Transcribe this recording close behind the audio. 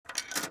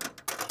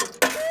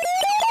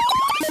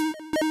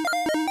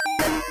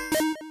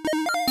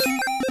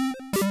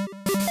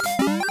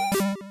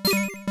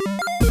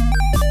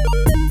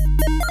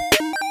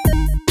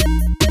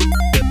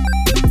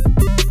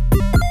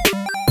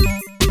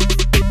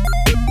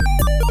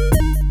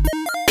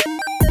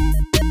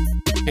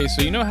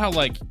so you know how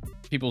like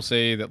people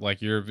say that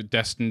like you're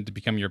destined to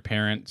become your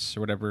parents or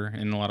whatever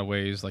in a lot of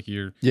ways, like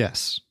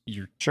Yes.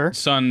 your Sure.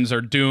 sons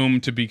are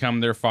doomed to become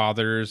their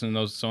fathers and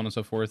those so on and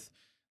so forth.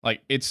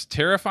 Like it's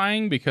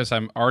terrifying because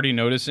I'm already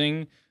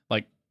noticing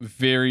like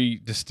very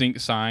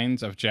distinct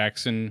signs of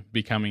Jackson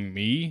becoming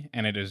me,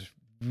 and it is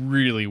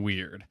really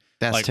weird.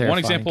 That's like terrifying. one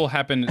example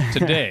happened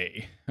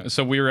today.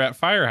 So we were at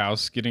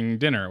Firehouse getting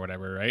dinner or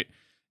whatever, right?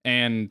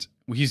 And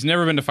he's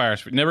never been to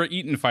Firehouse, never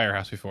eaten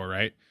Firehouse before,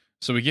 right?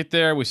 So we get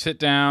there, we sit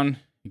down,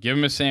 give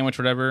him a sandwich,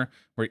 whatever.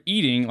 We're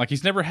eating like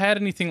he's never had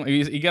anything. Like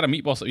he got a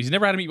meatball sub. He's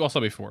never had a meatball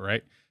sub before,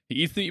 right? He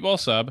eats the meatball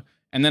sub,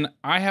 and then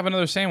I have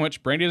another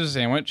sandwich. Brandy has a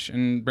sandwich,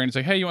 and Brandy's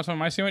like, "Hey, you want some of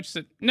my sandwich?" He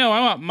said, "No, I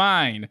want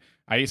mine."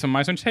 I ate some of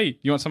my sandwich. "Hey,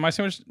 you want some of my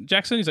sandwich,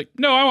 Jackson?" He's like,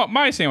 "No, I want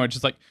my sandwich."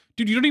 It's like,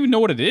 dude, you don't even know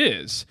what it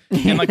is,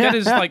 and like that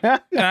is like,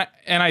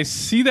 and I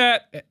see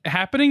that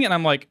happening, and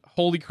I'm like,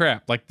 holy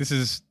crap! Like this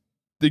is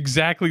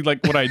exactly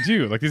like what I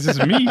do. Like this is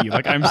me.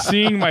 Like I'm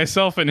seeing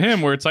myself in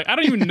him, where it's like I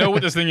don't even know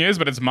what this thing is,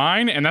 but it's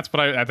mine, and that's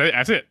what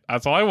that's it.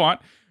 That's all I want.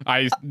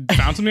 I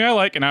found something I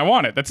like, and I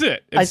want it. That's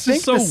it. It's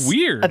just so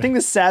weird. I think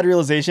the sad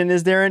realization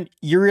is, Darren,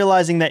 you're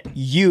realizing that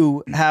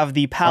you have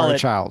the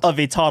palate of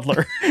a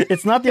toddler.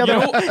 It's not the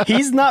other.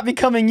 He's not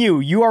becoming you.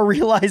 You are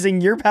realizing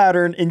your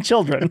pattern in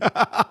children.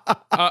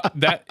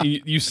 That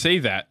you say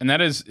that, and that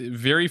is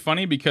very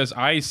funny because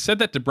I said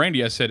that to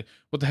Brandy. I said,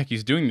 "What the heck?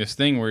 He's doing this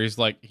thing where he's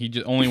like he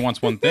just only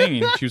wants one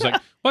thing," and she was like,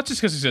 "Well, that's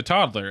just because he's a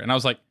toddler." And I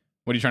was like,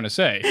 "What are you trying to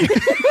say?"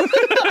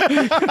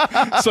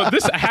 So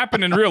this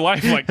happened in real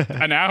life like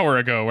an hour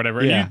ago or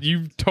whatever. Yeah.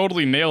 You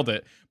totally nailed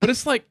it. But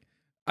it's like,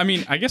 I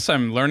mean, I guess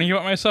I'm learning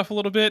about myself a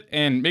little bit,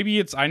 and maybe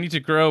it's I need to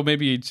grow.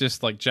 Maybe it's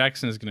just like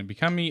Jackson is going to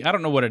become me. I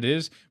don't know what it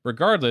is.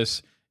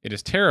 Regardless, it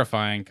is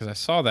terrifying because I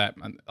saw that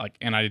like,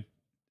 and I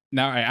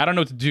don't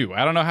know what to do.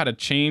 I don't know how to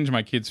change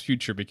my kid's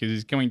future because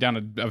he's going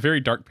down a very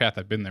dark path.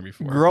 I've been there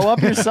before. Grow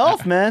up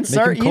yourself, man.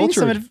 Start him eating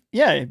some.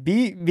 cultured.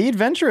 Be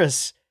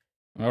adventurous.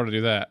 I want to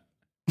do that.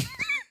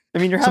 I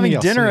mean, you're Something having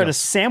else, dinner something at a else.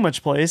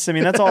 sandwich place. I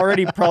mean, that's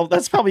already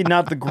that's probably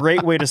not the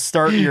great way to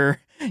start your,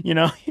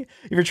 if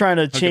you're trying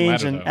to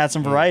change ladder, and though. add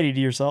some variety to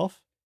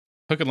yourself.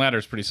 Hook and ladder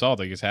is pretty solid.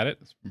 You guys had it.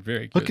 It's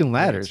very good. Hook and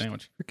Very good ladders.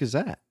 sandwich. What is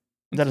that?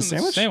 Is that a It's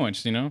sandwich?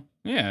 Sandwich, you know.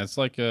 Yeah, it's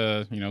like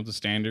the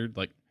standard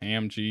like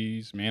ham,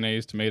 cheese,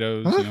 mayonnaise,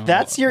 tomatoes. Huh? You know,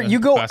 That's your, you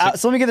go out.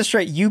 So let me get this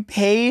straight. You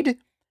paid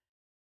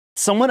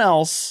someone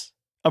else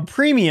a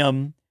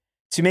premium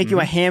to make you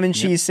a ham and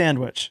cheese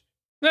sandwich.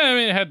 Yeah, I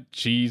mean, it had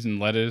cheese and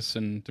lettuce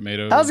and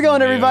tomatoes. How's it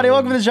going, and mayo everybody?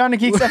 Welcome to and- the John and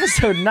Geeks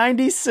episode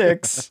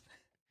 96.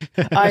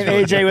 I'm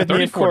AJ with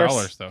me, of course.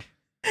 $34 though.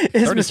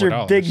 Is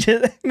Mr.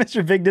 $34.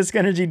 Mr. Big Disc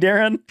Energy,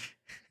 Darren.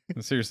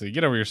 Seriously,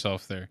 get over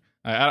yourself there.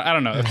 I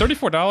don't know.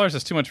 $34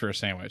 is too much for a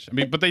sandwich. I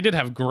mean, but they did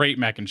have great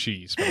mac and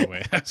cheese, by the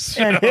way.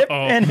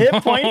 And hit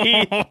point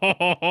heat.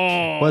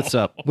 What's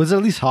up? Was it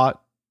at least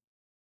hot?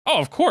 Oh,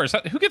 of course.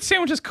 Who gets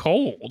sandwiches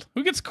cold?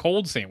 Who gets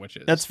cold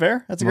sandwiches? That's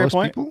fair. That's a great Most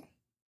point. people?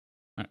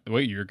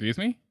 Wait, you agree with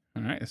me?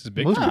 All right, this is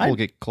big. Most No, people I-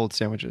 get cold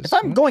sandwiches. If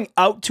I'm going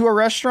out to a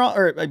restaurant,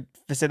 or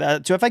I say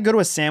that, if I go to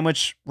a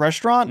sandwich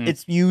restaurant,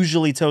 it's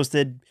usually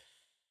toasted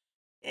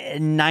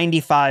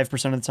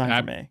 95% of the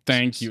time for me.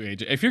 Thank you,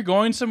 AJ. If you're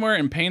going somewhere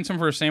and paying someone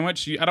for a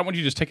sandwich, I don't want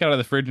you to just take it out of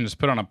the fridge and just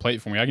put it on a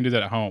plate for me. I can do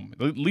that at home.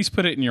 At least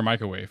put it in your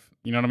microwave.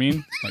 You know what I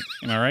mean? Like,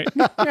 am I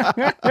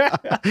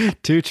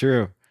right? Too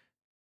true.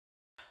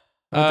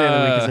 What day of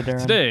the week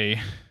is it, Darren?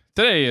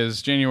 Today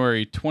is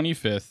January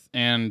 25th,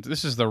 and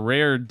this is the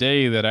rare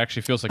day that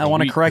actually feels like I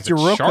want to correct you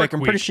real quick. I'm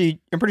Week.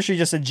 pretty sure you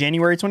just said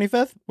January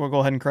 25th. We'll go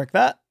ahead and correct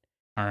that.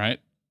 All right.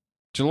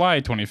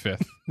 July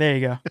 25th. There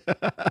you go.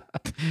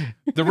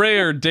 The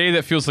rare day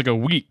that feels like a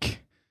week.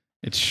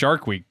 It's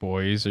Shark Week,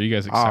 boys. Are you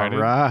guys excited?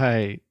 All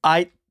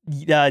right.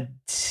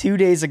 2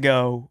 days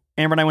ago,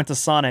 Amber and I went to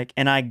Sonic,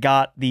 and I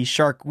got the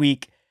Shark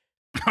Week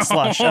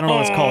slush. I don't know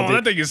what it's called, dude.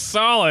 That thing is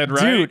solid,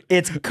 right? Dude,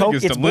 it's blue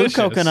delicious.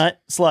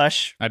 coconut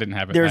slush. I didn't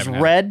have it. There's I haven't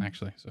had red, it,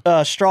 actually.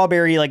 So.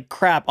 Strawberry like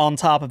crap on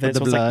top of it. With the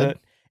So it's like blood.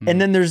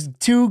 and then there's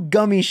 2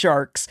 gummy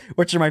sharks,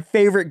 which are my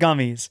favorite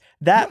gummies.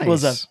 That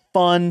was a Nice.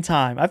 fun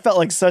time. I felt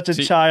like such a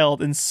See-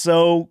 child and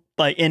so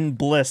like in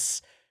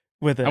bliss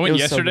with it. I It went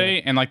was so yesterday,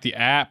 good. and like the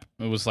app,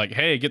 it was like,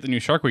 "Hey, get the new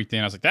Shark Week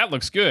thing." I was like, "That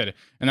looks good,"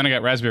 and then I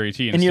got raspberry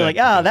tea. And you're like,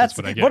 instead, because that's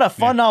what I get. what a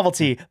fun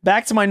novelty.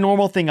 Back to my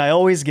normal thing I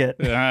always get.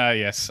 Yeah.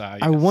 Yes.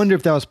 I wonder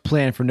if that was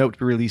planned for Nope to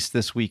be released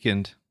this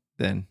weekend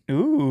then.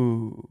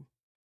 Ooh.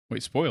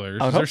 Wait,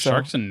 spoilers. I would Is there hope so.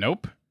 sharks in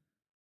Nope?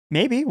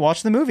 Maybe.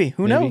 Watch the movie.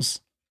 Who Maybe.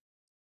 knows?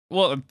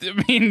 Well,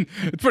 I mean,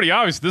 it's pretty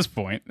obvious at this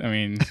point. I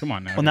mean, come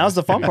on now. Well, now's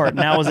the fun part.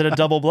 Now is it a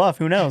double bluff?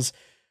 Who knows?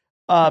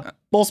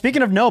 Well,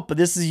 speaking of Nope, but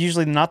this is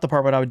usually not the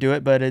part where I would do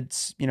it, but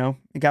it's,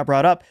 it got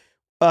brought up.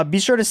 Be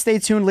sure to stay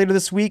tuned later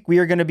this week. We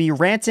are going to be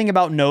ranting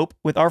about Nope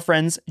with our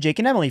friends Jake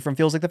and Emily from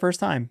Feels Like the First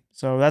Time.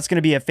 So that's going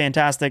to be a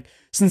fantastic,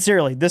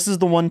 sincerely, this is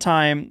the one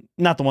time,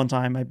 not the one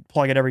time, I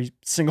plug it every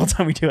single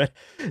time we do it.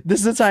 This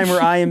is the time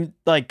where I am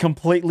like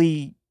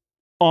completely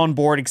on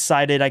board,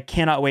 excited. I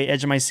cannot wait,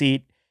 edge of my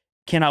seat.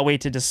 Cannot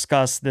wait to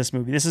discuss this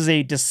movie. This is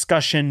a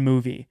discussion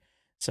movie.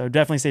 So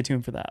definitely stay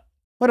tuned for that.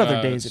 What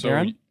other day is it,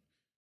 Darren?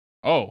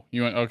 Oh,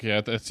 you went okay.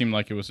 That seemed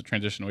like it was a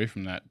transition away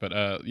from that,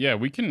 but yeah,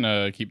 we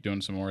can keep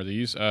doing some more of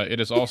these. It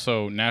is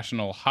also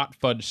National Hot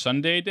Fudge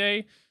Sundae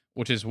Day,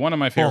 which is one of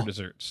my favorite Oh.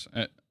 desserts.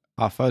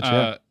 Hot fudge,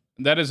 yeah.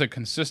 That is a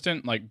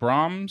consistent like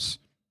Brahms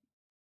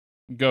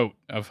goat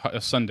of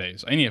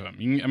sundaes. Any of them.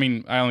 I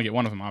mean, I only get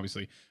one of them,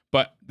 obviously,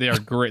 but they are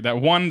great.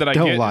 That one that I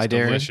Don't get lie, is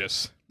Darren.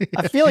 delicious.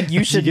 I feel like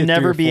you should get 3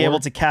 never or be 4? able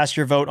to cast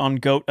your vote on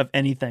goat of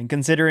anything,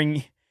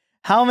 considering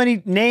how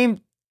many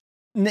name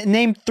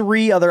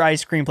 3 other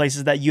ice cream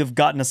places that you have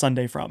gotten a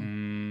sundae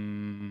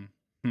from.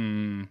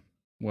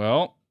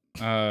 Well,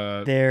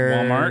 Walmart.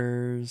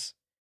 There's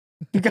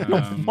you got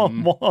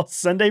a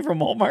sundae from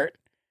Walmart.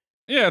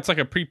 Yeah, it's like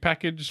a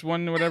prepackaged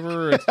one, or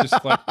whatever. It's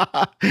just like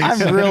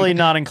I'm really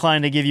not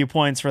inclined to give you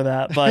points for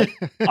that, but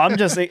I'm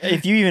just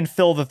if you even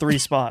fill the 3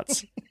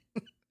 spots.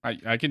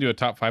 I can do a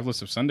top 5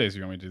 list of Sundays if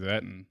you want me to do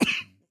that. And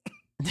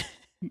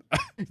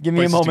Give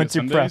me a places moment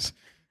get to prep. sundaes.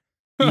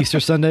 Easter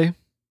Sunday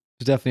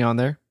is definitely on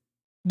there.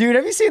 Dude,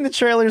 have you seen the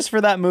trailers for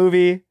that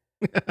movie?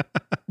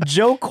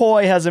 Joe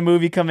Coy has a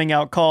movie coming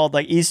out called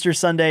like Easter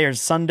Sunday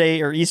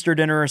or Easter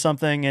Dinner or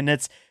something,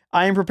 and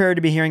I am prepared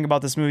to be hearing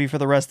about this movie for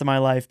the rest of my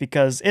life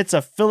because it's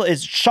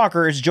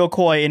shocker, it's Joe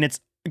Coy and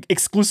it's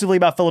exclusively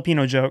about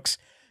Filipino jokes,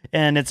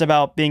 and it's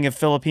about being a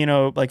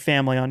Filipino like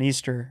family on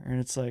Easter, and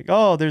it's like,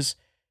 oh, there's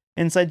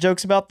inside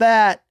jokes about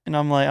that, and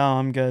I'm like, oh,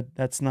 I'm good.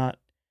 It's not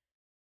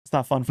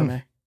fun for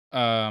me.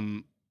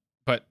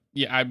 But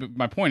yeah,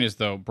 my point is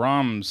though,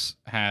 Brahms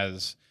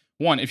has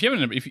one. If you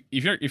haven't,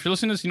 if you're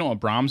listening to this, you know what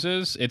Brahms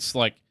is. It's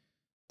like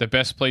the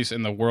best place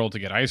in the world to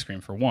get ice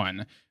cream for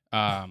one.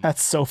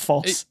 That's so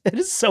false. It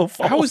is so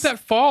false. How is that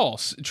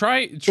false? Try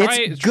It's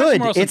it.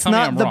 good. Try It's tell me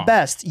not I'm the wrong.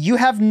 best. You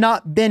have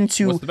not been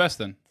to. What's the best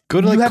then? Go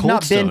to you like have Cold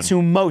not been Stone.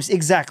 to most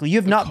exactly. You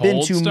have not been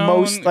Cold to Stone?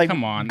 most like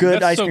Come on, good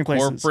that's ice so cream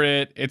places.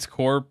 corporate. It's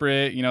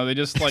corporate. You know, they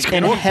just like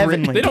And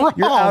heavenly. They don't.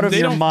 You're out of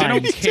they your don't, mind. They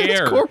don't He said it's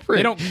care. corporate.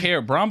 They don't care.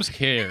 Brahms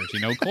cares. You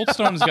know, Cold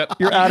Stone's got.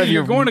 You're out of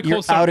you're your. going to You're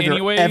Cold Stone out of your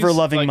anyways. ever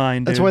loving like,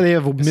 mind. That's dude. why they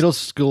have middle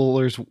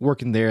schoolers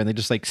working there and they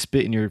just like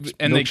spit in your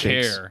And they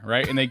milkshakes. care,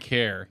 right? And they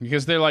care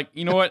because they're like,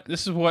 you know what?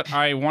 This is what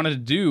I wanted to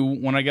do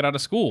when I get out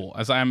of school.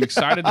 As I am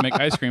excited to make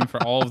ice cream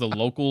for all of the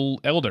local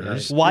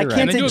elders. Why You're right.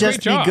 can't And they do it a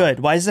just great be job. good?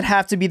 Why does it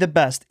have to be the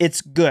best?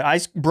 It's good.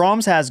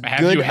 Brahms has Have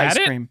good you had ice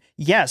it? cream.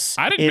 Yes,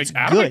 I didn't. it's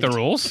I don't make good. the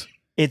rules.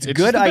 It's It's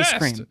good the ice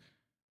best. cream.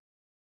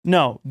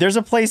 No, there's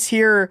a place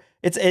here.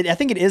 I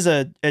think it is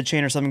a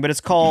chain or something, but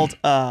it's called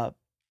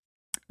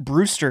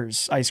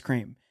Brewster's Ice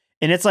Cream,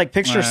 and it's like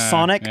picture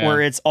Sonic, yeah.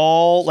 where it's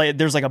all like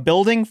there's like a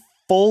building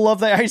full of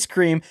the ice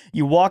cream.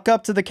 You walk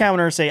up to the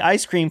counter, say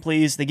ice cream,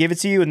 please. They give it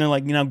to you, and they're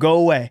like, go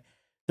away.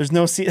 There's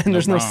no seat.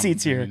 There's no Brahms.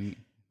 seats here. I mean,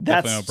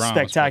 That's definitely no Brahms, but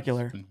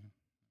spectacular.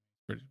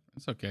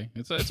 It's okay.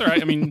 It's all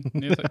right. I mean,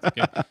 it's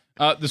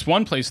okay. This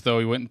one place though,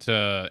 we went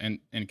to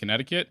in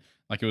Connecticut.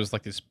 Like it was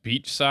like this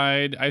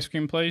beachside ice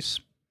cream place.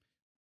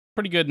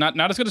 Pretty good. Not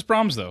as good as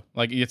Brahms though.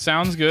 Like it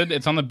sounds good.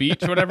 It's on the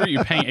beach or whatever.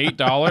 You're paying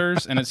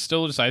 $8 and it's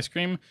still just ice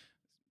cream.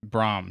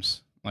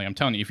 Brahms. Like I'm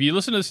telling you, if you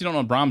listen to this, you don't know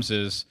what Brahms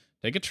is.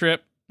 Take a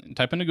trip.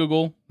 Type into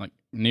Google. Like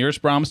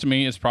nearest Brahms to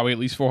me is probably at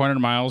least 400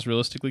 miles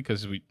realistically,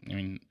 because who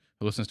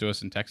listens to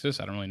us in Texas?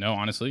 I don't really know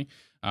honestly.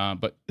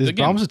 But Is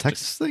again, Brahms a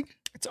Texas thing?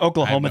 It's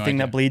Oklahoma no thing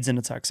idea. that bleeds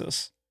into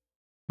Texas.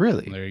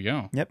 Really? There you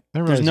go. Yep. I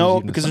didn't There's realize no it was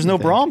even a because there's Southern no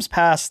thing. Brahms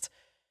past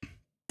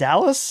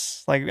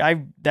Dallas. Like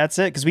that's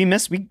it. Because we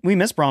miss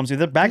Brahms. Dude.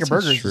 The bag of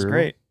That's burgers is true.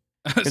 great.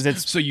 'Cause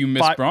it's so you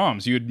miss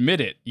Brahms. You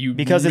admit it.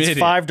 Because it's admit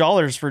it.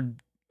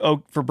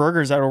 $5 for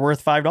burgers that are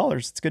worth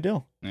 $5. It's a good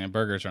deal. Yeah,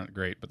 burgers aren't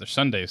great, but they're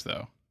Sundays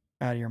though.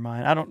 Out of your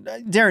mind.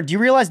 Darren, do you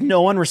realize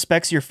no one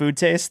respects your food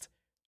taste?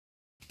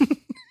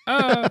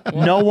 Well,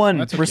 No one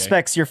that's okay.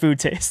 respects your food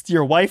taste.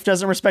 Your wife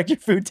doesn't respect your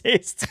food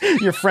taste.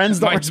 Your friends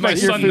don't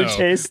respect your son, food though.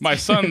 taste. My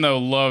son though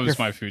loves Your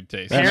my food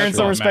taste. That's Parents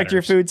true. don't respect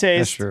your food That's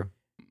taste. true.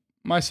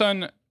 My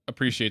son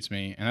appreciates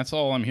me, and that's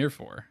all I'm here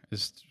for,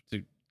 is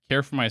to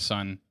care for my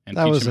son and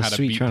That teach was him a how to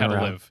sweet how to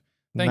turnaround. live.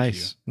 Thank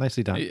Nice.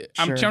 Nicely done. you.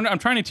 Sure. I'm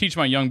trying to teach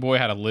my young boy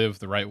how to live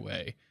the right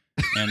way,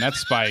 and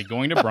that's by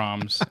going to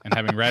Brahms and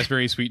having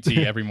raspberry sweet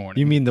tea every morning.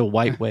 You mean the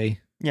white way?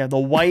 Yeah, the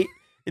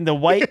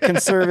white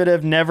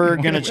conservative never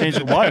gonna change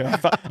it. Why?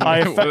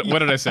 what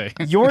did I say?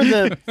 You're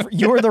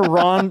the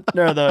Ron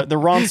or the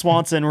Ron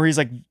Swanson where he's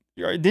like,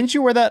 didn't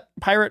you wear that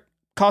pirate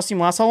costume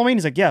last Halloween?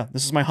 He's like, yeah,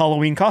 this is my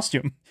Halloween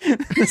costume.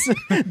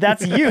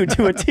 That's you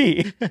to a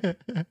T.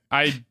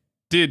 I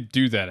did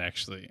do that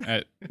actually.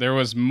 There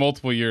was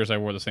multiple years I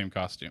wore the same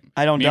costume.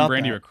 I don't Me doubt and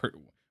Brandy that.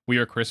 we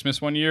were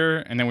Christmas one year,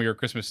 and then we were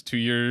Christmas 2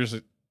 years,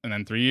 and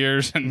then 3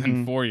 years, and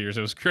then Mhm. 4 years.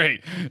 It was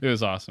great. It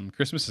was awesome.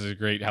 Christmas is a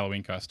great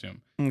Halloween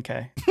costume.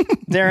 Okay,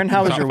 Darren,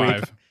 how was Top your week?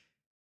 5.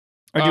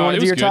 Or do you want it to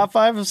do was your good. top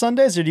 5 of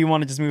Sundays, or do you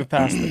want to just move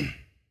past it?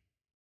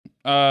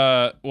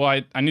 Well,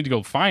 I need to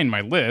go find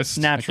my list.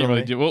 I can't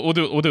Naturally. we'll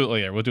do it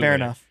later. We'll do Fair it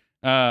later.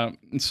 enough.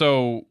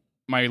 So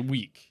my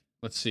week.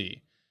 Let's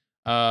see.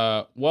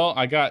 Well,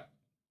 I got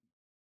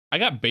I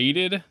got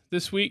baited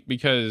this week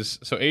because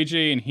so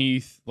AJ and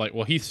Heath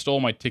Heath stole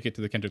my ticket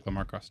to the Kendrick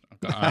Lamar concert.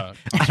 I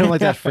don't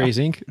like that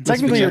phrasing.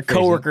 Technically, your That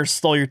phrasing. coworker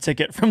stole your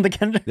ticket from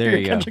the There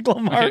you go. Kendrick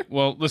Lamar. Okay,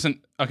 well,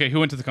 listen. Okay, who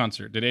went to the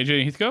concert? Did AJ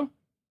and Heath go?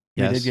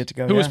 They Yes. did get to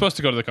go. Who was yeah. supposed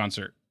to go to the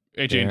concert?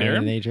 AJ and Darren.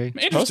 and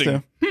AJ.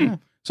 Interesting. Supposed Hmm.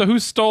 So who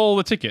stole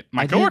the ticket?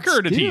 My I didn't coworker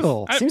or did Heath?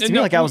 steal. Seems to me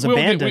like I was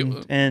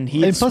abandoned, and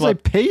he. And plus, I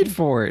paid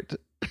for it.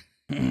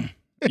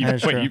 That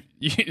is true.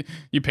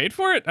 You paid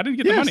for it? I didn't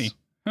get the Yes. money.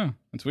 Huh?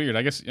 That's weird.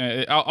 I guess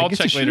I'll I guess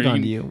check I later. shit on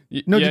can- you.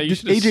 y- No, yeah, you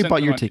should've AJ sent bought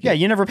the your money. ticket. Yeah,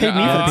 you never paid me for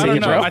I the don't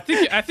ticket, know.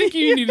 bro. I think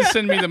you need to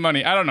send me the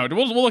money. I don't know.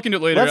 We'll look into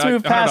it later. Let's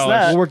move past $100.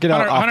 that. We'll work it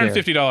out off air.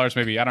 $150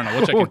 maybe. I don't know.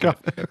 We'll check We'll into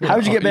work it. out- How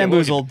would you get Yeah, we'll get-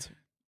 bamboozled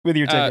with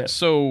your ticket?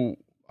 So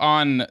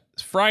on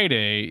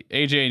Friday,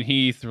 AJ and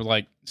Heath were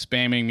like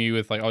spamming me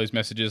with like all these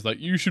messages like,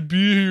 you should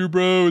be here,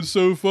 bro. It's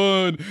so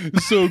fun.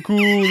 It's so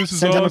cool. This is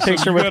Sent him a awesome.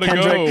 picture You with gotta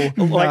Kendrick,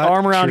 go. like Not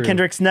arm around true.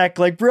 Kendrick's neck,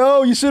 like,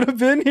 bro, you should have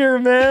been here,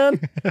 man.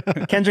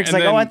 Kendrick's And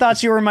like, oh, I then-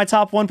 thought you were in my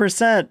top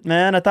 1%,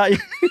 man. I thought you,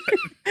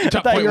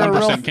 Top thought you were a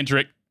 0.1%, real-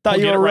 Kendrick. thought We'll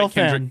you get were a it real right,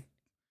 Kendrick. fan.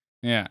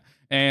 Yeah.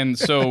 And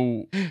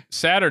so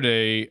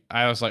Saturday,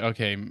 I was like,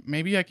 okay,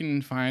 maybe I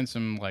can find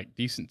some like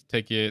decent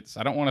tickets.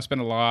 I don't want to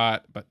spend a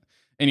lot, but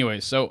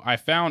anyway, so I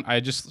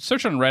just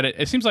searched on Reddit.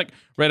 It seems like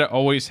Reddit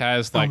always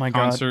has like Oh my God.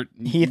 concert.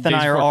 Heath and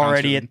days I are before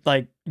already concert.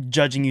 like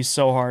judging you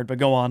so hard, but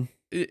go on.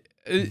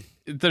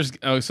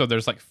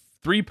 There's like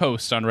 3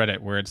 posts on Reddit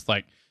where it's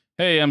like,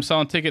 hey, I'm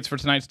selling tickets for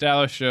tonight's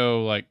Dallas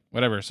show, like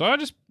whatever. So I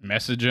just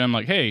message him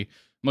like, hey, I'm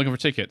looking for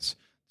tickets.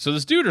 So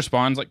this dude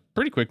responds like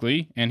pretty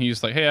quickly, and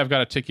he's like, hey, I've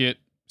got a ticket,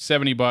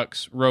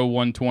 $70, row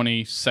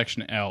 120,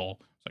 section L.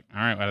 It's like,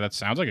 all right, well, that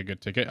sounds like a good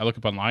ticket. I look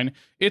up online.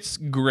 It's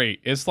great.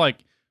 It's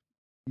like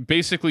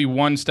basically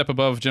one step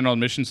above general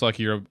admission, so like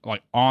you're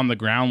like on the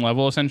ground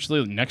level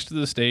essentially next to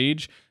the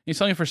stage. He's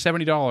selling it for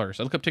 $70.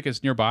 I look up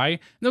tickets nearby, and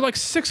they're like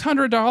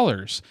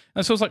 $600.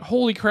 And so it's like,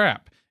 holy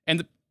crap.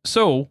 And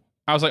so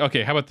I was like,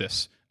 okay, how about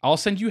this? I'll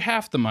send you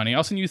half the money.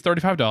 I'll send you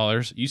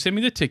 $35. You send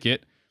me the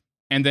ticket,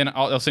 and then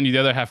I'll send you the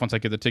other half once I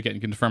get the ticket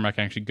and confirm I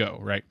can actually go,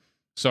 right?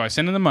 So I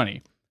send him the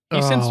money.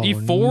 He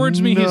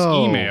forwards me his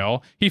no.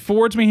 email. He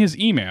forwards me his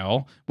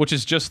email, which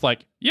is just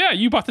like, yeah,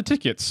 you bought the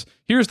tickets.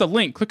 Here's the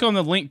link. Click on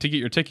the link to get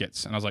your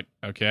tickets. And I was like,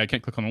 okay, I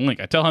can't click on the link.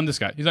 I tell him this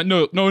guy. He's like,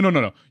 no.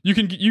 You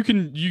can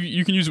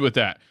use it with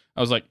that.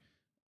 I was like,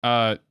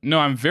 no,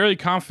 I'm very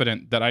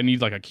confident that I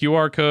need like a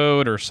QR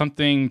code or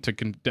something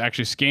to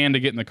actually scan to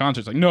get in the concert.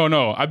 It's like,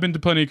 no. I've been to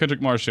plenty of Kendrick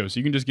Lamar shows, so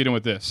you can just get in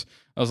with this.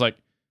 I was like,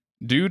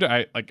 dude,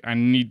 I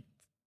need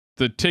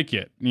the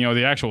ticket,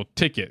 the actual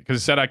ticket, because it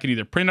said I could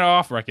either print it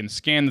off or I can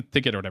scan the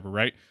ticket or whatever,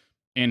 right?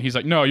 And he's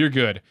like, no, you're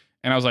good.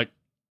 And I was like,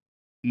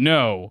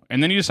 no.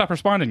 And then he just stopped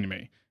responding to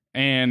me.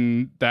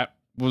 And that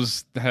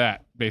was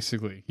that,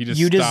 basically. He just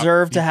You stopped.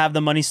 deserve to have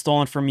the money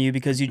stolen from you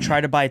because you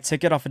tried to buy a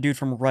ticket off a dude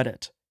from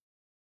Reddit.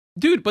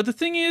 Dude, but the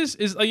thing is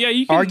like, yeah,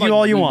 you can Argue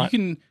all you want.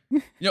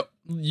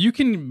 You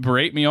can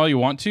berate me all you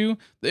want to.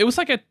 It was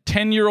like a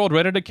 10-year-old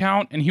Reddit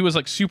account, and he was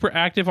like super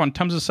active on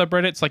tons of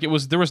subreddits. Like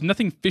there was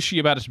nothing fishy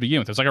about it to begin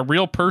with. It was like a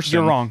real person.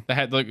 You're wrong. That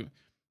had like,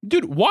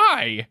 dude,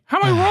 why?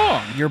 How am I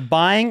wrong? You're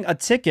buying a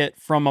ticket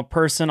from a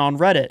person on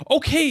Reddit.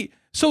 Okay,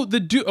 so the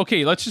dude.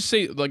 Okay, let's just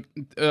say like,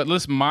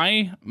 listen.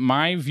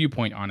 My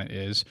viewpoint on it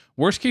is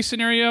worst case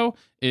scenario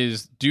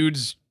is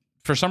dude's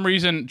for some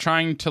reason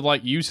trying to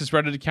like use his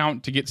Reddit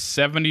account to get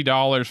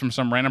 $70 from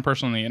some random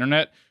person on the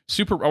internet.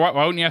 Why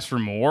wouldn't he ask for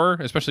more?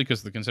 Especially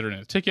because they're considering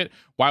it a ticket.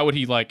 Why would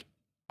he like?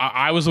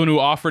 I was the one who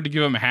offered to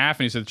give him half,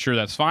 and he said sure,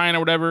 that's fine or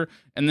whatever.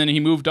 And then he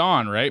moved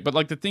on, right? But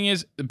like the thing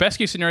is, the best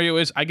case scenario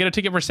is I get a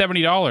ticket for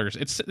 $70.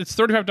 It's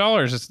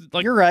 $35. It's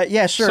like You're right.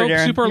 Yeah, sure, so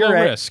Darren. super You're low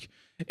right. risk.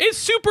 It's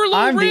super low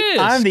I'm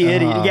risk. the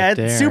idiot. Oh, Yeah,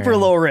 it's super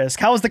Darren. low risk.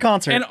 How was the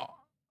concert?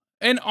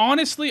 And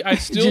honestly, I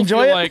still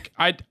enjoy feel it? like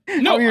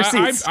How were your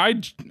seats?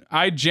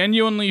 I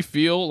genuinely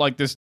feel like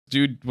this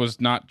dude was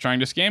not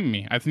trying to scam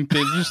me. I think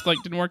they just like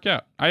didn't work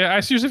out.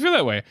 I seriously feel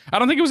that way. I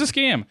don't think it was a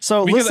scam.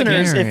 So, Because, like,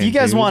 listeners, if Darren, you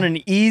guys dude. want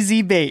an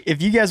easy bait,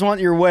 if you guys want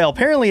your whale,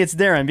 apparently it's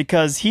Darren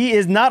because he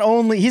is not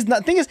only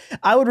thing is,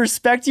 I would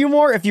respect you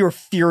more if you were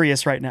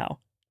furious right now,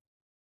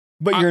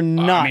 but you're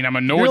not. I mean, I'm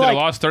annoyed You're that like- I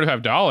lost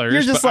 $35.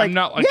 You're just but like, I'm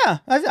not like, yeah,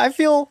 I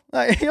feel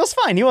it was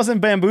fine. He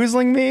wasn't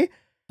bamboozling me.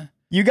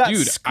 You got Dude,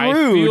 I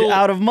screwed feel-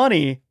 out of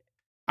money.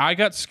 I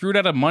got screwed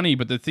out of money.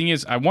 But the thing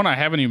is, I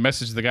haven't even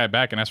messaged the guy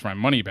back and asked for my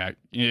money back.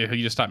 He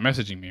just stopped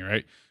messaging me,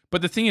 right?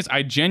 But the thing is,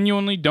 I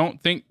genuinely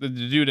don't think that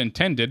the dude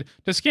intended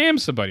to scam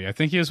somebody. I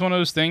think he was one of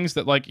those things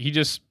that like he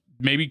just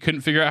maybe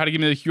couldn't figure out how to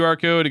give me the QR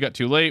code. It got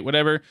too late,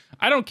 whatever.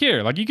 I don't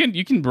care. Like you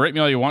can berate me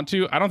all you want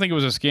to. I don't think it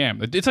was a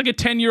scam. It's like a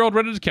 10-year-old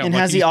Reddit account. And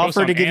like, has he he's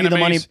posted offered to on give you the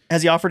money? animes.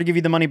 Has he offered to give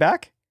you the money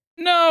back?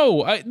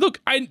 No,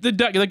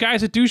 the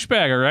guy's a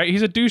douchebag. All right,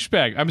 he's a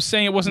douchebag. I'm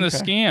saying it wasn't a Okay.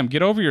 scam.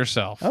 Get over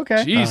yourself.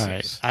 Okay.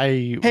 Jesus. All right.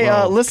 Hey,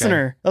 Well, okay.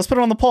 listener, let's put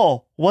it on the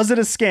poll. Was it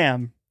a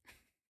scam?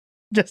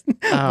 Just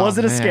Oh, was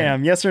it a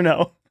man. scam? Yes or no?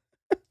 All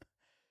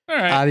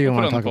right. I don't even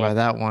we'll want put to it on talk the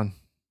about that one.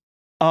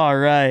 All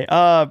right.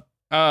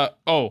 poll.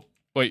 Oh,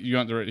 wait. You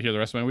want to hear the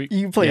rest of my week?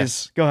 You please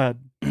Yes. go ahead.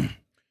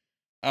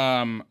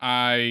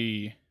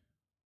 I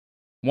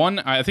One,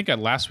 I think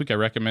last week I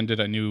recommended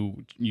a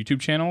new YouTube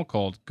channel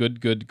called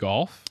Good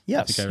Golf. I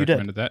Yes, think I you did.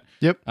 recommended that.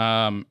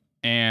 Yep.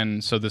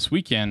 And so this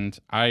weekend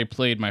I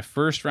played my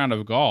first round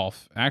of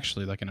golf,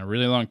 actually, like in a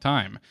really long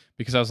time,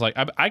 because I was like,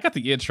 I got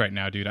the itch right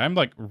now, dude. I'm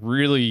like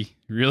really,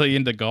 really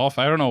into golf.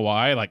 I don't know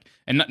why, like,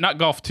 and not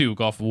golf 2,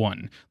 golf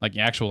 1, like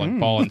actual like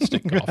ball and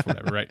stick golf,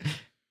 whatever, right?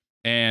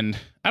 And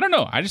I don't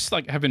know. I just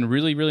like have been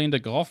really, really into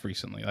golf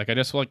recently. Like I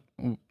just like,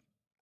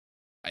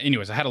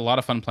 anyways, I had a lot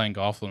of fun playing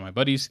golf with my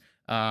buddies.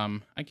 I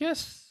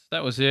guess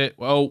that was it.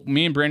 Well,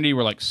 me and Brandy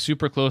were like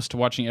super close to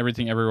watching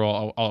Everything Everywhere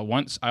all at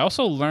once. I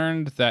also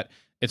learned that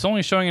it's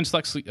only showing in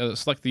select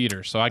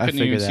theaters, so I couldn't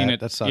even figured seen that. it.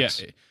 That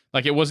sucks. Yeah,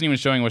 like it wasn't even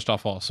showing in Wichita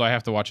Falls, so I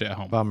have to watch it at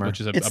home. Bummer.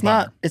 Which is a It's bummer.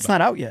 not. It's not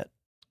out yet.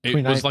 It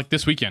 29th. was like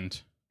this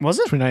weekend. Was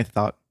it? 29th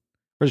thought.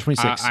 Or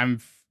 26th. I'm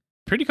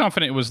pretty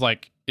confident it was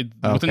like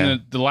Okay.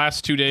 within the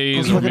last 2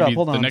 days, Look or it up. maybe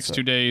Hold the on. next So-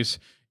 2 days.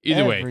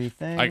 Either way,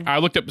 Everything. I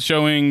looked up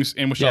showings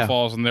in Wichita Yeah.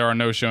 Falls, and there are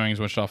no showings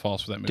in Wichita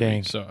Falls for that movie.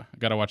 Dang. So I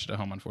got to watch it at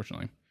home,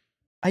 unfortunately.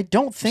 I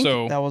don't think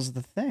So- that was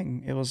the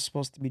thing. It was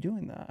supposed to be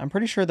doing that. I'm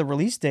pretty sure the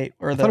release date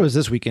or I thought it the was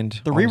this weekend.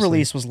 the honestly.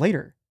 re-release was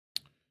later.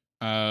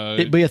 But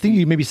I think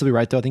you maybe still be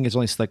right though. I think it's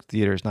only select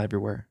theaters, not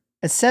everywhere.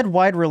 It said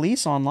wide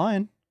release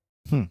online.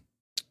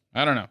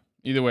 I don't know.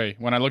 Either way,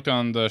 when I looked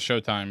on the show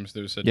times,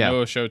 there said Yeah.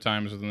 no show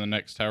times within the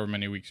next however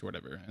many weeks or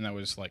whatever, and that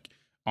was like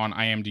on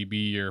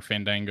IMDb or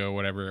Fandango,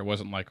 whatever. It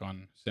wasn't like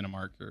on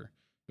Cinemark, or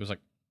it was like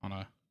on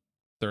a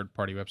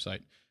third-party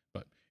website.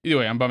 But either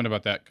way, I'm bummed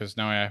about that because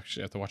now I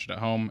actually have to watch it at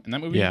home, and that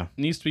movie Yeah.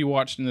 needs to be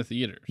watched in the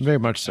theaters. Very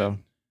much so.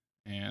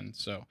 And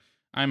so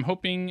I'm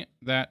hoping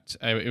that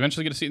I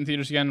eventually get to see it in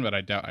theaters again, but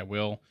I doubt I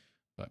will.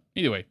 But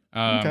either way,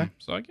 Okay.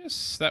 so I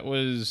guess that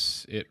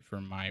was it for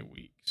my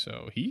week.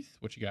 So Heath,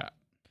 what you got?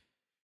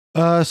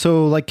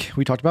 So like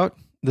we talked about,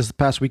 this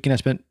past weekend I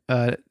spent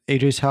at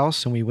AJ's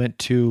house and we went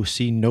to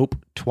see Nope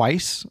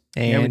twice.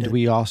 Yeah, we And did.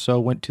 we also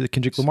went to the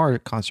Kendrick Lamar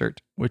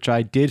concert, which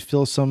I did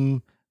feel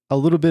a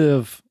little bit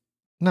of,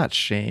 not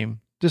shame,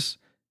 just,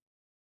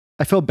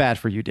 I felt bad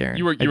for you, Darren.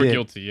 You were I did.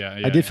 guilty, yeah.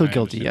 I did feel I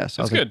guilty, understand. yes.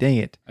 I That's was good. like, dang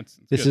it.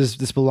 That's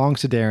This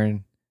belongs to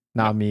Darren,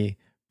 not Yep. me. I'm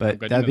But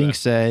glad you that know being that.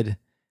 said,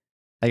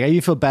 like I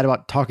even feel bad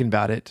about talking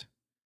about it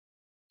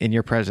in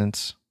your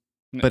presence.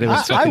 But it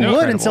was I fucking would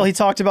incredible. until he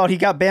talked about he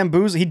got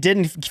bamboozled. He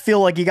didn't feel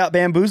like he got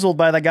bamboozled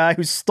by the guy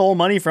who stole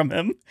money from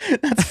him.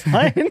 That's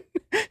fine.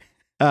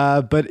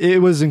 But it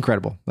was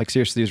incredible. Like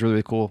seriously, it was really,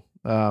 really cool.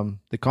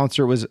 The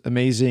concert was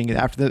amazing. And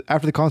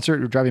after the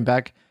concert, we're driving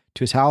back to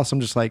his house. I'm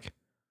just like,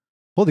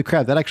 holy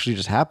crap, that actually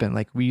just happened.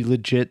 Like we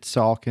legit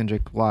saw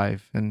Kendrick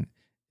live, and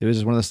it was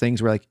just one of those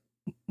things where like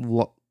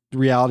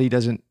reality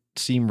doesn't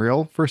seem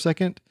real for a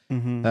second.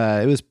 Mhm.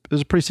 It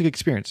was a pretty sick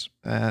experience.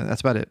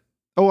 That's about it.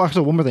 Oh,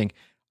 also one more thing.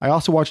 I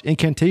also watched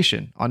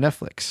Incantation on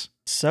Netflix.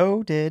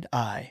 So did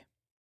I.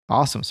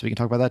 Awesome. So we can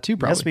talk about that too,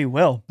 probably. Yes, we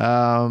will.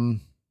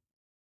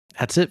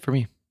 That's it for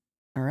me.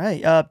 All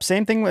right.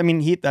 Same thing. I mean,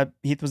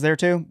 Heath was there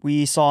too.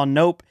 We saw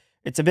Nope.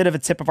 It's a bit of a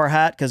tip of our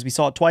hat because we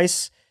saw it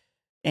twice,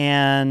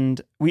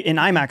 and we in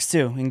IMAX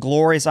too, in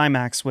glorious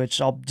IMAX.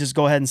 Which I'll just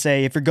go ahead and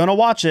say, if you're gonna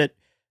watch it,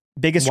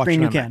 biggest Watch screen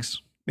it you on can, IMAX.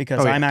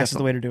 because Oh, yeah, IMAX is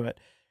the way to do it.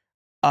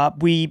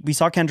 We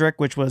saw Kendrick,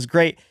 which was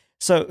great.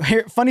 So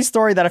here, funny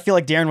story that I feel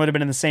like Darren would have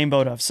been in the same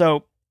boat of.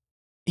 So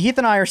Heath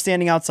and I are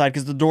standing outside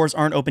because the doors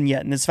aren't open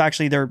yet, and it's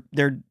actually they're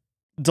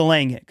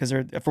delaying it because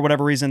they're, for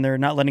whatever reason, they're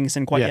not letting us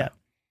in quite Yeah. yet.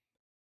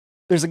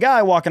 There's a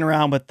guy walking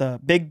around with a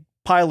big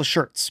pile of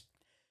shirts,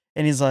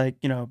 and he's like,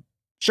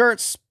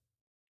 shirts,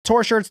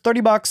 tour shirts,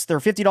 $30. They're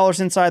 $50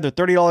 inside. They're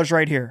 $30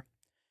 right here.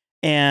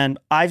 And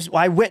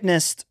I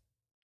witnessed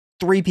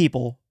 3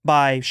 people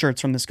buy shirts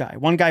from this guy.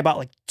 One guy bought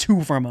like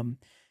 2 from him.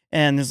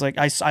 And there's like,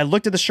 I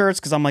looked at the shirts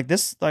because I'm like,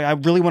 I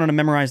really wanted to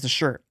memorize the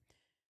shirt.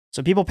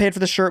 So people paid for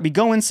the shirt. We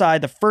go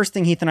inside. The first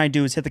thing Heath and I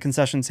do is hit the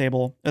concession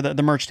table, or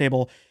the merch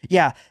table.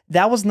 Yeah,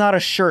 that was not a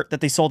shirt that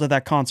they sold at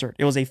that concert.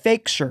 It was a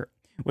fake shirt,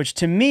 which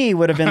to me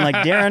would have been like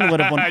Darren would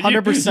have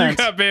 100%. You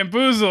got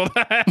bamboozled.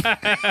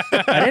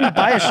 I didn't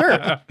buy a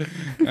shirt.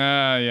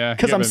 Yeah.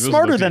 'Cause you got I'm bamboozled.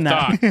 smarter than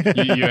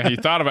that. You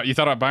thought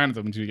about buying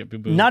them until you get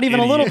bamboozled. Not even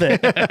a little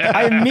Idiot. bit.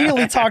 I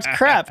immediately talked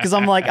crap because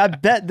I'm like, I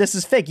bet this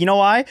is fake. You know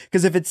why?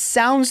 Because if it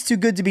sounds too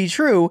good to be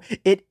true,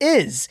 it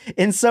is.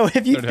 And so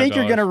if you think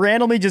you're $35. going to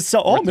randomly just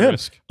sell, Worth oh the man,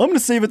 risk. I'm going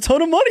to save a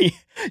ton of money.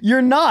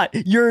 You're not.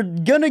 You're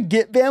going to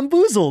get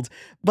bamboozled.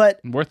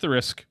 But Worth the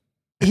risk.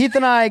 Heath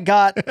and I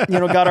got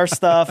our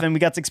stuff, and we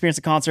got to experience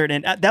the concert.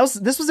 And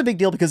this was a big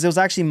deal because it was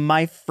actually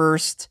my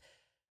first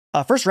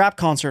rap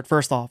concert,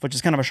 first off, which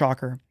is kind of a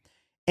shocker,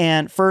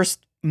 and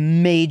first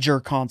major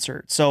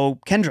concert. So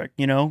Kendrick,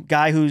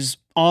 guy who's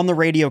on the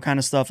radio kind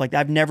of stuff. Like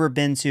I've never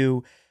been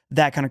to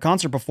that kind of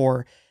concert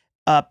before.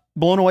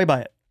 Blown away by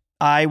it.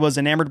 I was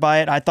enamored by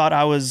it. I thought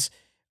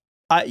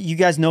you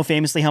guys know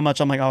famously how much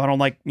I'm like, oh, I don't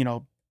like,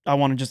 I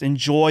want to just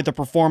enjoy the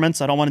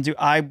performance.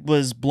 I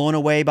was blown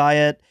away by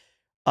it.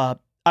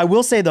 I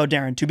will say though,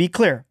 Darren, to be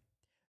clear,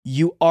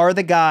 you are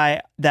the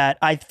guy that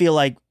I feel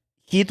like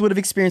Heath would have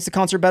experienced the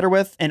concert better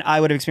with, and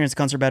I would have experienced the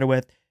concert better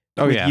with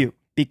Oh, yeah. you,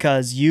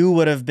 because you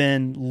would have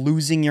been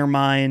losing your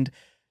mind,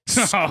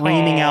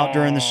 screaming out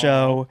during the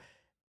show.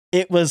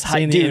 It was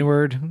Saying the dude.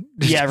 N-word.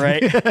 Yeah,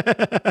 right.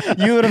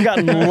 You would have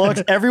gotten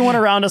looks. Everyone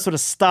around us would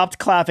have stopped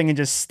clapping and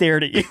just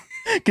stared at you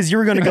because you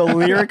were going to go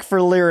lyric for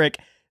lyric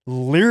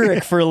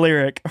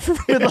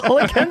with all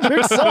of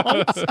Kendrick's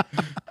songs.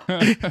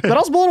 But I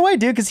was blown away,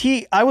 dude, because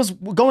I was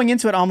going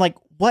into it. I'm like,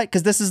 what?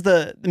 Because this is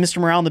the Mr.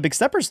 Morale and the Big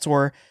Steppers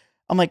tour.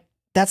 I'm like,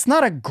 that's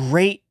not a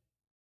great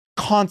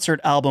concert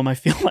album, I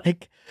feel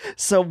like.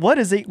 So what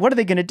are they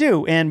going to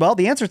do? And well,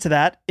 the answer to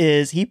that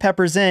is he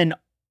peppers in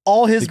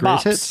all his The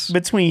greatest bops hits?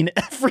 between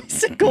every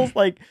single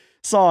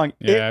song.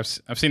 Yeah,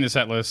 I've seen the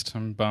set list.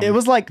 I'm bummed. It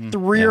was like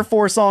 3 or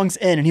 4 songs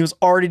in, and he was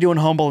already doing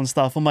Humble and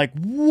stuff. I'm like,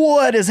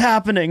 what is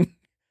happening?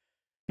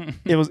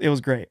 It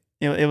was great.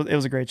 It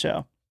was a great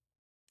show.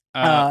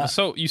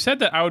 So you said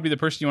that I would be the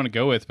person you want to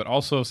go with, but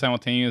also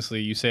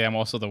simultaneously you say I'm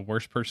also the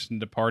worst person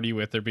to party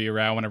with or be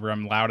around whenever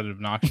I'm loud and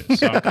obnoxious.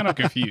 So I'm kind of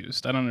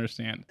confused. I don't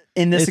understand.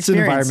 In this It's an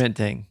experience, environment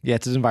thing. Yeah,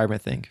 it's an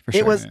environment thing for it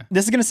sure. was. Yeah.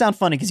 This is gonna sound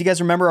funny because you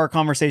guys remember our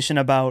conversation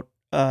about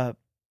the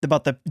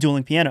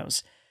dueling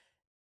pianos.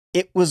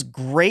 It was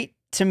great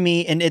to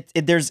me, and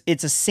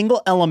it's a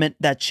single element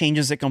that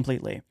changes it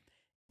completely.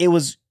 It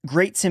was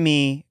great to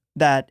me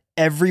that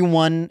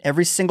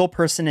every single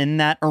person in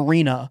that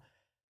arena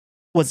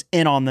was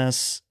in on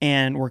this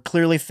and were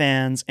clearly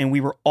fans, and we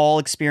were all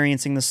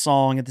experiencing the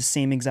song at the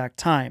same exact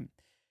time.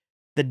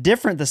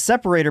 The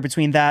separator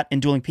between that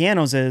and dueling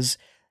pianos is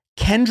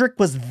Kendrick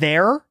was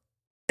there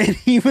and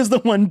he was the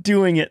one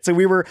doing it. So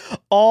we were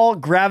all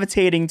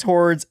gravitating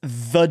towards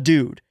the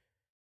dude.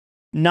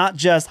 Not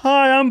just,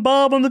 hi, I'm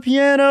Bob on the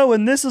piano,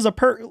 and this is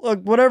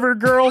whatever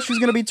girl she's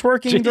going to be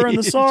twerking during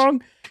the Jeez.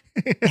 song.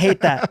 Hate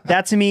that.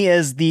 That to me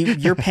is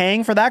you're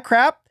paying for that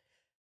crap.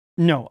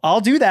 No, I'll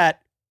do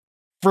that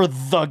for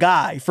the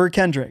guy, for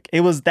Kendrick.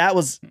 That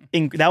was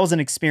an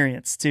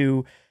experience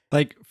to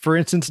Like, for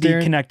instance, be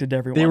Darren, connected to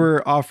everyone. they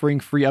were offering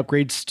free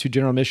upgrades to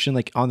general admission,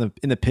 like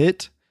in the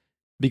pit,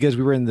 because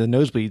we were in the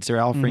nosebleeds.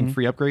 They're offering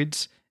free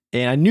upgrades,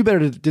 and I knew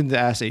better than to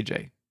ask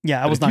AJ.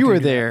 Yeah, I But was if not. you gonna were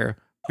do that. there,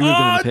 we would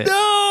have been in the pit.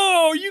 No!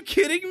 Are you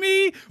kidding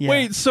me? Yeah.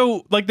 Wait,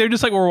 so like they're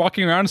just like we're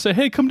walking around and say,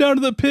 "Hey, come down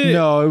to the pit."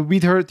 No,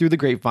 we'd heard it through the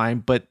grapevine,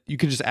 but you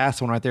could just ask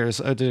someone right there.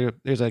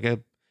 There's like a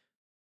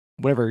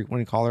whatever you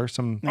want to call her,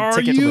 some Are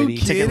ticket you lady.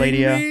 Ticket lady,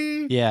 yeah.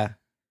 kidding me? Yeah,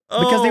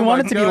 Because they Oh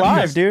wanted my to be goodness.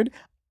 live, dude.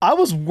 I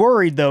was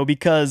worried though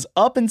because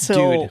up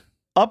until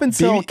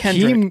Baby,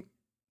 Kendrick,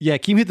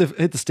 Keem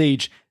hit the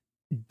stage,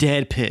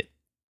 dead pit.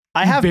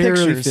 I have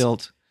barely pictures.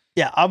 filled.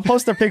 Yeah, I'll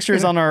post the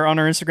pictures on our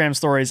Instagram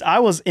stories. I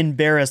was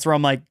embarrassed where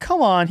I'm like,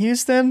 come on,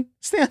 Houston,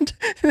 stand.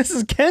 This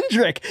is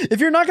Kendrick.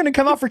 If you're not going to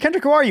come out for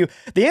Kendrick, who are you?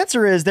 The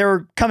answer is they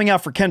were coming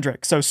out for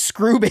Kendrick. So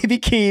screw Baby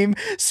Keem,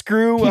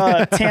 screw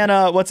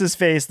Tana, what's his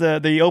face,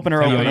 the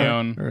opener.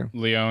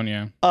 Leon,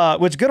 yeah.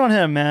 Which good on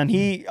him, man.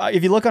 He,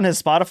 if you look on his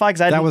Spotify,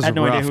 because I had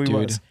no idea who he dude.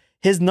 was.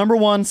 His number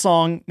 1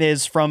 song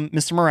is from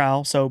Mr.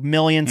 Morale, so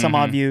million some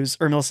odd views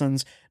or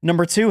listens.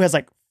 Number 2 has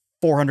like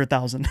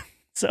 400,000.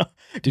 So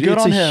Dude, good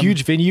it's on a him.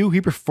 huge venue.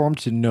 He performed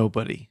to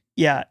nobody.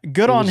 Yeah,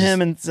 good It on was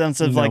him in sense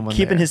of no like one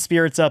keeping there. his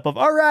spirits up. Of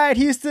all right,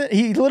 Houston.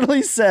 He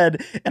literally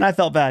said, and I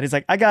felt bad. He's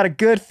like, I got a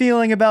good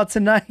feeling about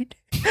tonight.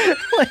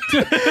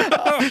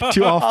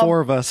 To all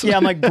 4 of us. Yeah,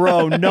 I'm like,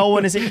 bro, no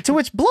one is. To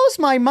which blows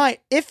my mind.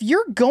 If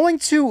you're going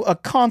to a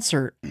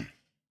concert,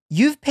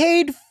 you've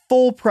paid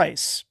full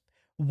price.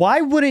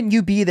 Why wouldn't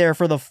you be there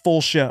for the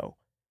full show?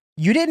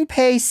 You didn't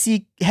pay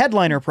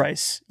headliner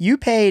price. You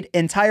paid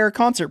entire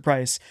concert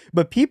price,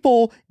 but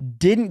people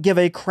didn't give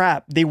a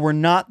crap. They were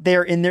not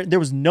there in there. There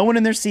was no one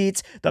in their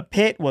seats. The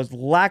pit was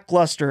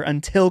lackluster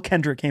until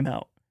Kendrick came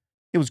out.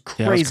 It was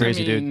Yeah, it was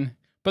crazy. crazy. dude.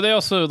 But they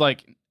also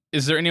like,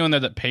 is there anyone there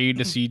that paid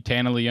to see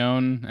Tana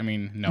Leon? I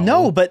mean, no.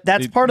 No, but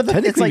that's part of the. It's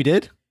Technically, like, we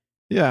did.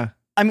 Yeah.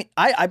 I mean,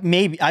 I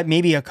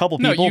maybe a couple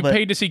No, people, you but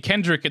paid to see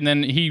Kendrick, and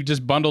then he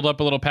just bundled up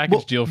a little package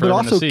Well, deal for but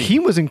everyone also, to see.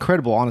 Keem was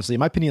incredible. Honestly, in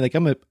my opinion, like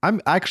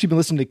I'm actually been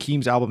listening to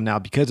Keem's album now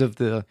because of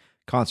the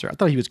concert. I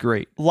thought he was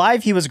great.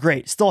 live he was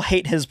great. Still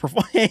hate his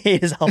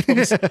hate his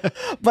albums.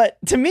 But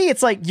to me,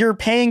 it's like you're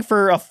paying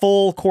for a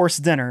full course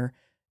dinner,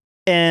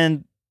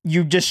 and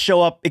you just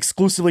show up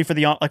exclusively for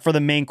the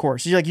main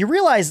course. You you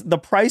realize the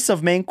price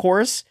of main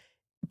course.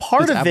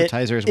 Part It's of it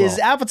appetizer as well. is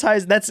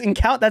appetizer.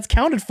 That's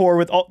counted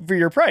for for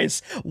your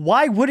price.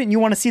 Why wouldn't you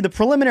want to see the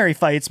preliminary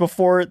fights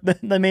before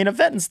the main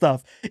event and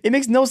stuff? It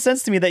makes no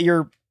sense to me that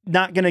you're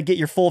not gonna get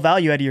your full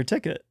value out of your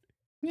ticket.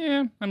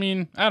 Yeah, I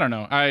mean, I don't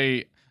know.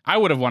 I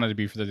would have wanted to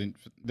be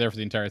there for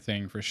the entire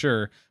thing for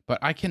sure, but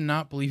I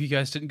cannot believe you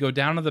guys didn't go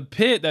down to the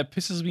pit. That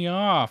pisses me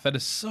off. That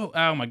is so.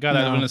 Oh my god,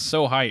 that No. one is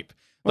so hype.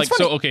 Well, Like, it's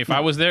so funny. okay, if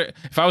I was there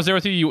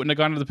with you, you wouldn't have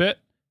gone to the pit.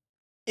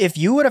 If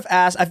you would have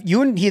asked,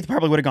 you and Heath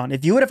probably would have gone.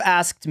 If you would have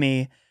asked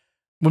me,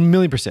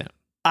 1,000,000%.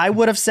 I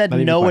would have said Not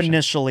even a no question.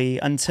 initially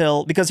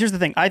because here's the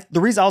thing.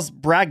 The reason I was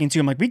bragging to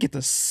him, like, we get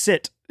to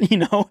sit,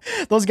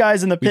 those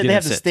guys in the pit, they didn't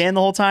have to sit. stand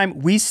the whole time.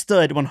 We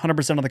stood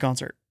 100% of the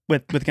concert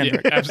with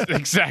Kendrick. Yeah,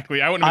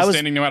 exactly. I wouldn't have I been was-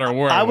 standing no matter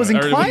where. I was or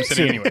wouldn't inclined have been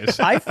sitting to. anyways.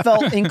 I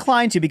felt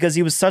inclined to because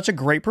he was such a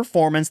great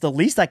performance. The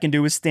least I can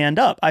do is stand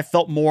up. I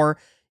felt more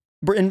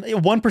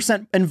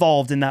 1%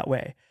 involved in that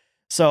way.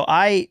 So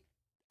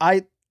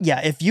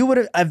yeah, if you would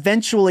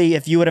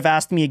have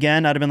asked me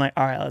again, I'd have been like,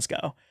 all right, let's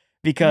go,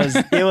 because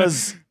it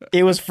was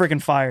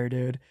freaking fire,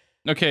 dude.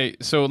 Okay,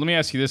 so let me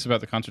ask you this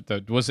about the concert though.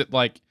 Was it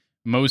like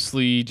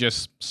mostly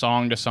just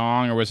song to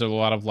song, or was it a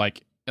lot of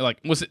like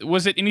was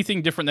it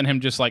anything different than him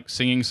just like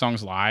singing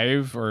songs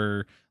live,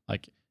 or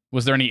like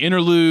was there any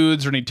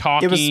interludes or any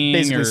talking? It was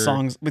basically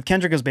songs. With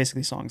Kendrick, it was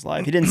basically songs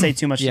live. He didn't say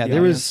too much. Yeah, to the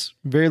there audience.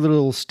 was very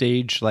little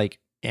stage like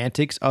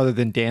antics other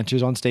than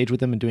dancers on stage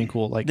with him and doing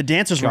cool like The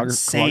dancers were choreography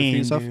insane,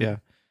 and stuff. dude. Yeah,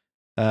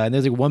 and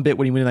there's like one bit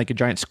when he went in like a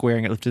giant square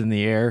and got lifted in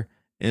the air.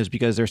 And it was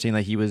because they're saying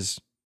like he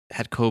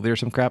had COVID or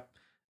some crap.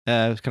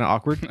 It was kind of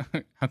awkward.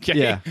 Okay.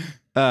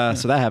 Yeah.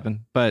 So that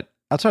happened, but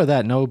outside of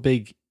that, no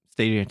big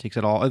stage antics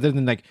at all, other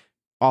than like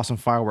awesome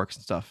fireworks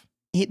and stuff.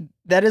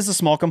 That is a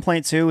small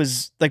complaint too.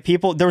 Is like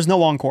there was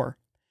no encore,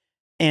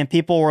 and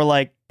people were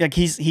like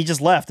he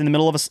just left in the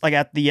middle of like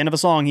at the end of a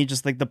song. He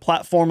just like the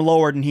platform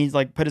lowered and he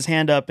like put his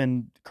hand up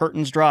and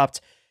curtains dropped,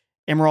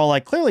 and we're all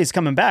like, clearly he's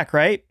coming back,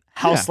 right?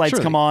 House lights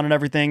surely. come on and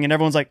everything, and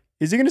everyone's like,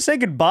 is he gonna say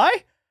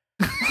goodbye?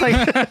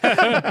 Like,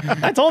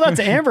 I told that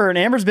to Amber, and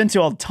Amber's been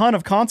to a ton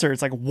of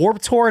concerts, like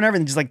Warped Tour and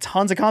everything, just like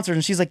tons of concerts,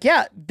 and she's like,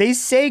 yeah, they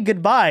say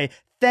goodbye.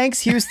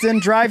 Thanks, Houston.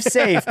 Drive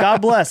safe.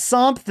 God bless.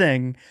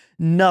 Something.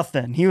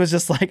 Nothing. He was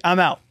just like, I'm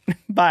out.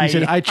 Bye. He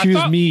said, "I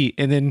choose me,"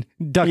 and then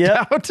ducked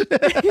Yep.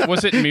 out.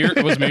 Was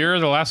Mirror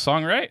the last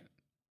song, right?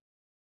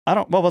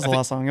 What was the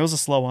last song? It was a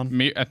slow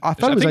one. I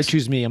thought it was think "I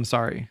Choose Me." I'm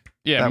sorry.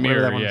 Yeah, Whatever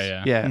Mirror. that one Yeah, is.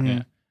 yeah, yeah.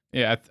 Mhm.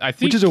 yeah. I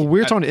think Which is a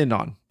weird song to end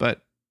on,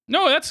 but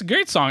No, that's a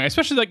great song,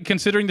 especially like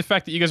considering the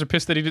fact that you guys are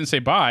pissed that he didn't say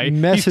bye. He's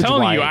Message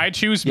telling you, why. "I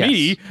choose Yes.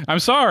 me. I'm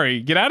sorry.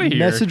 Get out of here.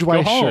 message Go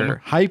wise, home."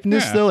 sure.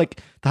 Hypeness Yeah. though, like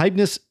the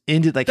hypeness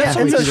ended like That's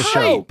halfway through the it's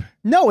show. hype.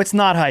 No, it's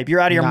not hype. You're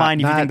out of your Not-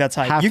 mind if you not think that's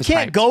hype. half You as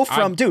can't hyped. go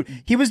from, dude,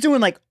 he was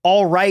doing like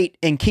All Right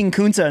and King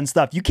Kunta and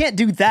stuff. You can't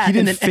do that He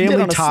and did then end it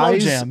Family on a slow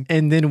Ties jam.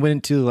 and then went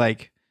into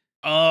like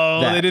Oh,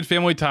 That. they did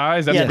Family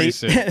Ties. That's Yeah, pretty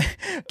sick.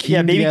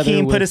 Baby together Keem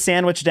put with- a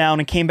sandwich down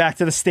and came back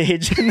to the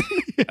stage.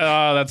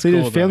 Oh, that's so he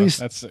cool. did though. Family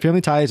That's sick.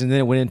 Family Ties and then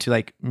it went into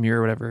like Mirror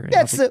or whatever. And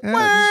I was That's like, it.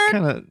 This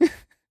kind of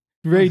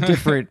very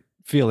different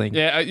feeling.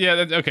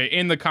 Yeah, okay.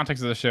 In the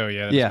context of the show,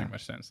 yeah, that Yeah. doesn't make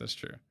much sense. That's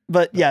true.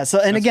 But yeah, so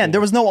and That's again, cool.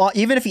 there was no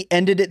even if he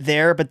ended it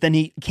there, but then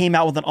he came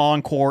out with an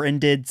encore and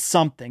did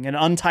something, an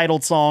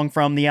untitled song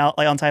from the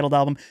untitled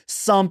album,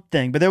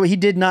 something. But he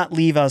did not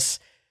leave us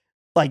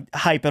like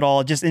hype at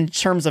all, just in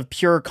terms of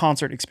pure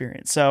concert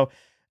experience. So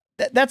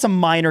that's a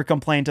minor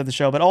complaint of the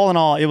show, but all in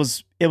all, it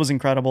was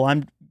incredible.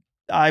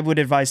 I would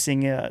advise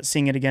seeing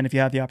it again if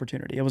you have the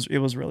opportunity. It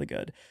was really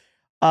good.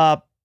 Yeah,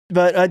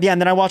 and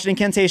then I watched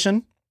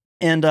Incantation,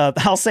 and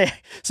I'll say,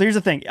 so here's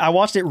the thing: I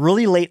watched it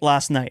really late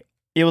last night.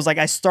 It was like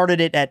I started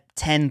it at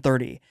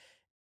 10:30.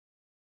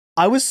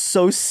 I was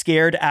so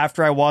scared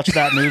after I watched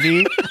that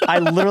movie. I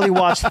literally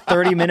watched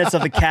 30 minutes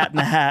of The Cat in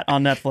the Hat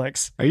on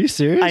Netflix. Are you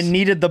serious? I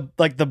needed the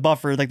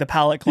buffer, like the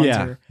palate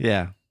cleanser.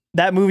 Yeah.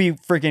 That movie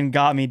freaking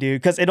got me,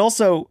 dude. Because it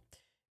also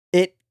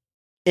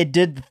it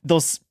did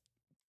those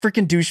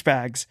freaking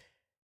douchebags.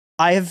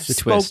 I have The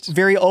spoke twist.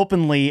 very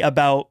openly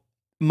about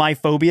my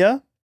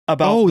phobia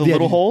about the yeah,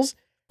 little dude. holes,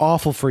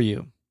 Awful for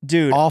you.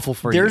 dude. Awful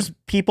for There's you.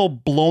 people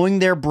blowing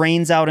their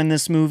brains out in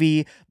this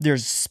movie.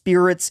 There's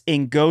spirits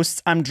and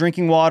ghosts. I'm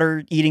drinking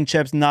water, eating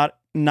chips, not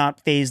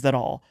phased at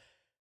all.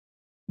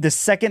 The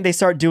second they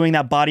start doing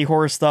that body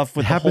horror stuff It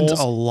with the happens holes,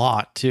 a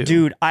lot too.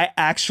 dude, I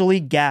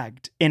actually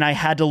gagged and I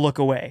had to look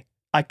away.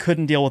 I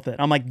couldn't deal with it.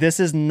 I'm like, this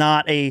is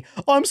not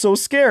I'm so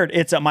scared.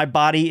 It's my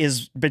body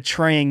is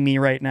betraying me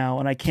right now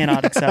and I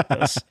cannot accept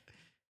this.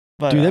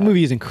 But Dude, that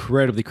movie is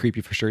incredibly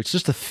creepy for sure. It's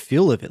just the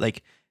feel of it.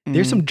 Like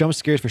there's mhm, some jump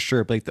scares for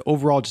sure, but like the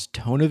overall just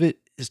tone of it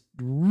is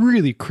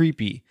really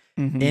creepy.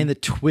 mhm. And the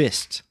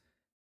twist.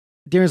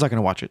 Darren's not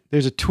gonna watch it.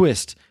 There's a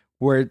twist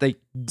where like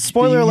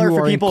Spoiler you alert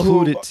for are people who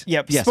included-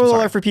 yep, Yes, I'm spoiler sorry.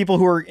 alert for people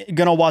who are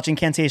gonna watch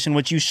Incantation,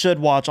 which you should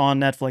watch on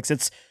Netflix.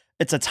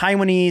 It's a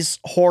Taiwanese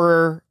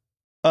horror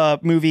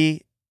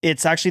movie.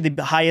 It's actually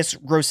the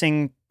highest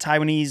grossing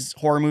Taiwanese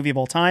horror movie of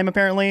all time,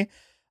 apparently.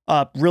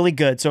 Really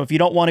good. So if you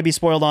don't want to be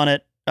spoiled on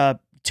it,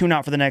 tune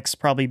out for the next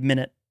probably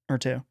minute or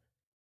two.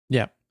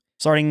 Yeah.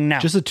 Starting now.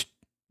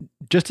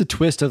 Just a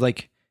twist of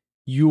like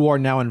you are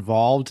now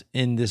involved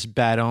in this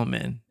bad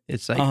omen.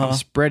 It's like Uh-huh. I'm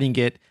spreading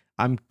it.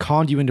 I'm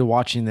conned you into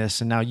watching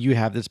this, and now you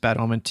have this bad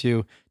omen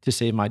too to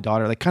save my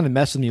daughter. Like kind of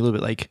messed with me a little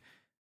bit. Like,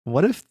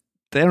 what if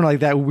I don't know,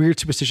 like that weird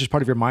superstitious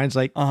part of your mind's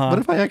like, Uh-huh. what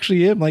if I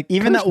actually am like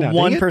Even that cursed now,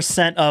 dang it?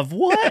 1% of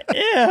what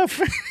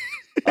if?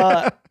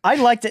 I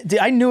liked it.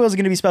 I knew it was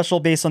going to be special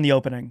based on the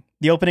opening.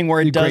 The opening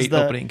where it does Great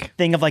the opening.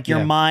 thing of like your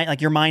Yeah. mind,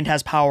 like your mind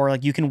has power,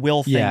 like you can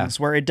will things. Yeah.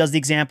 Where it does the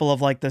example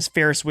of like this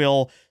Ferris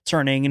wheel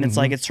turning, and it's Mhm.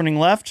 like it's turning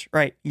left,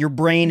 right. Your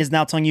brain is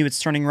now telling you it's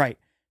turning right.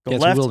 Go Yeah,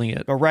 it's left, wielding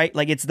it. go right.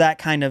 Like it's that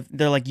kind of.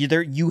 They're like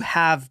you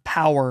have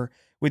power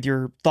with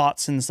your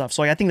thoughts and stuff.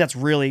 So I think that's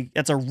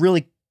a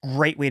really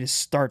great way to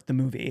start the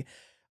movie.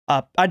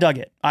 I dug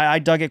it. I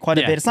dug it quite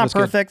a Yeah, bit. It's it not was good.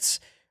 perfect.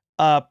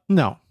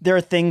 No. There are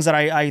things that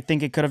I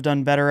think it could have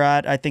done better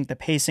at. I think the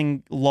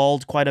pacing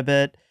lulled quite a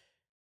bit.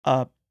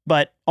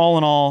 But all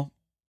in all,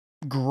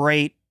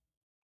 great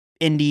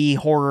indie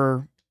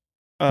horror,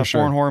 For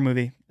sure. foreign horror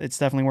movie. It's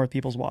definitely worth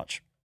people's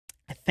watch.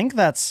 I think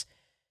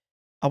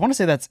I want to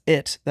say that's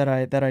it that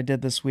I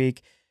did this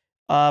week.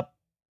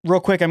 Real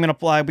quick, I'm going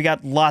to we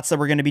got lots that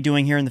we're going to be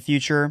doing here in the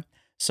future.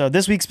 So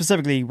this week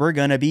specifically, we're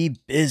going to be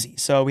busy.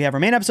 So we have our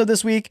main episode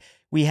this week.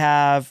 We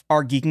have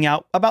our Geeking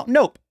Out About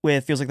Nope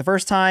with Feels Like the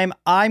First Time.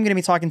 I'm going to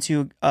be talking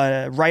to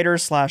writer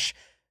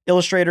 /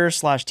 illustrator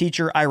 /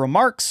 teacher Ira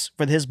Marks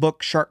for his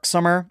book Shark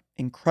Summer.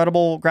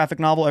 Incredible graphic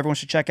novel. Everyone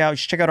should check out. You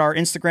should check out our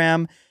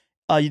Instagram.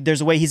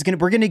 There's a way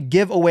we're going to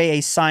give away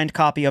a signed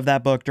copy of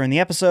that book during the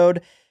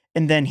episode.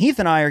 And then Heath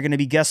and I are going to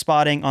be guest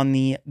spotting on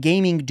the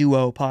Gaming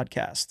Duo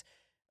podcast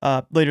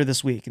later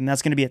this week. And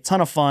that's going to be a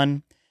ton of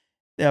fun.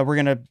 We're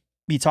going to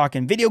be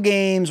talking video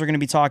games. We're going to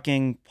be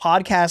talking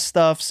podcast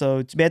stuff.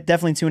 So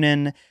definitely tune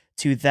in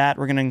to that.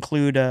 We're going to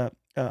include a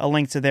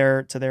link to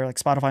their like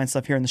Spotify and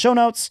stuff here in the show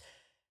notes.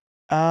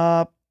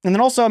 And then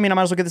also, I might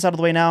as well get this out of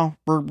the way now.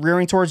 We're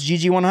rearing towards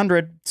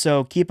GG100.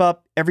 So keep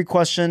up every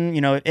question,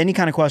 any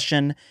kind of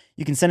question.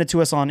 You can send it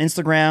to us on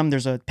Instagram.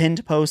 There's a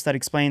pinned post that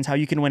explains how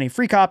you can win a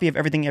free copy of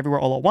Everything Everywhere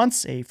All at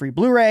Once, a free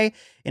Blu-ray,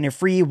 and a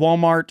free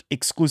Walmart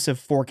exclusive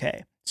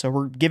 4K. So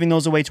we're giving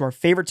those away to our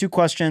favorite 2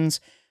 questions.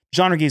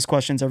 Genre Geeks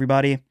questions,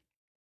 everybody.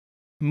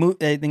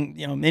 Anything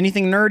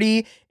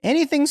nerdy,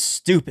 anything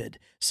stupid.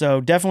 So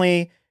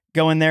definitely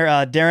go in there.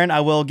 Darren,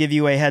 I will give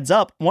you a heads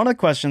up. One of the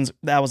questions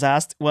that was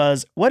asked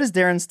was, what is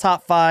Darren's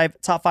top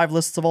five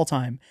lists of all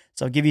time?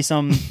 So give you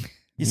some,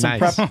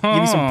 Nice.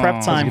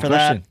 prep time for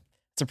that. Question.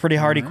 It's a pretty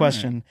hardy All right.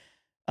 question.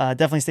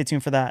 Definitely stay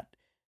tuned for that.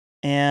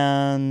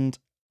 And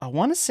I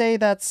want to say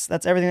that's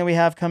everything that we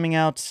have coming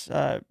out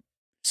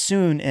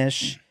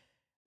soon-ish.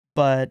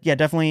 But yeah,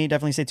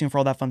 definitely stay tuned for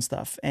all that fun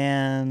stuff.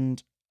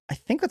 And I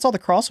think that's all the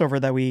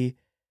crossover that we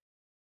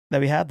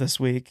had this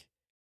week,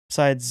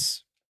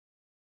 besides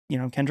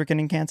Kendrick and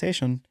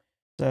Incantation.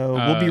 So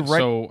we'll be right.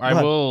 So I Go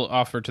ahead. will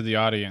offer to the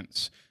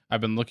audience.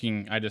 I've been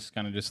looking. I just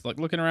kind of like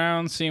looking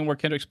around, seeing where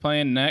Kendrick's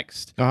playing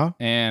next. Uh-huh.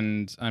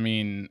 And I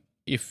mean,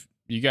 if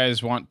you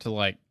guys want to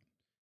like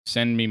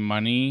send me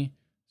money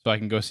so I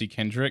can go see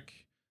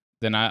Kendrick,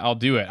 then I'll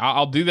do it.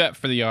 I'll do that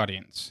for the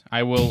audience.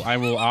 I will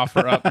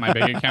offer up my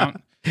bank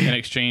account in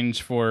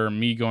exchange for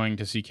me going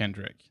to see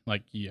Kendrick.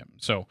 Like, yeah.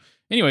 So,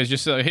 anyways,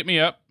 just hit me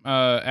up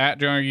at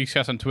Genre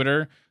Geekscast on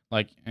Twitter,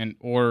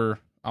 or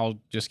I'll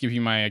just give you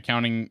my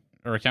account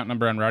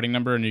number and routing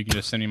number, and you can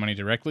just send me money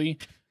directly.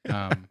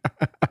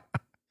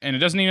 And it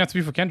doesn't even have to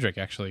be for Kendrick,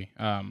 actually.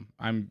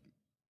 I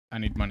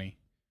need money.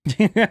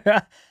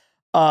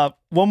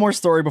 One more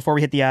story before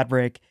we hit the ad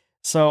break.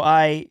 So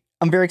I'm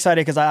very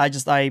excited because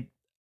I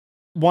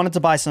wanted to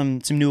buy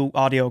some new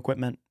audio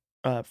equipment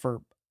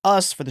for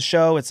us, for the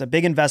show. It's a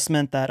big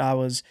investment that I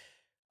was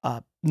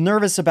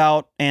nervous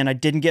about, and I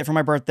didn't get for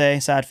my birthday.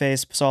 Sad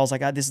face. So I was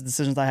like, this is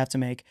decisions I have to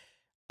make.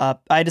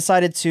 I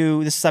decided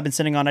to, this is I've been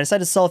sitting on, I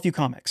decided to sell a few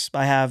comics.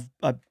 I have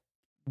a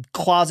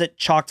closet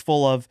chocked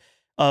full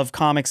of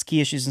comics, key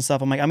issues and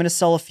stuff. I'm like, I'm going to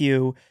sell a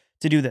few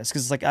to do this.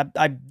 Cause it's like,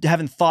 I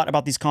haven't thought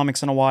about these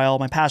comics in a while.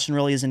 My passion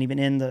really isn't even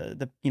in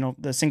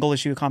the single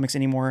issue of comics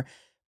anymore.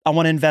 I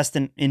want to invest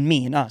in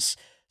me and us.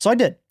 So I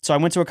did. So I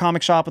went to a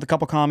comic shop with a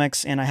couple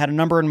comics, and I had a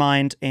number in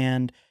mind,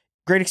 and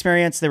great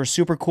experience. They were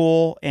super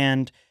cool.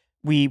 And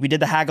we did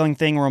the haggling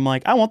thing where I'm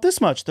like, I want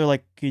this much. They're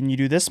like, can you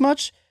do this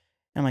much?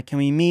 And I'm like, can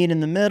we meet in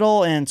the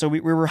middle? And so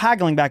we were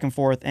haggling back and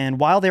forth. And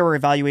while they were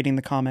evaluating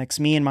the comics,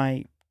 me and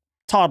my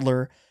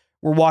toddler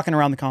were walking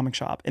around the comic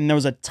shop, and there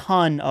was a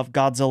ton of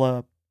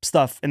Godzilla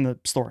stuff in the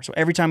store. So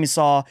every time we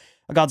saw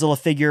a Godzilla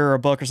figure or a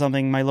book or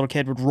something, my little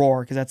kid would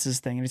roar because that's his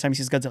thing. Anytime he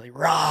sees Godzilla, he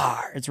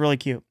roar. It's really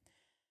cute.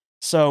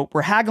 So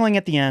we're haggling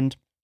at the end,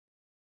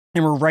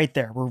 and we're right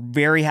there.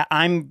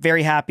 I'm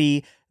very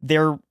happy.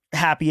 They're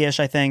happy-ish,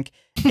 I think.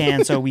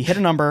 And so we hit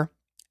a number,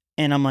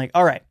 and I'm like,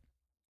 all right.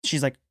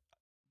 She's like,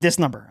 this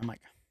number. I'm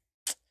like,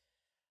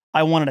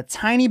 I wanted a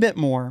tiny bit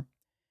more.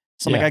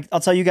 So I'm like, I'll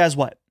tell you guys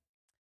what.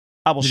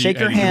 I will shake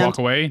your Did you hand. walk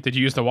away? Did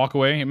you use the walk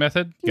away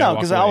method? No,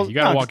 because you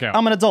gotta walk out.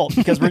 I'm an adult,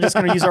 because we're just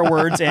going to use our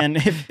words. And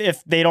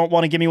if they don't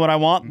want to give me what I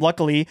want,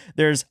 luckily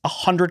there's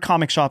 100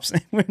 comic shops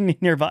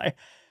nearby.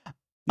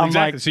 I'm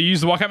Exactly. like, So you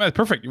use the walk out method.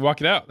 Perfect. You walk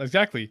it out.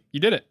 Exactly. You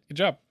did it. Good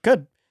job.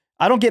 good.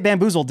 I don't get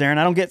bamboozled, Darren.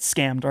 I don't get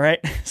scammed. All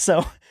right.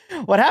 So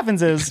what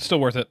happens is It's still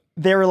worth it.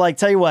 they were like,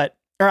 tell you what,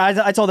 or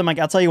I told them, like,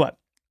 I'll tell you what,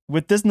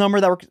 with this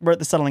number that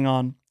we're settling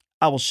on,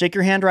 I will shake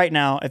your hand right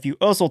now if you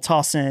also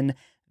toss in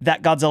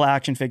that Godzilla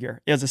action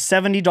figure. It was a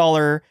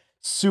 $70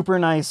 super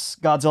nice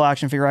Godzilla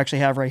action figure I actually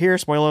have right here.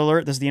 Spoiler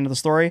alert, this is the end of the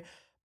story.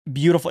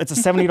 Beautiful. It's a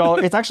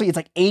 $70. It's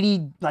like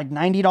 $80, like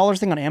 $90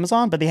 thing on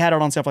Amazon, but they had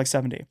it on sale for like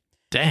 $70.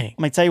 Dang.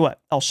 I'm like, tell you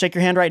what, I'll shake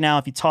your hand right now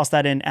if you toss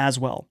that in as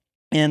well.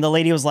 And the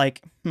lady was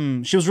like,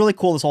 She was really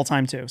cool this whole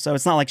time too. So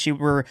it's not like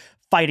we're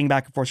fighting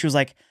back and forth. She was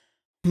like,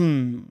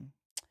 And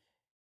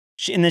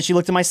then she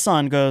looked at my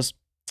son, goes,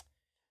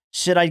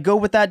 should I go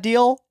with that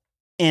deal?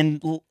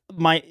 And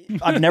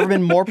I've never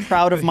been more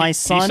proud of my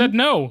son. He said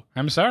no.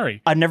 I'm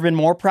sorry. I've never been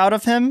more proud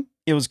of him.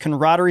 It was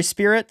camaraderie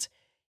spirit.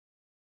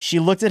 She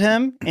looked at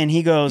him and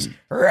he goes,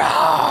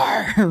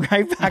 "Roar."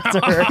 right back to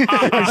her.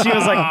 And she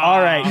was like,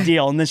 all right,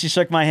 deal. And then she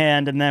shook my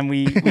hand and then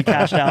we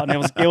cashed out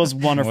and it was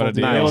wonderful. What a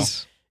Dude. deal.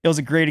 It was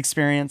a great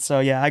experience. So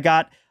yeah, I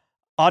got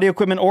audio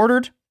equipment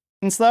ordered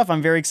and stuff.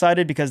 I'm very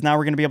excited because now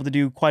we're going to be able to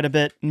do quite a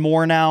bit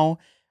more now.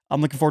 I'm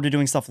looking forward to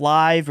doing stuff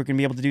live. We're going to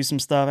be able to do some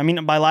stuff. I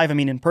mean, by live, I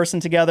mean in person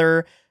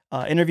together,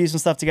 interviews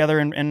and stuff together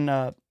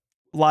and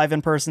live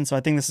in person. So I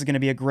think this is going to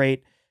be a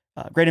great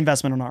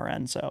investment on our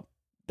end. So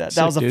that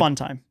was a fun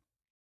time.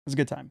 It was a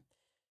good time.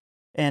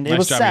 And it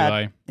was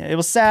sad. Yeah, it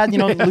was sad,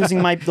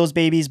 losing those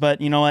babies,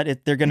 but you know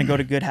what? They're going to go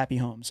to good, happy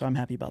homes. So I'm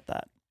happy about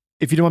that.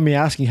 If you don't mind me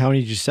asking, how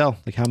many did you sell?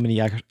 Like how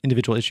many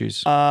individual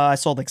issues? I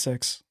sold like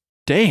 6.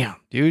 Damn,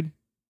 dude.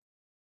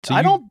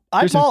 So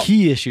there's some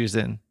key issues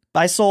then.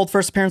 I sold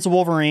first appearance of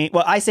Wolverine.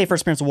 Well, I say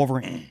first appearance of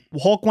Wolverine.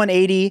 Hulk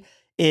 180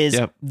 is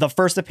the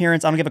first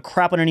appearance. I don't give a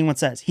crap what anyone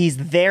says. He's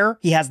there.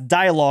 He has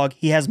dialogue.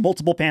 He has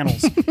multiple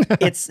panels.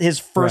 It's his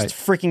first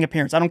freaking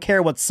appearance. I don't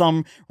care what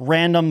some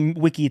random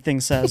wiki thing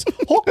says.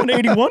 Hulk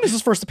 181 is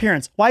his first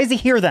appearance. Why is he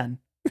here then?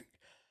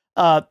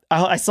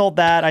 I sold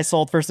that. I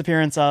sold first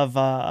appearance of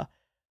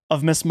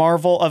Miss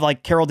Marvel, of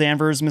like Carol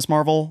Danvers, Miss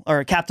Marvel,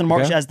 or Captain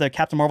Marvel. She has the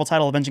Captain Marvel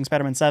title, Avenging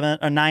Spider-Man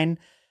 9.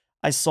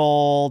 I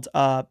sold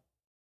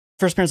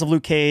first appearance of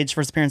Luke Cage,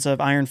 first appearance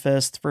of Iron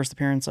Fist, first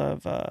appearance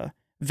of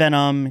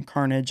Venom and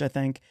Carnage, I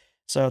think.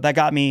 So that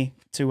got me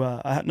to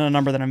a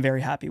number that I'm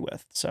very happy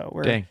with. So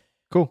we're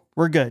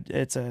good.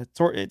 It's a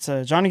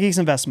Johnny Geeks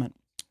investment.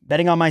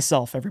 Betting on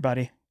myself,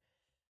 everybody.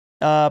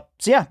 So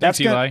yeah, that's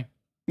good. Eli.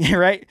 Yeah,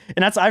 right.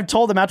 And I've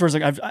told them afterwards.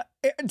 Like,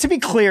 to be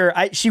clear,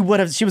 she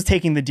was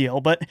taking the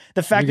deal, but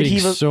the fact that he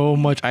was so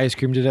much ice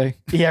cream today.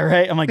 Yeah,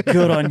 right. I'm like,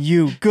 good on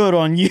you, good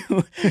on you.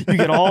 You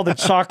get all the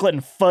chocolate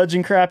and fudge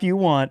and crap you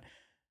want.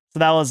 So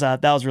that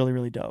was really,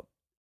 really dope.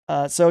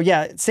 So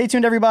yeah, stay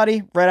tuned,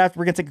 everybody. Right after,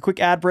 we're gonna take a quick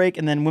ad break,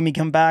 and then when we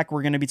come back,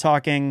 we're gonna be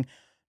talking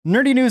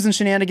nerdy news and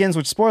shenanigans.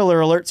 Which,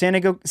 spoiler alert, San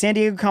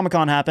Diego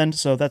Comic-Con happened,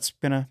 so that's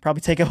gonna probably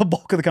take up a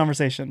bulk of the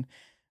conversation.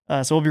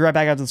 So we'll be right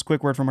back after this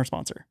quick word from our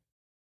sponsor.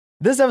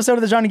 This episode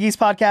of the Johnny Geeks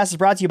Podcast is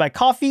brought to you by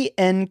Coffee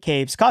and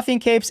Capes. Coffee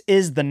and Capes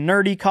is the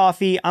nerdy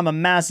coffee. I'm a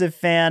massive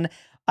fan.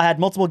 I had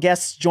multiple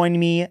guests join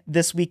me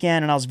this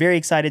weekend, and I was very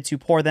excited to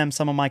pour them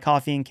some of my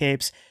Coffee and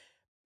Capes.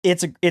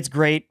 It's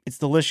great. It's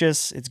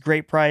delicious. It's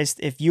great priced.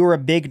 If you're a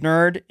big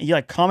nerd, you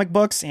like comic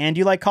books and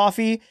you like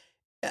coffee,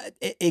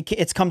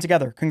 it's come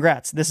together.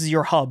 Congrats. This is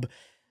your hub.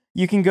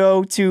 You can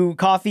go to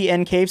Coffee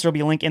and Capes. There'll be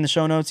a link in the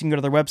show notes. You can go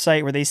to their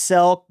website where they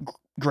sell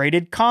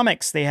graded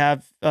comics. They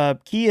have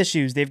key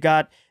issues. They've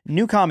got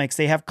new comics.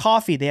 They have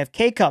coffee. They have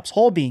K-Cups,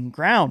 whole bean,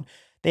 ground.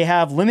 They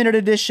have limited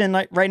edition.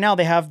 Like right now,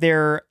 they have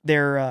their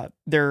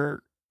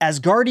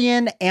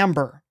Asgardian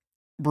Amber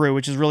brew,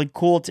 which is really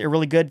cool. It's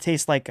really good. It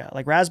tastes like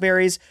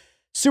raspberries.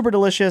 Super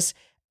delicious.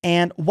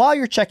 And while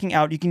you're checking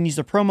out, you can use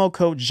the promo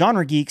code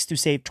GenreGeeks to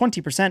save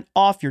 20%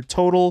 off your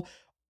total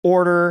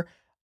order.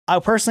 I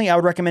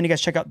would recommend you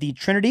guys check out the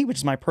Trinity, which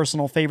is my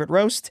personal favorite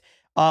roast.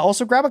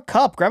 Also grab a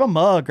cup, grab a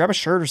mug, grab a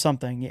shirt or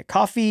something. Yeah,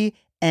 Coffee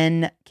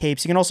and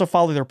Capes. You can also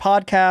follow their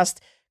podcast,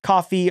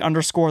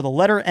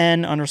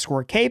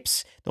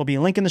 Coffee_N_Capes. There'll be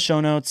a link in the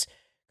show notes.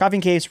 Coffee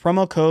and Capes,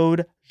 promo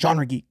code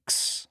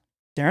GenreGeeks.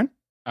 Darren?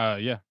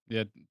 Yeah.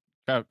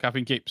 Coffee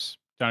and Capes,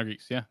 Johnny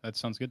Geeks. Yeah, that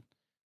sounds good.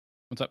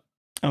 What's up?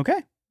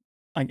 Okay.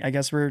 I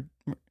guess I'm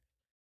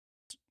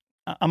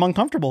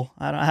uncomfortable.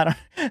 I don't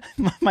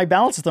my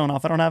balance is thrown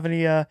off. I don't have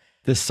any,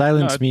 the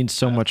silence means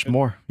so much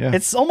more. Yeah.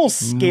 It's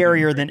almost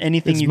scarier than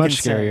anything you can say.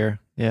 It's much scarier.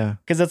 Yeah.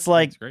 Cause it's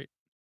like,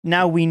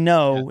 now we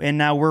know, and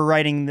now we're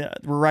writing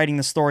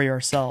the story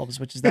ourselves,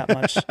 which is that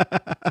much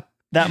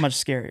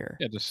scarier.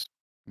 Yeah.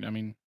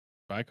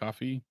 Buy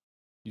coffee,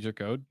 use your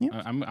code.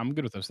 Yeah. I'm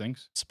good with those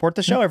things. Support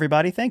the show,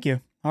 everybody. Thank you.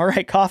 All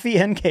right. Coffee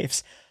and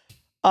Capes.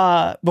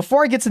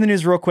 Before I get to the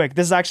news real quick,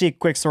 this is actually a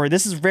quick story.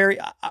 This is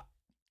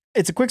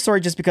it's a quick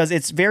story just because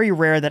it's very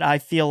rare that I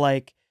feel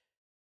like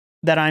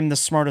that I'm the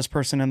smartest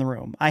person in the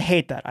room. I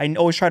hate that. I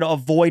always try to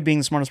avoid being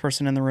the smartest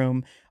person in the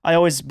room. I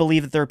always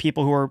believe that there are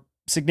people who are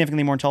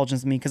significantly more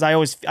intelligent than me because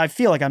I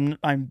feel like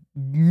I'm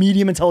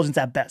medium intelligence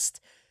at best.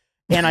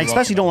 And I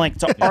especially don't like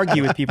to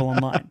argue with people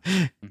online.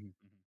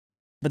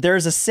 But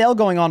there's a sale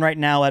going on right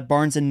now at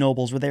Barnes and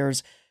Nobles where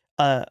there's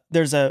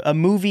a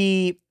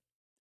movie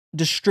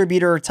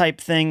distributor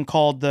type thing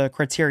called the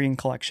Criterion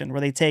Collection,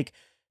 where they take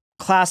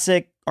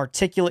classic,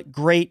 articulate,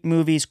 great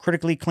movies,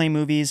 critically acclaimed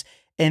movies,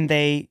 and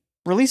they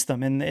release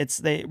them. And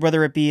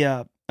whether it be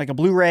like a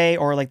Blu-ray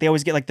or like they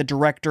always get like the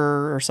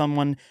director or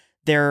someone,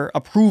 their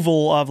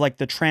approval of like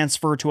the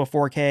transfer to a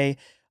 4K.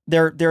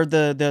 They're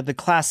the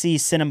classy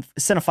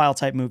cinephile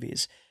type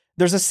movies.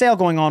 There's a sale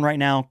going on right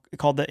now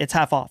called it's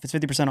half off. It's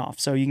 50% off.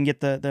 So you can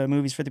get the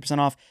movies 50%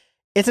 off.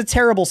 It's a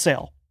terrible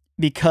sale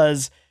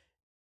because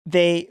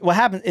what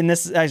happens, and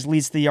this actually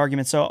leads to the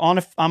argument. So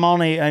I'm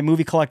on a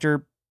movie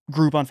collector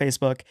group on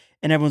Facebook,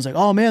 and everyone's like,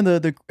 oh man,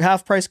 the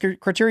half price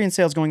Criterion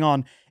sale is going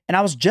on. And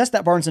I was just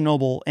at Barnes and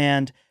Noble,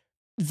 and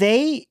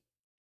it's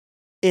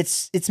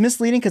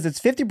misleading because it's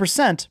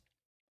 50%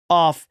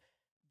 off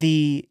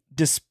the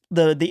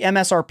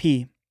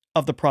MSRP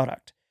of the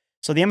product.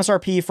 So the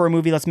MSRP for a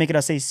movie, let's make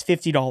it, say,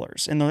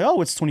 $50. And they're like,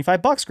 oh, it's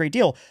 $25. Great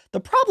deal. The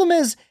problem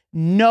is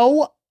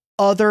no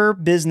other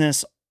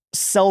business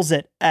sells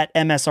it at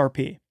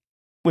MSRP,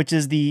 which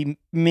is the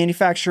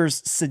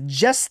manufacturer's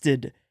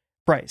suggested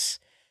price.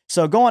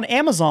 So go on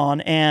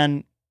Amazon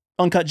and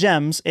Uncut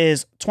Gems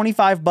is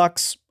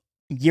 $25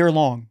 year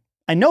long.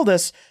 I know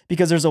this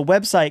because there's a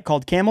website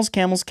called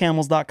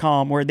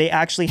camelscamelscamels.com where they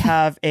actually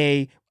have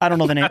I don't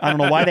know the name. I don't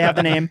know why they have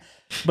the name,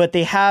 but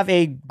they have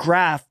a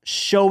graph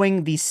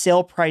showing the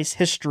sale price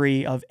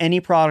history of any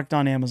product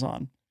on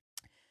Amazon.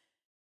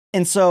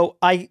 And so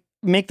I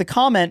make the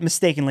comment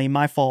mistakenly,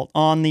 my fault,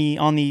 on the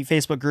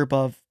Facebook group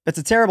of, it's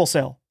a terrible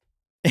sale.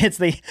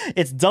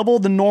 It's double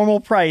the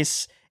normal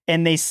price,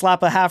 and they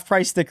slap a half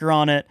price sticker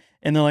on it,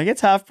 and they're like,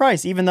 it's half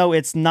price, even though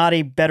it's not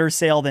a better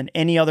sale than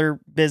any other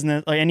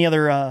business or any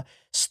other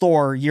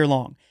store year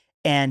long.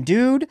 And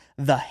dude,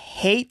 the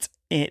hate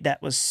that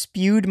was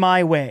spewed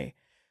my way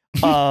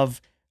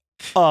of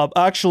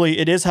actually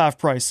it is half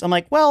price. I'm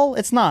like, well,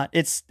 it's not.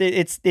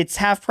 It's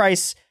half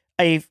price,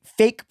 a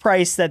fake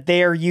price that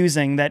they are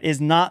using that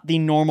is not the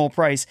normal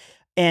price.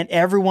 And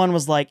everyone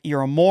was like,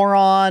 you're a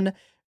moron.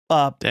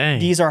 Dang.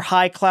 These are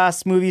high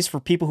class movies for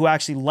people who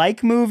actually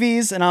like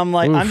movies. And I'm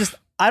like, Oof.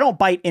 I don't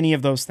bite any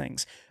of those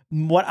things.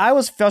 What I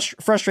was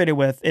frustrated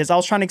with is I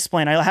was trying to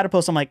explain, I had a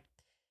post. I'm like,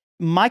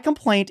 my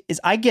complaint is,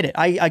 I get it.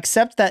 I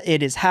accept that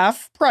it is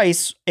half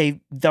price, a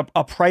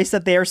price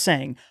that they are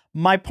saying.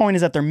 My point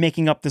is that they're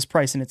making up this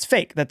price and it's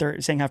fake that they're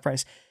saying half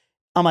price.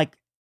 I'm like,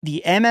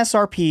 the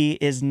MSRP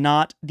is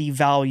not the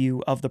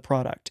value of the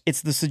product.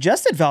 It's the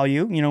suggested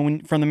value,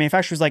 from the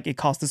manufacturer's like, it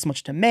costs this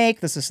much to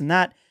make, this and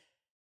that.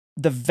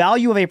 The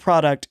value of a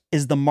product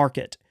is the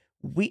market.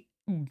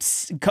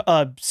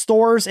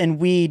 Stores and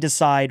we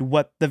decide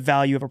what the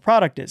value of a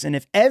product is. And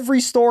if every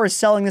store is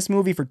selling this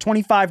movie for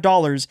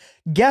 $25,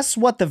 guess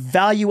what the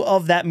value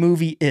of that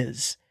movie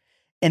is?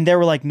 And they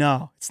were like,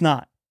 no, it's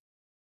not.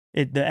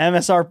 The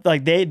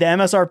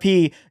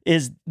MSRP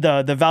is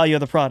the value of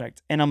the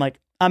product. And I'm like,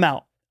 I'm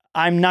out.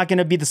 I'm not going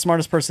to be the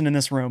smartest person in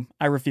this room.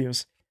 I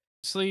refuse.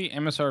 Honestly,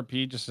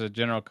 MSRP, just as a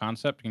general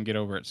concept, can get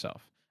over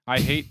itself. I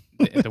hate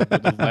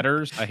the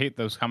letters. I hate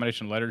those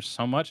combination letters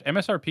so much.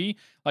 MSRP,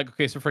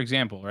 okay, so for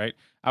example, right?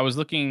 I was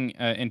looking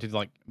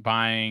into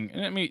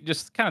buying,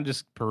 just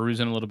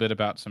perusing a little bit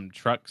about some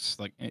trucks,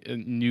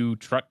 new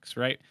trucks,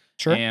 right?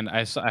 Sure. And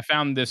I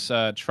found this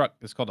truck.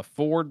 It's called a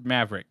Ford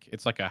Maverick.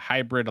 It's like a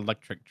hybrid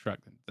electric truck.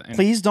 And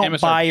please don't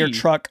MSRP, buy your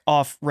truck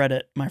off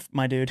Reddit,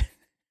 my dude.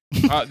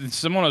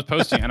 Someone was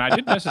posting, and I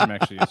did message him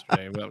actually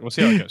yesterday. We'll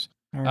see how it goes.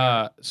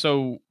 Right.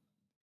 So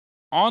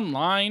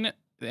online,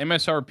 the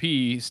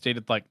MSRP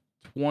stated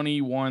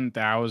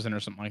 21,000 or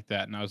something like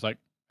that, and I was like,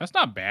 that's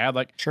not bad.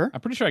 Sure, I'm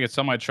pretty sure I could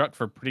sell my truck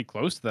for pretty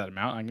close to that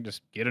amount. I can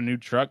just get a new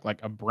truck,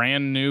 a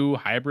brand new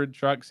hybrid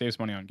truck, saves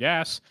money on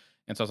gas.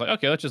 And so I was like,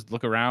 okay, let's just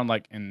look around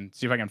and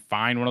see if I can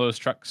find one of those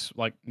trucks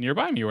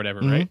nearby me or whatever,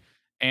 right?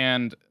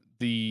 And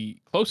the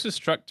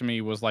closest truck to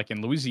me was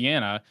in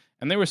Louisiana,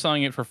 and they were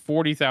selling it for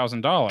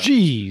 $40,000.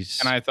 Jeez.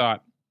 And I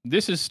thought,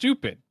 this is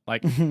stupid.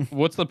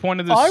 What's the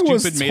point of this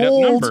stupid made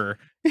up number?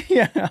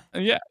 Yeah.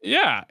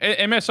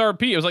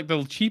 MSRP, it was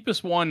the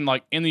cheapest one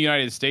in the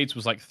United States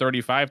was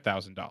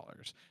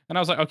 $35,000. And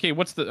I was like,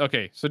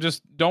 okay, so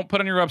just don't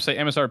put on your website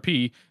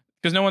MSRP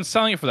because no one's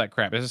selling it for that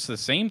crap. It's just the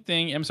same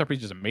thing. MSRP is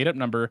just a made up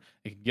number.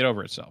 It can get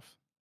over itself.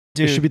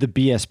 Dude. It should be the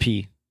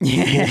BSP.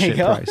 Bullshit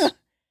price.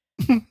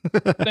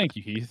 Thank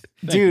you, Heath.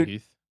 Dude,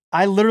 Heath.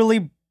 I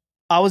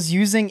was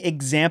using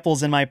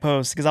examples in my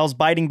post because I was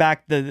biting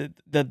back the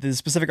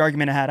specific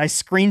argument I had. I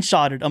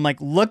screenshotted. I'm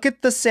like, look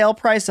at the sale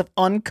price of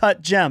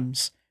Uncut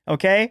Gems.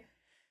 Okay.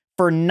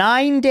 For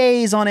 9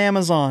 days on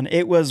Amazon,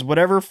 it was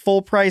whatever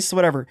full price,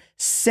 whatever.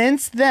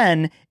 Since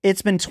then,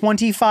 it's been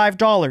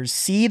 $25.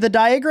 See the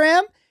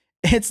diagram?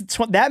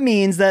 That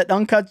means that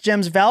Uncut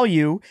Gems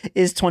value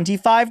is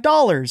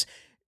 $25.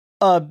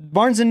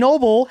 Barnes and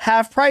Noble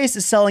half price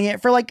is selling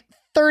it for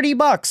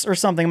 $30 or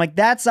something. I'm like,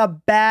 that's a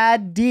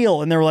bad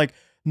deal. And they were like,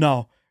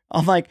 no.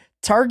 I'm like,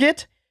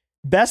 Target,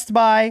 Best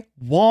Buy,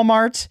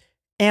 Walmart,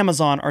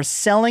 Amazon are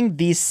selling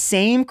these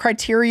same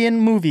Criterion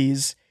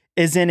movies,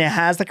 as in it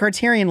has the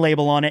Criterion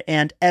label on it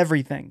and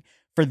everything,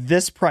 for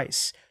this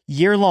price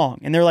year long.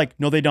 And they're like,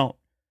 no, they don't.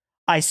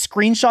 I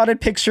screenshotted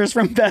pictures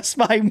from Best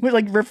Buy,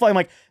 replying,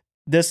 like,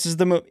 this is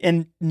the movie.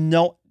 And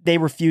no, they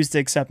refuse to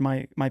accept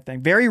my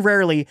thing. Very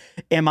rarely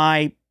am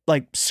I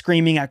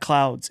screaming at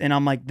clouds. And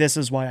I'm like, this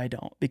is why I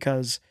don't,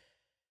 because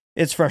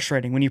it's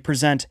frustrating when you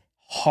present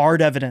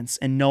hard evidence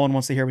and no one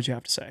wants to hear what you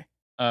have to say.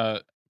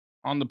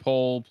 On the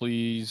poll,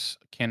 please,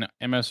 can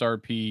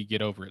MSRP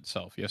get over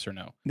itself? Yes or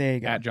no? There you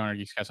go. At John R.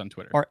 Geekscast on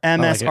Twitter. Or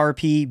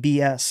MSRP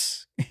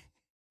BS.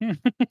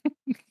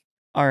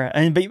 All right.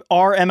 And but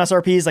our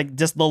MSRP is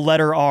just the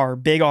letter R,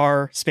 big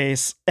R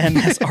space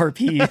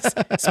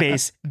MSRP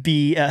space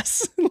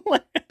BS.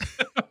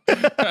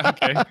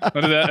 Okay,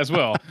 I'll do that as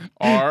well.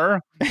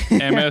 R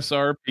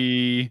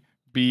MSRP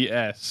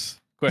BS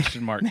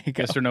question mark.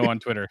 Yes or no on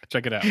Twitter.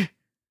 Check it out.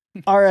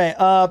 All right.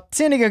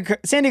 San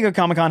Diego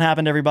Comic-Con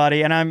happened,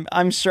 everybody, and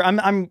I'm sure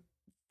I'm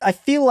I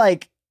feel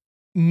like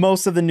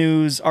most of the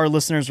news our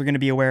listeners are going to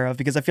be aware of,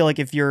 because I feel like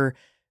if you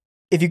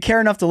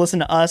care enough to listen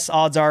to us,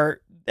 odds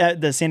are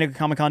the San Diego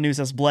Comic-Con news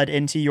has bled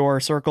into your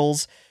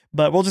circles.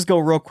 But we'll just go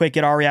real quick,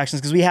 get our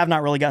reactions, because we have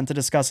not really gotten to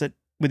discuss it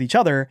with each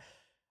other.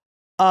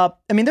 I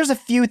mean, there's a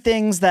few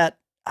things that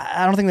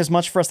I don't think there's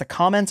much for us to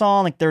comment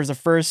on. Like, there's a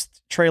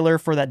first trailer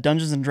for that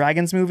Dungeons and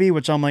Dragons movie,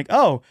 which I'm like,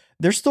 oh,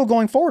 they're still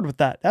going forward with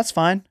that. That's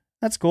fine.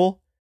 That's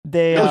cool.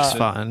 They It looks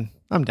fun.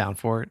 I'm down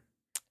for it.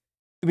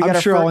 we got I'm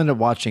our sure fir- I'll end up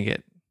watching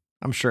it.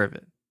 I'm sure of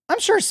it. I'm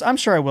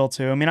sure I will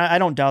too. I mean, I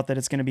don't doubt that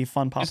it's going to be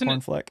fun popcorn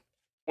it- flick.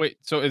 Wait,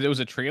 so it was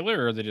a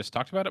trailer, or they just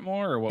talked about it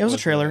more, or what? It was a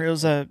trailer. the- It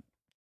was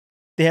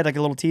they had like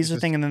a little teaser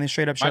This thing, and then they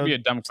straight up Might showed. be a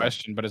dumb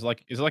question, but is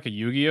it like a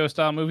Yu-Gi-Oh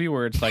style movie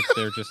where it's like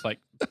they're just like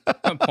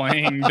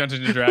playing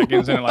Dungeons and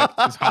Dragons and like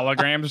it's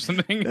holograms or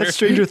something? That's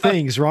Stranger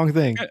Things. Wrong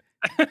thing.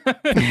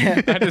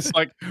 I just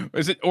like,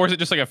 is it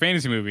just like a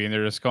fantasy movie and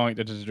they're just calling it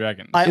Dungeons and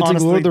Dragons? I It's like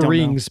honestly Lord of the don't know.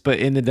 Rings, but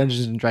in the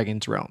Dungeons and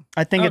Dragons realm.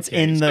 I think it's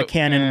Okay, in the so,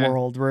 canon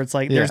world where it's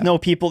like there's Yeah. no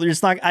people.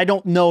 There's not. I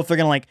don't know if they're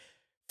gonna like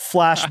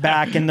flash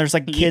back and there's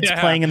like kids Yeah.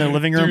 playing in their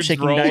living room Dudes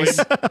shaking rolling. dice.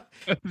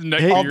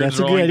 Hey, that's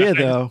a good idea,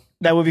 though.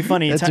 That would be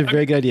funny. That's a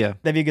very good idea.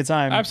 That'd be a good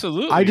time.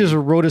 Absolutely. I just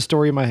wrote a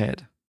story in my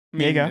head. I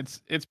There you mean, go.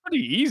 It's pretty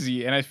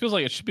easy, and it feels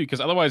like it should be, because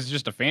otherwise it's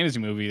just a fantasy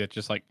movie that's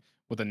just like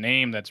with a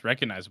name that's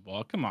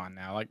recognizable. Come on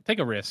now, like take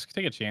a risk,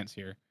 take a chance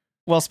here.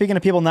 Well, speaking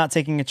of people not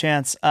taking a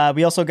chance,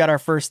 we also got our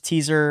first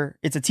teaser.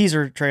 It's a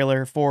teaser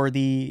trailer for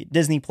the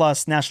Disney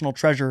Plus National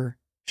Treasure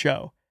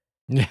show.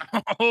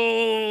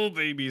 Oh,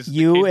 babies! the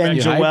You Kate and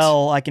You Beckinsale. hyped?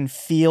 Joelle, I can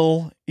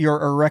feel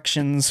your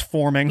erections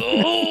forming.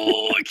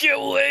 Oh, I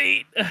can't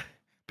wait.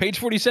 Page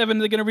 47.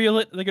 They're gonna reveal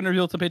it. They're gonna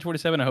reveal it to page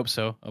 47. I hope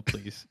so. Oh,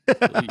 please,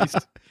 please,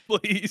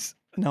 please.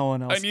 No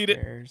one else I need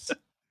it. cares.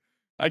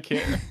 I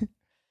care.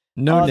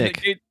 No, Nick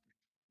Nick. Cage-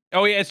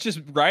 Oh yeah, it's just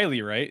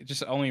Riley, right?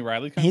 Just only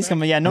Riley. Comes He's back?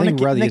 coming. Yeah, no, I think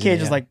Nick, Riley Nick is in it,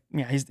 Cage is yeah. like,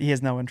 yeah, he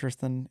has no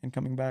interest in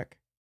coming back.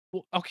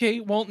 Well,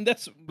 okay, well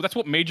that's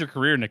what made your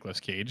career, Nicolas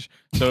Cage.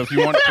 So if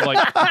you want to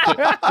like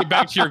to get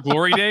back to your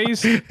glory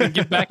days, then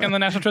get back on the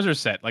National Treasure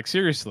set. Like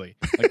seriously,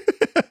 like,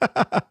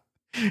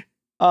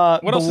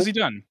 what else has he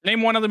done?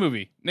 Name one other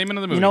movie. Name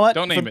another movie. You know what?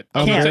 Don't name it.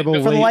 Can't. Unbearable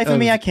For the Weight life of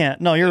me, of- I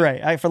can't. No, you're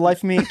right. For the life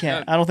of me, I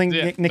can't. I don't think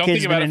Yeah, Nick don't Cage think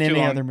has about been it in too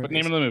any long, other but movies.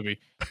 name another movie.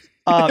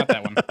 Uh, Not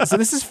that one. So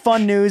this is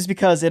fun news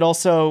because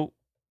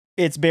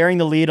it's bearing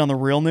the lead on the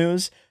real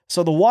news.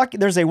 So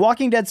there's a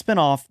Walking Dead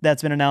spinoff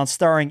that's been announced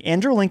starring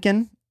Andrew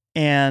Lincoln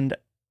and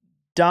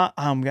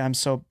I'm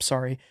so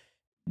sorry,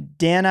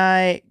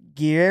 Danai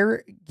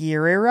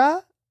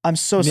Guerrera. I'm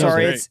so Nailed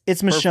sorry. it.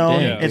 It's Michonne.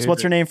 Damn, It's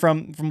what's her name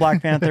from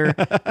Black Panther.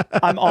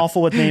 I'm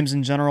awful with names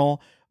in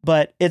general,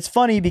 but it's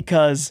funny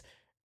because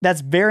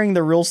that's bearing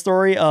the real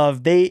story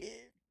of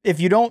if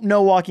you don't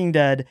know Walking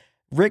Dead,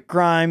 Rick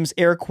Grimes,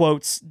 air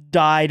quotes,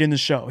 died in the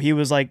show. He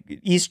was like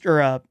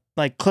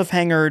like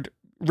cliffhangered,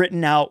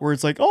 written out where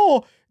it's like,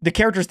 oh, the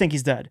characters think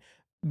he's dead.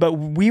 But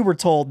we were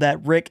told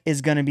that Rick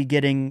is going to be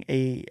getting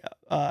a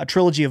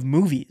trilogy of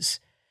movies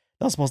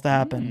that was supposed to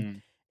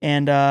happen.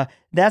 And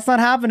that's not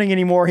happening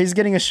anymore. He's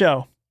getting a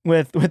show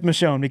with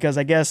Michonne because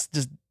I guess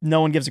just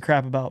no one gives a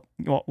crap about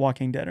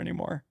Walking Dead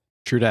anymore.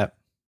 True that.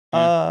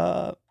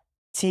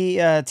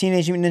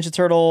 Teenage Mutant Ninja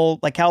Turtle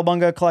like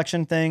Cowabunga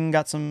collection thing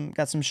got some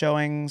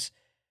showings.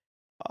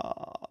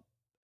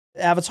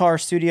 Avatar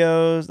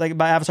Studios, like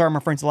by Avatar, I'm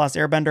referring to The Last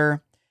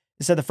Airbender.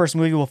 They said the first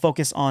movie will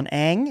focus on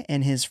Aang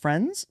and his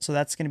friends, so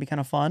that's going to be kind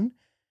of fun.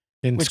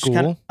 In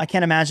school. I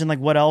can't imagine like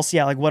what else.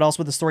 Yeah, like what else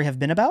would the story have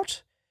been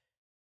about?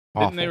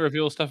 Didn't they Awful.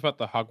 reveal stuff about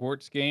the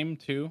Hogwarts game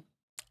too?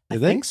 I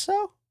Did they? think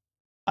so.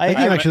 That game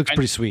haven't- actually looks I-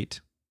 pretty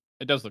sweet.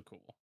 It does look cool.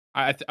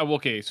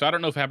 Okay, so I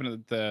don't know if it happened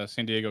at the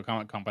San Diego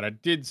Comic Con, but I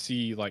did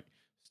see like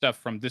stuff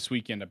from this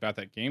weekend about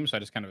that game, so I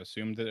just kind of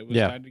assumed that it was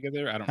Yeah. tied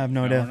together. I don't I have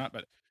no know idea. or not,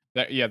 but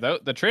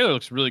the trailer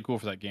looks really cool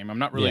for that game. I'm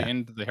not really Yeah.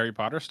 into the Harry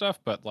Potter stuff,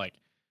 but like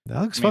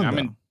That looks I mean, fun, I'm though.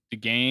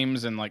 into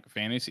games and like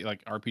fantasy,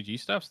 like RPG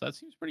stuff. So that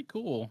seems pretty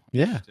cool. I'm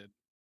Yeah. interested.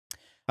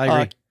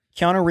 I agree.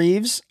 Keanu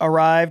Reeves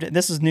arrived.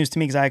 This is news to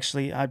me because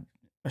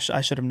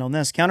I should have known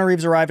this. Keanu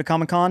Reeves arrived at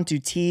Comic Con to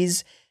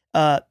tease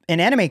an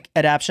anime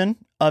adaptation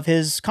of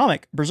his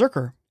comic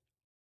Berserker,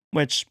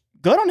 which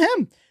good on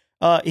him.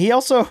 He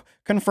also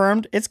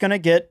confirmed it's gonna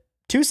get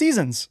 2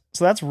 seasons,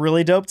 so that's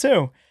really dope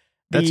too.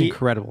 That's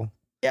incredible.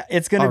 Yeah,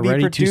 it's gonna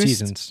Already be 2 produced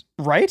seasons.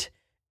 right.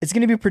 It's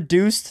going to be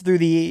produced through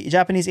the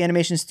Japanese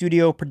animation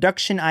studio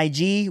Production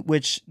IG,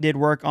 which did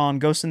work on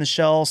Ghost in the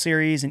Shell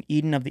series and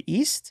Eden of the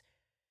East,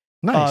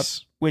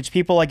 Nice. which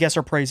people I guess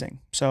are praising.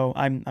 So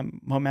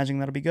I'm imagining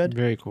that'll be good.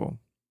 Very cool.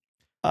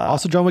 Uh,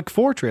 Also, John Wick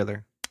 4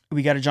 trailer.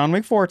 we got a John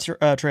Wick 4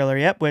 trailer.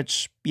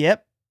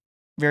 Yep,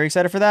 very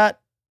excited for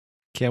that.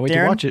 Can't wait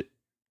Darren? to watch it.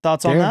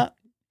 Thoughts on Darren? that?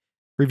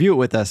 Review it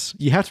with us.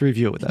 You have to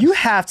review it with us. You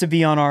have to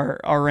be on our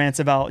rants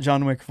about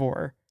John Wick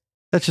 4.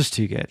 That's just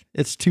too good.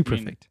 It's too I mean,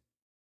 perfect.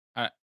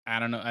 I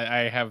don't know.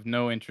 I have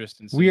no interest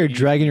in. We are seeing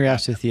dragging your that.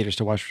 ass to the theaters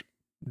to watch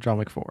John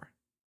Wick 4.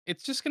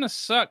 It's just gonna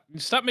suck.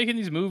 Stop making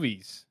these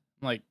movies.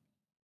 Like,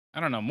 I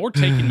don't know, more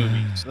Taken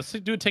movies. Let's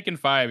do a Taken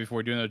 5 before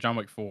we do another John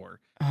Wick 4.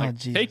 Oh, Like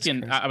Jesus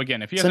Taken Christ.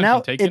 again. If you So haven't now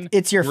seen Taken,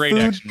 it's your great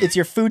food. action movie. It's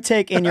your food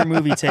take and your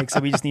movie take. So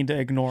we just need to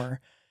ignore.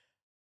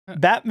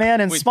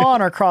 Batman and Wait.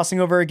 Spawn are crossing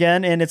over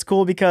again, and it's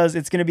cool because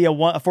it's going to be a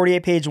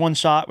 48-page one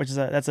shot, which is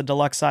that's a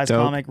deluxe size Dope.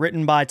 comic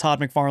written by Todd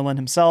McFarlane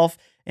himself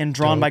and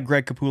drawn Dope. by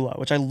Greg Capullo,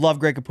 which I love.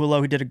 Greg Capullo,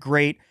 who did a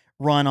great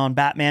run on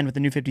Batman with the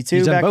New 52.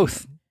 He's done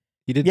both.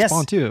 He did Yes,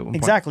 Spawn too. at one point.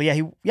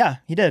 Exactly. Yeah,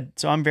 he did.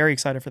 So I'm very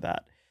excited for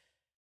that.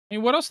 I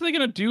mean, what else are they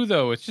gonna do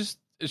though? It's just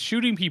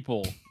shooting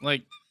people.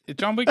 Like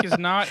John Wick is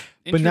not.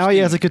 But now he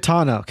has a interesting.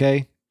 katana.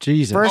 Okay,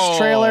 Jesus. First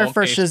trailer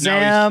for okay, so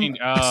now he's Shazam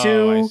changed- oh,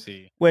 2, I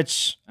see.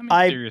 which I mean,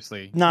 I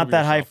seriously, not move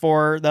that hype yourself.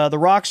 for. The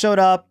Rock showed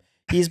up.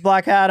 He's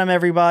Black Adam.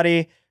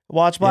 Everybody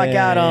watch Black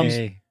Adam.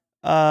 Yay.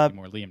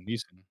 More Liam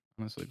Neeson,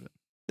 honestly. But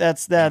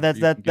That's Yeah, that's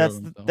you can that get that's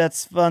over himself.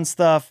 that's fun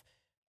stuff.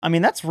 I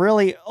mean, that's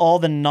really all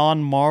the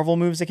non-Marvel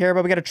moves I care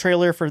about. We got a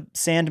trailer for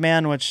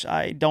Sandman, which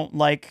I don't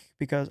like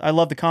because I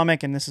love the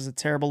comic, and this is a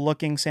terrible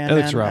looking Sandman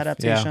looks rough, yeah.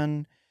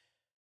 adaptation.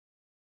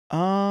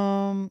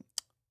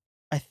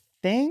 I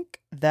think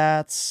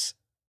that's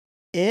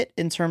it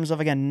in terms of,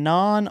 again,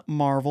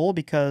 non-Marvel,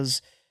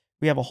 because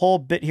we have a whole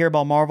bit here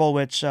about Marvel,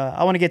 which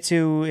I want to get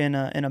to in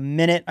a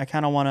minute. I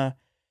kind of want to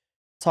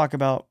talk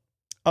about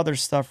other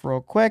stuff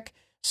real quick.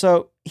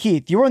 So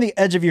Heath, you were on the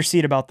edge of your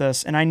seat about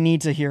this, and I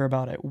need to hear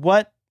about it.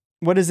 What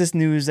is this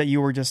news that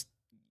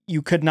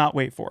you could not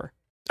wait for?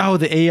 Oh,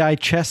 the AI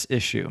chess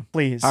issue.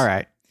 Please. All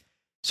right.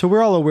 So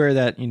we're all aware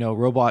that,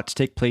 robots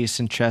take place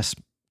in chess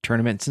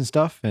tournaments and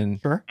stuff, and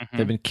Sure. Mhm.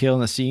 they've been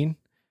killing the scene.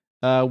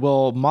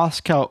 Well,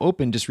 Moscow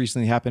Open just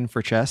recently happened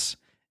for chess,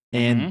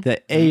 and Mhm.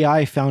 the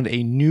AI found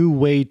a new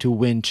way to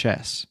win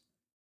chess.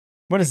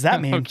 What does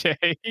that mean? Okay.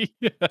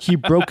 He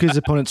broke his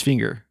opponent's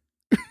finger.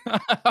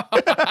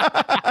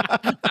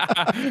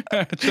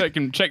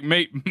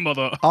 Checkmate,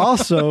 mother.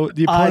 Also,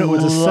 the I opponent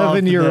was a love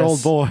 7-year-old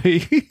this. boy.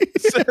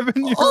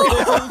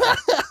 7-year-old.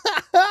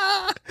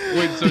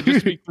 Wait, so just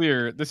to be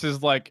clear, this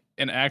is like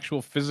an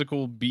actual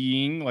physical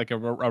being, like a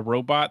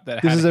robot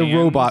that. This had is a hands?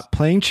 robot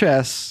playing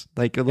chess,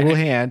 like a little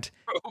hand.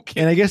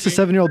 And I guess the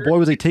 7-year-old boy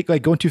was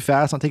like going too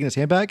fast, not taking his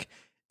hand back.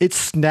 It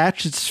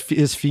snatched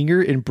his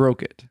finger and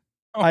broke it.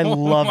 I Oh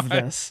love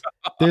my this.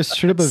 There's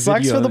straight up a Sucks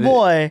video for the of it.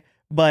 boy,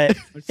 but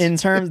in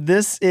terms,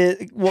 this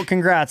is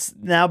congrats.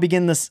 Now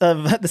begin this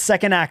the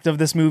second act of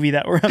this movie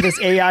this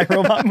AI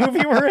robot movie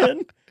we're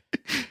in.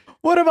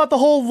 What about the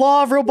whole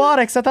law of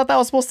robotics? I thought that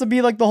was supposed to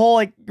be like the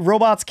whole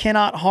robots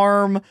cannot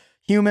harm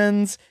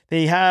humans.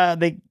 They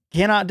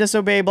cannot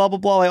disobey. Blah blah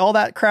blah. Like all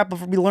that crap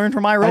we learned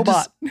from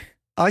iRobot.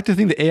 I like to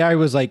think the AI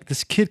was like,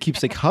 this kid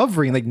keeps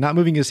hovering, not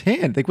moving his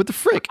hand. Like, what the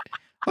frick?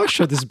 I'll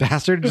show this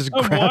bastard. Just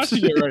I'm grabs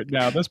watching it right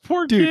now. This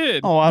poor Dude.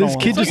 kid. Oh, I don't This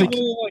want kid to just see like-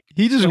 it.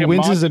 He just like a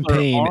winces in modular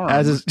pain arm.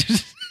 as his.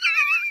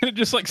 It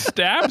just like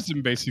stabs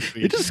him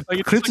basically. It just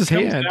like, clips his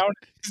comes hand. down,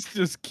 he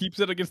just keeps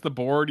it against the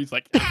board. He's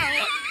like,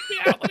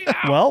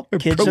 Well,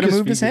 It kid broke should have his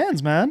moved his finger.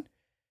 hands, man.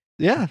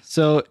 Yeah.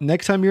 So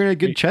next time you're in a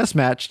good chess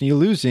match and you're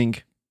losing,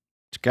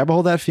 just grab a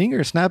hold of that finger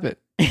and snap it.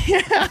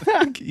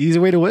 Easy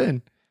way to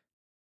win.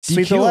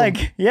 Sweep the DQ 'em.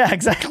 leg. Yeah,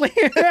 exactly.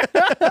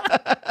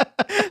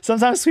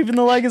 Sometimes sweeping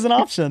the leg is an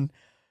option.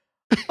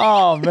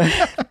 Oh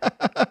man.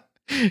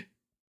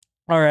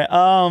 All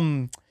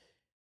right.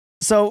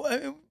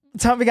 So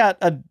Tom, we got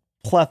a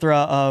plethora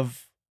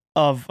of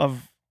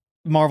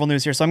Marvel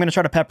news here, so I'm going to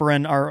try to pepper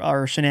in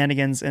our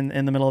shenanigans in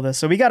the middle of this.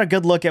 So we got a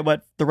good look at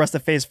what the rest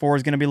of Phase 4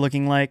 is going to be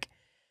looking like.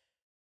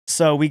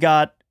 So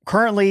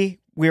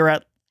we're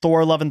at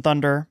Thor: Love and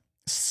Thunder.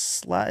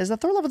 Is that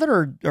Thor: Love and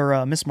Thunder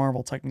or Miss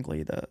Marvel?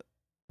 Technically, the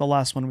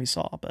last one we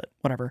saw, but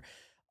whatever.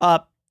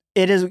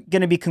 It is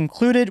going to be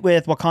concluded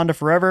with Wakanda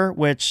Forever,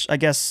 which I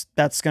guess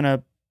that's going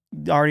to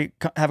already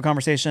have a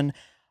conversation.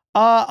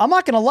 I'm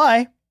not going to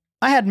lie.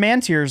 I had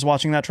man tears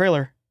watching that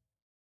trailer.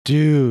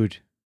 Dude,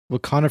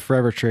 Wakanda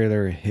Forever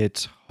trailer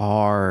hits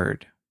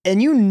hard. And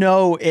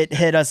it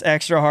hit us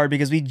extra hard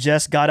because we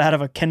just got out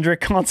of a Kendrick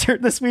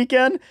concert this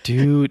weekend.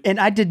 Dude. And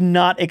I did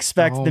not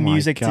expect Oh the my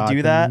music God, to do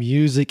the that.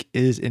 music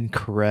is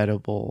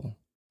incredible.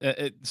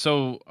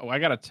 So I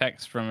got a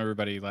text from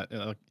everybody,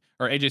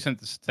 or AJ sent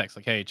this text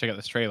like, "Hey, check out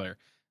this trailer."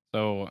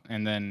 So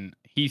and then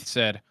Heath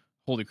said,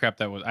 "Holy crap,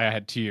 I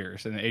had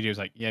tears." And AJ was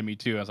like, "Yeah, me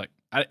too." I was like,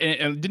 I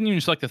didn't even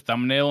select the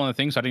thumbnail on the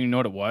thing, so I didn't even know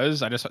what it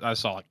was. I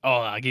saw like,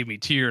 oh, it gave me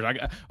tears.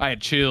 I had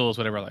chills,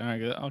 whatever. Like,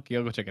 okay,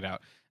 I'll go check it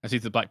out. I see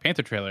the Black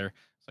Panther trailer.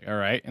 It's like, all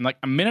right. And like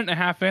a minute and a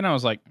half in, I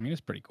was like, I mean, it's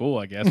pretty cool,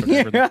 I guess.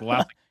 Whatever. Yeah. The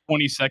last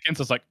 20 seconds,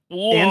 I was like,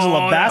 whoa, Angela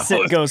that Bassett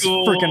was goes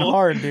cool. freaking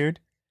hard, dude.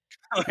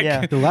 Like,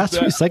 Yeah. The last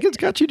 20 seconds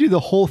got you to do the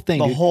whole thing.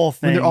 The dude. whole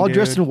thing. When they're all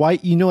dressed dude. in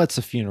white, it's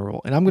a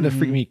funeral. And I'm going to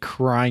freaking Mhm. be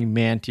crying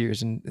man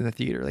tears in the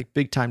theater, like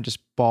big time, just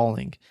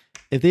bawling.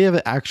 If they have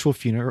an actual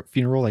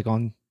funeral like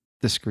on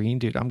the screen,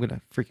 dude, I'm going to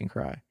freaking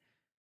cry.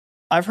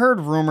 I've heard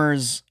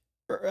rumors,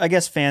 or I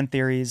guess fan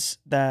theories,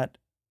 that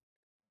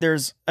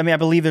I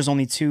believe there's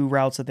only two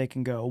routes that they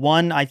can go.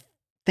 One, I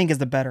think, is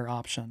the better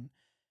option,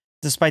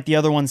 despite the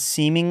other one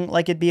seeming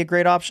like it'd be a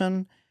great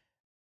option.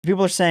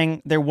 People are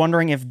saying they're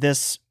wondering if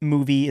this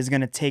movie is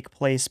going to take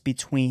place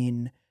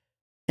between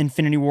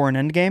Infinity War and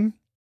Endgame,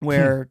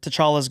 where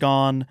T'Challa's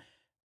gone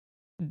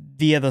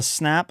via the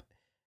snap.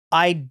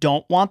 I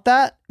don't want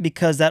that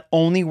because that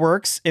only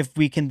works if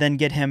we can then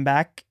get him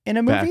back in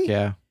a movie.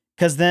 Yeah.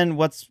 Because then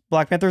what's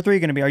Black Panther 3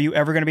 going to be? Are you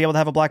ever going to be able to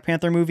have a Black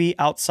Panther movie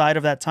outside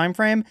of that time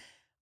frame?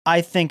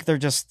 I think they're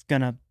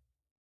going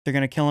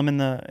to kill him in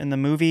the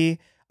movie.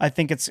 I don't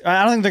think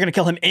they're going to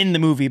kill him in the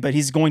movie, but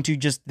he's going to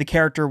the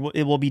character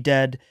will be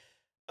dead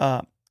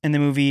in the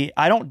movie.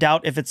 I don't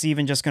doubt if it's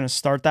even just going to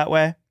start that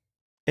way.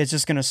 It's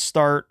just going to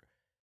start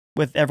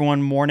with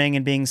everyone mourning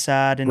and being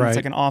sad, and it's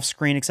like an off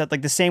screen, except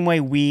like the same way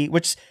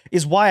which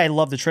is why I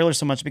love the trailer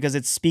so much, because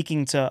it's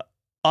speaking to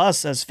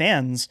us as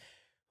fans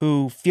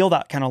who feel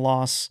that kind of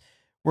loss.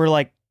 We're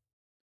like,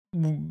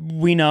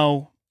 we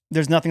know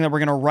there's nothing that we're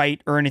going to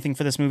write or anything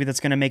for this movie that's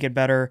going to make it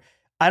better.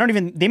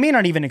 They may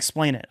not even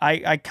explain it.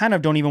 I kind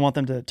of don't even want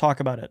them to talk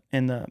about it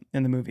in the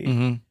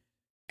movie,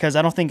 because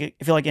I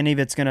feel like any of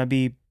it's going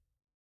to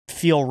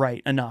feel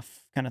right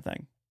enough kind of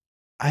thing.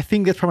 I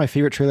think that's probably my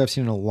favorite trailer I've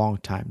seen in a long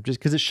time, just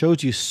because it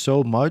shows you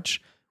so much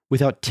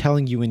without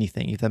telling you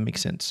anything, if that makes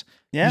sense.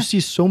 Yeah. You see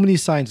so many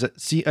scenes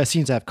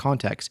that have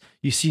context.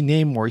 You see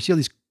Namor, you see all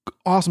these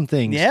awesome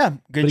things. Yeah,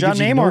 good job,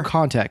 Namor. Namor. No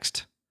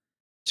context.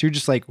 So you're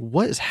just like,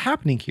 what is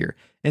happening here?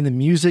 And the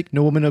music,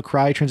 No Woman No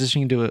Cry,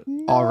 transitioning to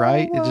All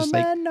Right. It's just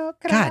like,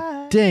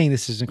 God dang,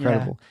 this is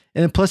incredible. Yeah.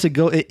 And then plus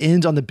it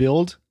ends on the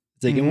build.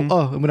 It's like,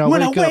 when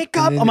I wake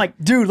up, I'm like,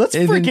 dude, let's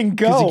freaking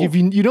go. Like, if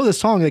you know the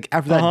song, like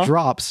after that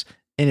drops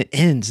and it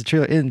ends, the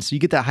trailer ends, so you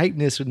get that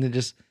hypeness and then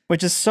just,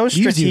 which is so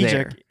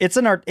strategic.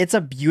 It's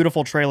a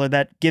beautiful trailer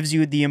that gives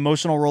you the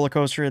emotional roller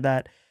coaster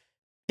that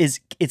it's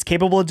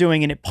capable of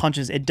doing, and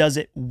it does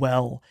it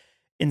well.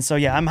 And so,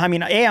 yeah, I'm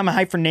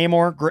hyped for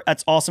Namor.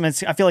 That's awesome. I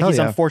feel like he's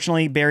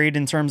unfortunately buried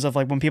in terms of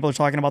like when people are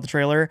talking about the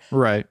trailer.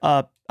 Right.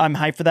 I'm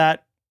hyped for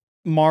that.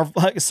 Marvel,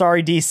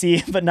 sorry,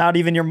 DC, but not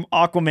even your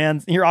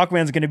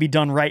Aquaman's going to be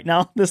done right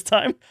now this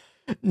time.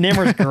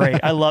 Namor's great.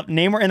 I love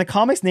Namor. In the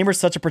comics, Namor's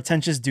such a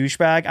pretentious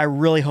douchebag. I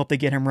really hope they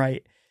get him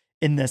right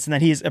in this, and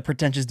that he's a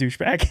pretentious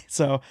douchebag.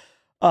 So,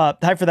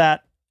 hyped for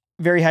that.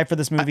 Very hyped for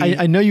this movie.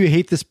 I know you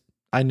hate this.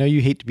 I know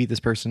you hate to be this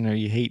person, or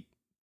you hate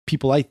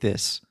people like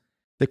this.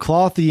 The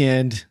claw at the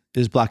end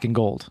is black and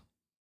gold.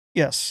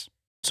 Yes.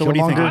 So what do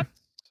you think?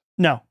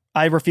 No,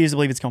 I refuse to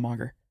believe it's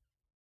Killmonger.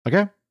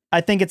 Okay. I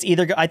think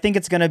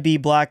it's going to be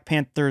Black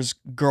Panther's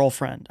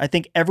girlfriend. I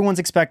think everyone's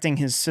expecting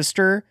his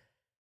sister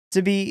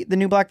to be the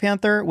new Black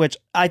Panther, which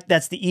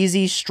that's the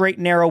easy, straight,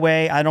 narrow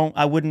way.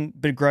 I wouldn't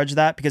begrudge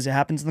that because it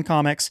happens in the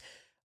comics.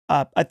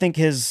 I think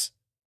his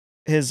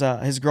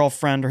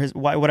girlfriend, or his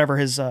whatever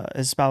his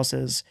spouse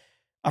is,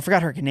 I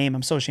forgot her name.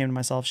 I'm so ashamed of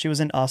myself. She was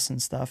in Us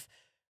and stuff.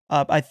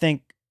 I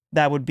think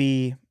that'd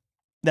be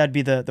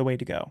the way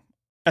to go.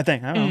 I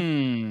think. I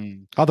don't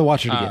know. I'll have to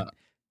watch it again.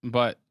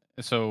 But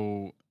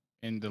so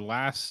in the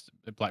last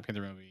Black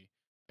Panther movie,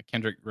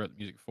 Kendrick wrote the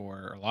music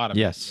for a lot of it.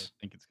 Yes. I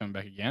think it's coming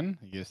back again.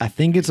 I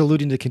think it's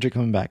alluding to Kendrick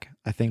coming back.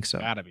 I think so.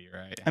 Gotta be,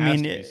 right? I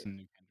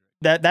mean,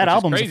 that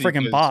album's a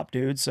freaking bop,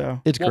 dude.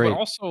 So it's great. But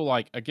also,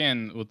 like,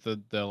 again, with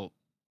the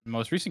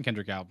most recent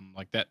Kendrick album,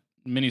 like that,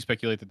 many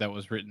speculate that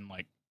was written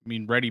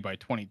ready by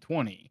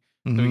 2020.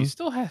 So he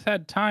still has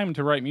had time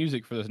to write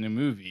music for this new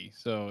movie.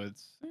 So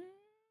it's.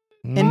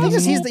 And the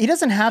thing is, he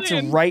doesn't have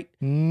to write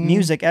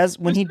music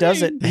when he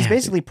does it. He's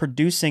basically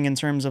producing in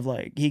terms of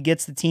like, he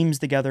gets the teams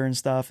together and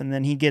stuff, and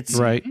then he gets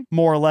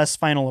more or less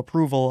final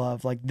approval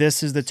of like,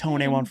 this is the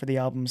tone I want for the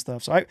album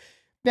stuff. So I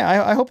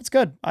hope it's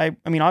good. I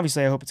mean,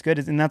 obviously I hope it's good.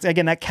 And that's,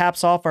 again, that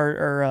caps off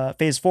our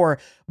phase 4,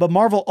 but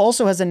Marvel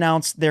also has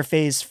announced their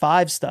phase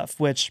 5 stuff,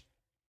 which,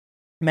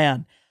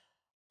 man,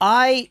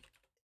 I'm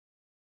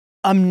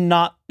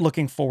not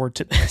looking forward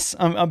to this.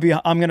 I'm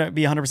going to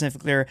be 100%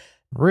 clear.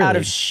 Really? Out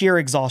of sheer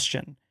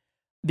exhaustion,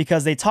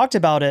 because they talked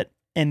about it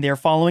and they're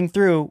following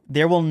through.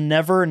 There will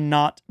never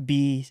not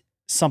be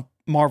something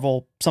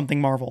Marvel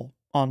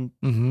on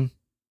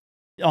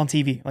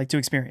TV, like, to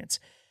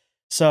experience.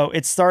 So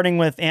it's starting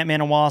with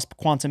Ant-Man and Wasp,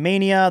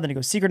 Quantumania, then it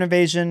goes Secret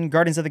Invasion,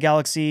 Guardians of the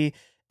Galaxy,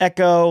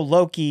 Echo,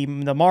 Loki,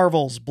 The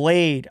Marvels,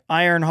 Blade,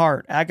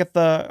 Ironheart,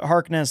 Agatha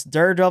Harkness,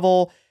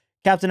 Daredevil,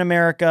 Captain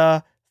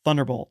America,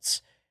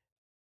 Thunderbolts,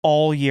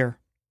 all year.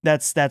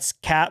 That's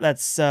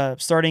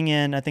starting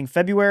in, I think,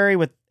 February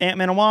with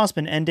Ant-Man and Wasp,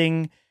 and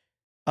ending,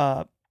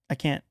 I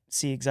can't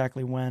see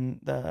exactly when.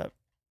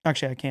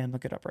 Actually, I can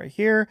look it up right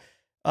here.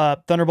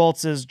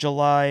 Thunderbolts is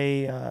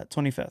July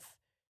 25th,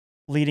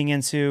 leading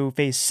into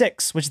phase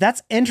 6, which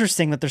that's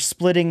interesting that they're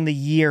splitting the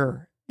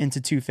year into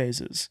 2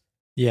 phases.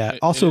 Yeah.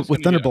 Also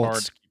with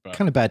Thunderbolts,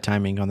 kind of bad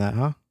timing on that,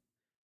 huh?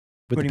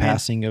 With the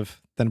passing of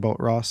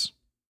Thunderbolt Ross.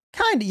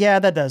 Kind of, yeah,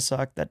 that does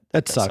suck. That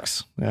sucks.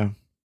 Suck. Yeah.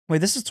 Wait,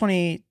 this is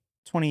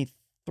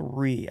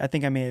 2023. I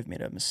think I may have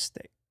made a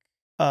mistake.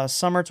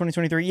 Summer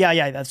 2023.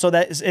 Yeah. So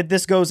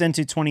this goes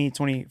into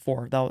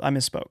 2024. I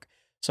misspoke.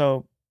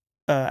 So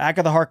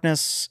Agatha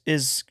Harkness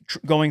is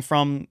going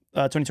from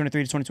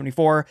 2023 to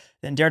 2024,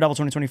 then Daredevil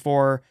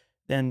 2024,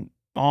 then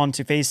on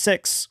to phase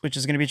 6, which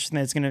is going to be interesting.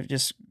 It's going to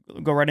just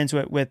go right into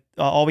it with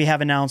all we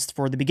have announced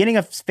for the beginning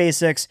of phase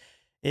 6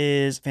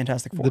 is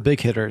Fantastic Four. The big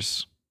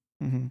hitters.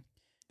 Mm-hmm.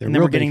 They're And then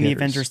real we're getting big the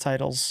hitters. Avengers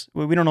titles.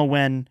 We don't know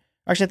when.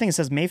 Actually, I think it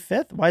says May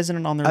 5th. Why isn't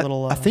it on their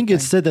little? I think it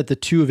thing? said that the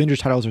 2 Avengers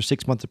titles are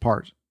 6 months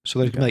apart. So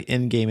there's going Okay. to be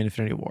like Endgame and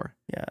Infinity War.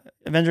 Yeah,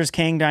 Avengers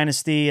Kang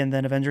Dynasty, and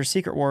then Avengers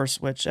Secret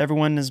Wars, which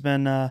everyone has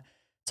been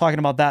talking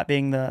about that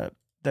being the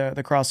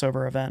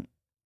crossover event.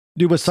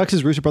 Dude, what sucks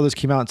is Russo Brothers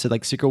came out and said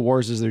like Secret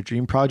Wars is their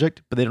dream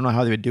project, but they don't know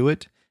how they would do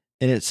it.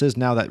 And it says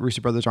now that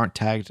Russo Brothers aren't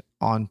tagged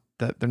on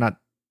that. They're not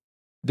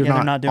doing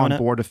on it.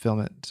 board to film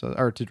it,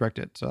 or to direct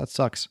it. So that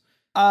sucks.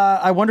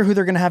 I wonder who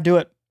they're gonna have do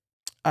it.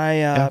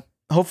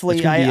 Hopefully,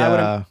 It's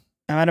gonna be,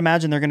 I'd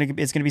imagine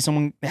it's gonna be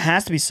someone. It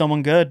has to be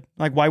someone good.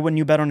 Like, why wouldn't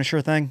you bet on a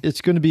sure thing?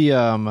 it's going to be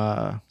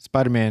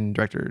Spider-Man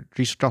director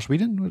Josh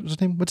Whedon.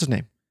 What's his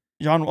name?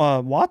 John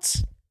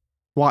Watts.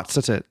 Watts.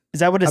 That's it. Is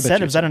that what it I bet said?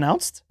 you Was that so.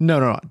 announced?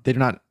 No. They do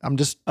not. I'm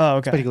just Oh,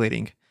 okay.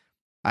 speculating.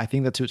 I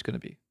think that's who it's going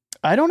to be.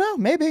 I don't know.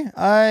 Maybe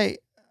I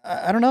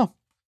don't know.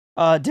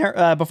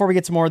 Before we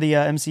get to more of the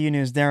MCU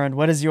news, Darren,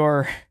 what is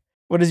your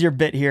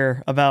bit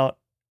here about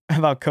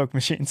Coke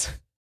machines?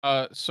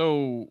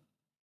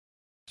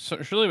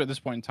 So surely at this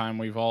point in time,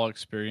 we've all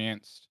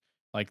experienced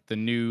like the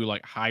new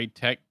like high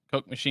tech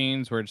Coke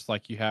machines where it's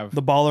like you have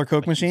The baller Coke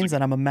Like, it's machines like-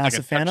 that I'm a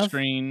massive fan of.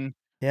 screen.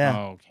 Yeah,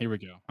 Oh, here we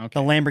go. Okay.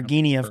 the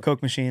Lamborghini of Perfect.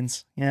 Coke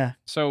machines. Yeah.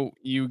 So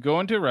you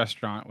go into a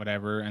restaurant,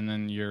 whatever, and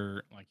then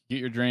you're like, you get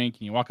your drink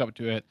and you walk up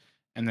to it,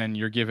 and then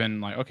you're given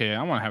like, okay,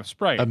 I want to have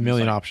Sprite. A And it's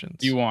million like, options.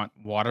 Do you want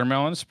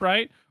watermelon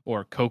Sprite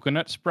or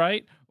coconut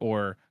Sprite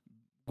or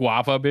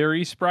guava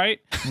berry Sprite?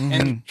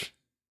 Mhm.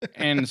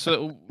 And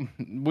so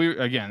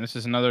this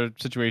is another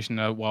situation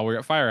while we're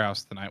at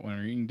Firehouse tonight when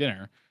we're eating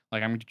dinner.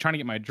 Like I'm trying to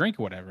get my drink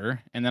or whatever,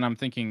 and then I'm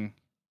thinking,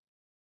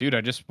 dude,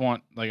 I just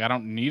want I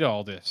don't need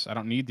all this. I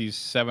don't need these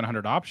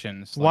 700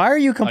 options. Why are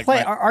you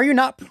complaining? my- Are you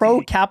not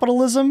pro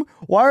capitalism?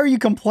 Why are you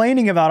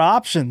complaining about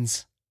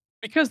options?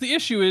 Because the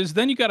issue is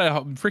then you got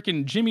a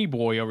freaking Jimmy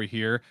boy over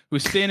here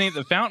who's standing at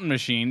the fountain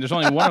machine. There's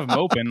only one of them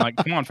open. Like,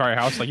 come on,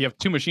 Firehouse. Like you have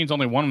 2 machines,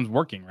 only one of them's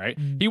working, right?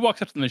 He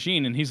walks up to the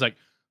machine and he's like,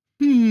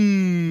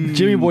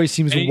 Jimmy Boy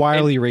seems And he-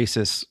 wildly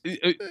racist.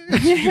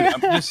 Dude,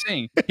 I'm just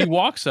saying. He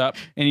walks up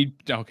and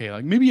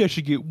like maybe I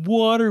should get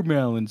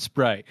watermelon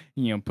Sprite.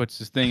 Puts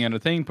his thing on the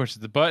thing, pushes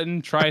the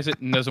button, tries it,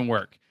 and doesn't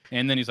work.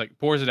 And then he's like,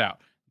 pours it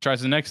out.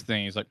 Tries the next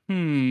thing. He's like,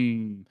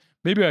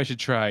 maybe I should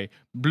try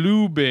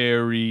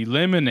blueberry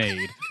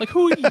lemonade. Like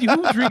who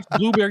drinks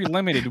blueberry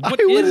lemonade? What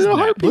I would is in a that?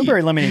 heartbeat.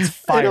 Blueberry lemonade's In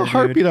fire, a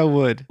heartbeat, dude. I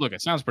would. Look,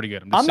 it sounds pretty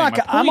good. I'm just I'm saying,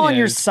 not. my I'm point on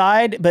your is-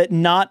 side, but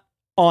not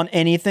on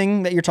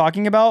anything that you're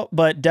talking about.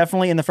 But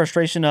definitely in the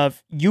frustration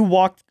of you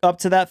walk up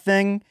to that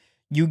thing,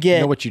 you You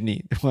get know what you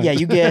need. Yeah,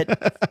 you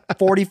get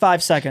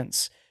 45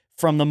 seconds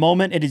from the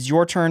moment it is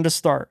your turn to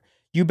start.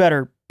 You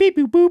better beep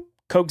boop boop.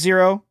 Coke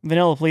Zero,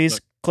 vanilla, please.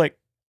 Look. Click,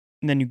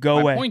 and then you go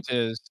My away. point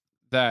is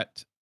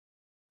that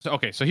so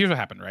here's what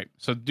happened, right?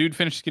 So dude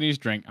finishes getting his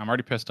drink. I'm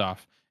already pissed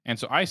off. And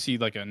so I see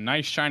like a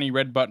nice shiny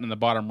red button in the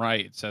bottom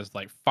right. It says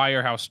like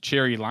Firehouse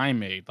Cherry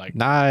Limeade. Like,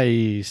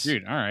 Nice.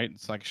 dude, all right.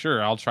 It's like,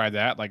 sure, I'll try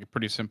that. Like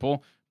pretty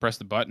simple. Press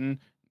the button,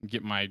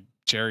 get my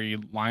cherry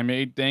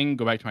limeade thing,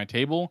 go back to my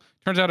table.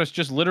 Turns out it's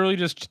just literally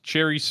just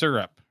cherry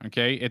syrup.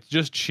 Okay. It's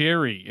just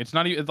cherry. It's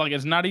not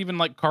even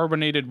like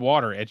carbonated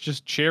water. It's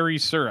just cherry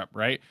syrup,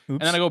 right? Oops.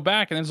 And then I go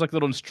back and there's like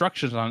little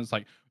instructions on it. It's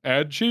like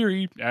add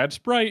cherry, add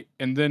Sprite,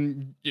 and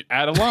then you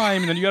add a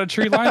lime, and then you got a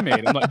cherry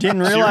limeade. I'm like,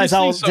 didn't realize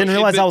I was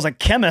seriously? I was a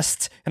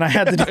chemist and I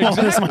had to do all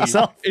this Exactly.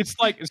 myself. It's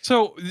like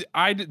so. Then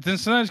I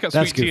just got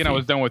That's sweet tea and I goofy.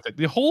 was done with it.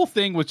 The whole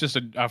thing was just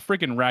a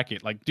freaking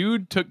racket. Like,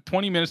 dude took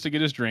 20 minutes to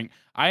get his drink.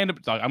 I ended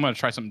up like, I'm gonna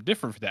try something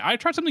different for that. I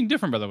tried something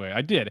different, by the way.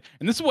 I did,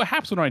 and this is what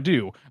happens when I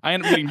do. I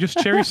end up getting just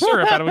cherry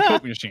syrup out of a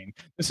Coke machine.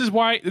 This is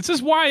why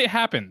it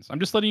happens. I'm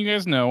just letting you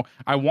guys know.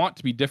 I want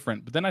to be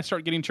different, but then I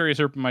start getting cherry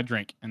syrup in my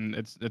drink, and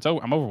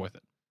I'm over with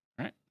it.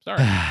 All right,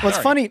 sorry. What's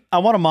Sorry. funny, I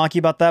want to mock you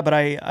about that,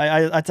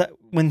 but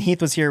when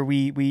Heath was here,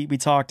 we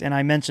talked, and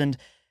I mentioned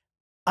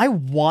I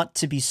want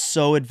to be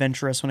so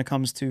adventurous when it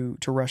comes to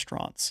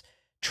restaurants,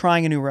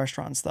 trying a new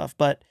restaurant and stuff.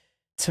 But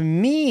to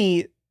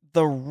me,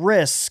 the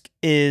risk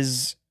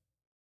is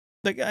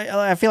like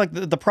I feel like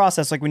the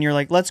process, like when you're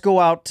like, let's go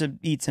out to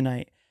eat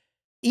tonight.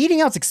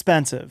 Eating out's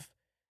expensive,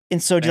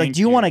 and so Thank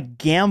do you you. want to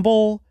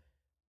gamble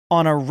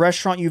on a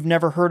restaurant you've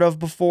never heard of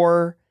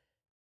before,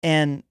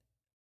 and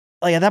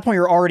like at that point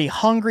you're already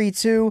hungry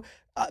too.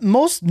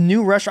 Most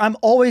new restaurant, I'm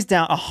always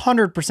down,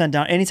 100%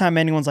 down. Anytime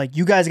anyone's like,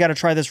 "You guys got to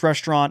try this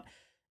restaurant,"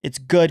 it's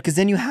good because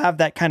then you have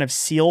that kind of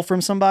seal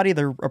from somebody,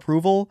 their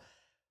approval.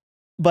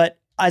 But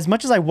as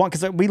much as I want,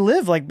 because we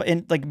live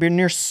we're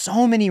near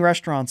so many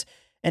restaurants,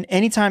 and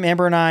anytime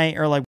Amber and I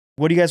are like,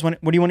 "What do you guys want?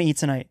 What do you want to eat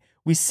tonight?"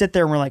 We sit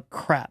there and we're like,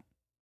 "Crap,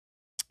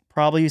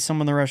 probably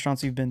some of the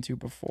restaurants we've been to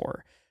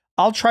before."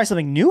 I'll try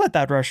something new at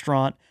that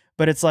restaurant,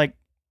 but it's like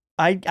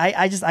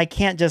I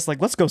can't just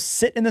like, let's go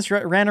sit in this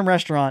random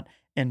restaurant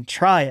and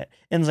try it.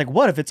 And it's like,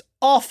 what if it's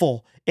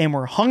awful and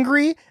we're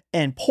hungry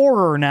and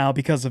poorer now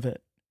because of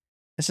it?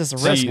 It's just a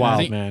risk. That's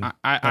wild, See, man.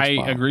 I That's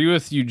wild. agree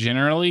with you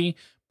generally,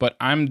 but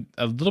I'm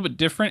a little bit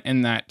different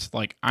in that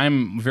like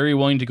I'm very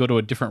willing to go to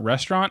a different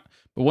restaurant.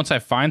 But once I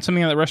find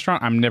something at the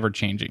restaurant, I'm never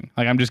changing.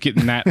 Like I'm just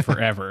getting that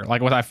forever.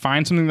 Like when I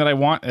find something that I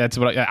want, that's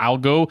what I'll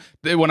go.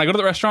 When I go to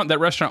the restaurant, that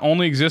restaurant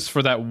only exists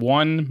for that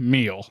one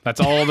meal.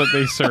 That's all that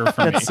they serve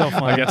for me. That's so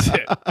funny. Like that's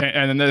it.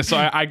 And then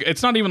so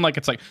it's not even like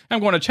it's like I'm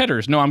going to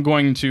Cheddar's. No, I'm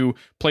going to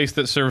place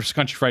that serves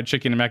country fried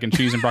chicken and mac and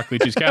cheese and broccoli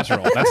cheese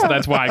casserole.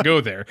 That's why I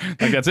go there.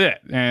 Like that's it.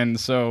 And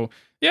so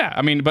yeah,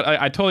 I mean, but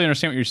I totally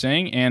understand what you're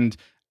saying, and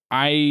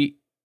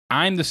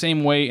I'm the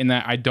same way in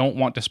that I don't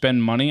want to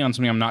spend money on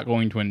something I'm not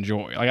going to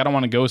enjoy. Like I don't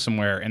want to go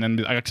somewhere and then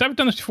like, cause I've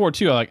done this before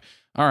too. Like,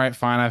 all right,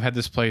 fine. I've had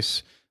this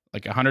place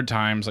like 100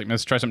 times. Like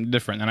let's try something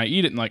different. And I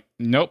eat it and like,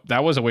 nope,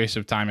 that was a waste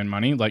of time and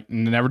money. Like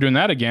never doing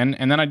that again.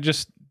 And then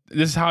this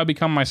is how I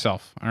become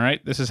myself. All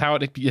right. This is how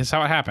it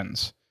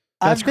happens.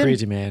 That's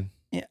crazy, man.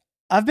 Yeah,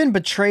 I've been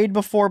betrayed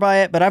before by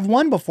it, but I've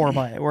won before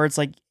by it where it's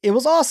like, it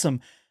was awesome.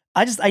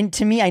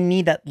 To me, I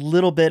need that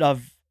little bit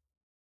of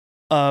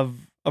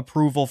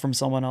approval from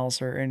someone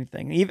else or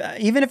anything,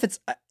 even if it's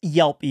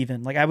Yelp.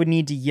 Even like I would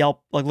need to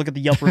Yelp, like look at the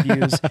Yelp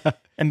reviews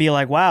and be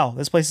like, wow,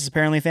 this place is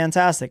apparently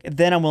fantastic.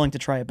 Then I'm willing to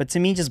try it. But to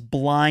me, just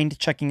blind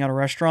checking out a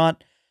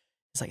restaurant,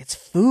 it's like it's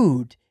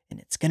food and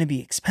it's gonna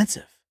be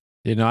expensive.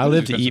 You know, I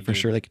live to eat for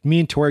sure. Like me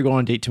and Tori go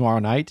on a date tomorrow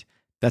night.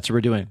 That's what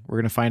we're doing. We're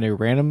gonna find a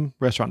random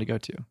restaurant to go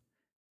to.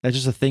 That's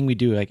just a thing we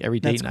do. Like every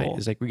date night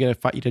is like we gotta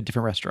eat at a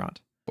different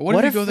restaurant. But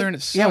what if you go there and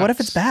it sucks? Yeah, what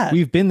if it's bad?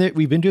 We've been there.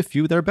 We've been to a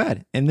few that are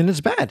bad, and then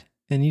it's bad.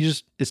 And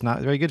it's not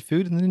very good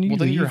food, and then you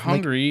then you're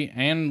hungry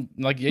and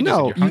like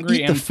you're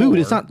hungry eat the food.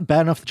 It's not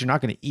bad enough that you're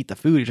not going to eat the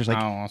food. It's just like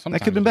that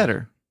could have been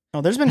better.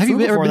 Oh, there's been food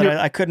before that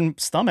I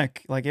couldn't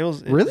stomach. Like it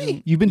was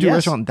really. You've been to a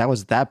restaurant that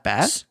was that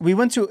bad? We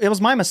went to. It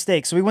was my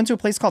mistake. So we went to a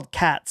place called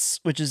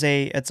Cats, which is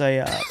they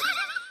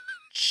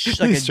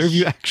serve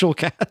you actual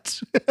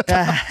cats?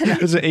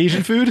 Is it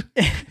Asian food?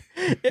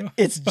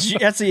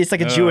 It's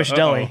like a Jewish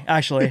deli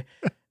actually.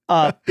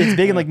 It's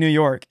big in like New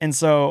York, and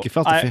so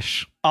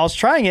fish. I was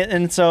trying it,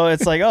 and so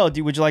it's like, oh,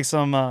 would you like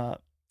some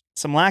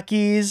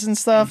lackeys and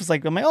stuff? It's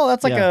like I'm like, oh,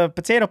 that's like a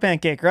potato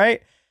pancake,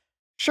 right?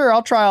 Sure,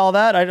 I'll try all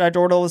that. I'd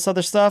order all this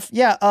other stuff.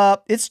 Yeah,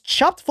 it's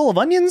chopped full of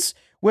onions,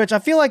 which I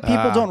feel like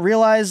people don't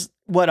realize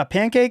what a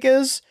pancake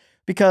is,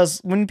 because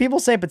when people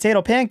say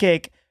potato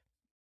pancake,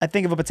 I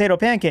think of a potato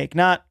pancake,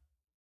 not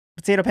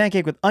potato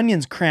pancake with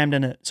onions crammed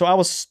in it. So I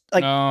was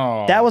like,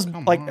 that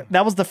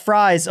was the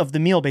fries of the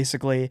meal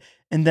basically.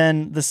 And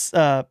then this,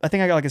 I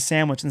think I got like a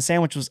sandwich, and the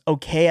sandwich was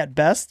okay at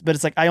best, but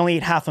it's like I only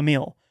ate half a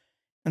meal.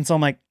 And so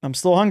I'm like, I'm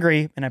still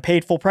hungry, and I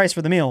paid full price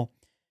for the meal.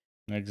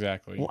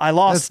 Exactly. Well, I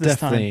lost this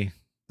time.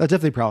 That's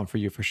definitely a problem for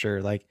you for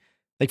sure. Like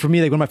for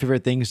me, like one of my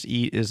favorite things to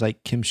eat is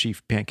like kimchi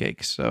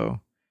pancakes. So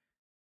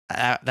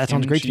that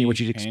sounds great to me. What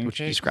you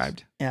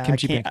described. Yeah,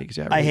 kimchi pancakes.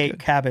 Yeah, really I hate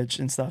cabbage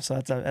and stuff,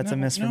 so that's a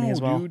miss for me as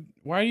well. Dude,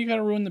 why do you got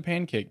to ruin the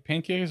pancake?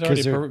 Pancake is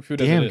already perfect food.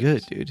 Damn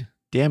good, dude.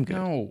 Damn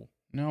good.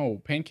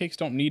 No, pancakes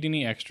don't need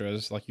any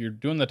extras. Like you're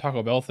doing the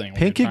Taco Bell thing.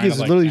 Pancake is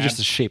literally just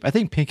a shape. I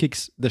think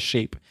pancakes the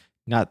shape,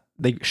 not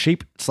the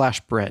shape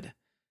 / bread.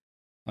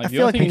 Like, I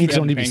feel like pancakes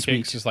don't need to be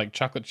sweet. Just like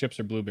chocolate chips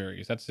or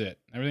blueberries. That's it.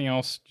 Everything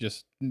else,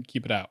 just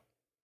keep it out.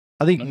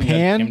 I think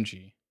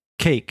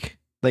cake,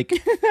 like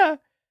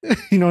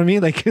you know what I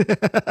mean, like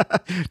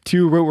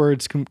two root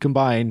words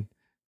combine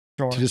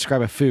to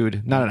describe a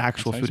food, not an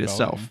actual food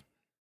itself.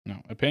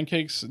 No,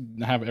 pancakes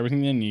have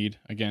everything they need.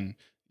 Again,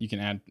 you can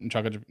add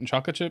chocolate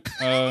chips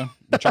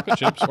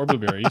or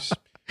blueberries.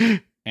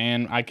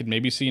 And I could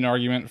maybe see an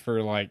argument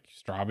for like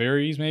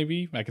strawberries,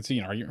 maybe. I could see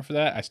an argument for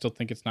that. I still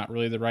think it's not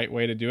really the right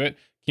way to do it.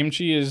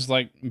 Kimchi is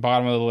like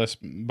bottom of the list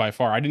by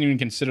far. I didn't even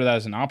consider that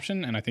as an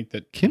option, and I think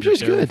that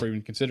kimchi's good for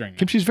even considering it.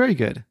 Kimchi's very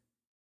good.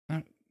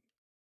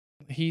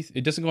 Heath,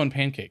 it doesn't go on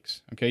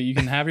pancakes. Okay, you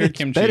can have your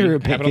kimchi, have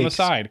it on the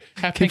side.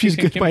 Have Kimchi's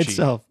good by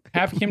itself.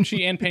 Have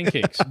kimchi and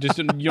pancakes. Just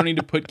you don't need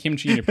to put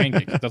kimchi in your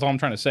pancakes. That's all I'm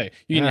trying to say.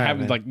 You can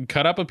have like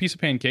cut up a piece of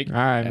pancake,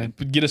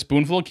 get a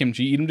spoonful of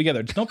kimchi, eat them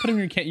together. Just don't put them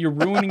in your you're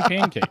ruining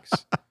pancakes.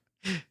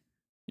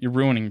 You're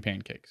ruining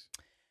pancakes.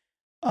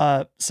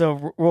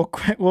 So real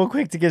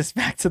quick to get us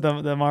back to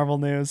the Marvel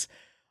news.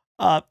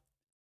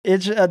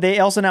 They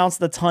also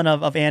announced a ton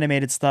of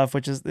animated stuff,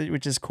 which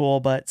is cool.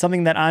 But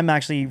something that I'm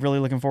actually really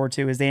looking forward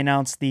to is they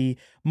announced the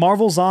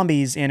Marvel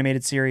Zombies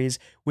animated series,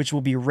 which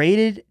will be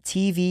rated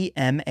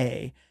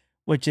TVMA,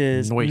 which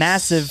is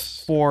massive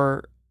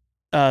for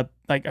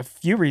like a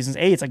few reasons.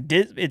 It's like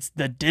it's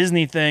the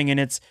Disney thing, and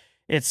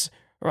it's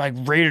like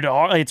rated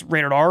R. It's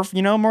rated R,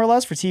 more or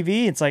less for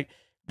TV. It's like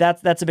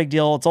that's a big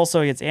deal. It's also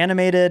it's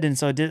animated, and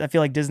so I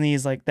feel like Disney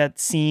is like that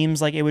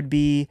seems like it would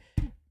be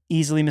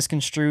easily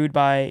misconstrued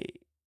by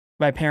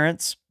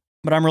parents,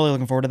 but I'm really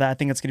looking forward to that. I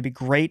think it's going to be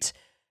great.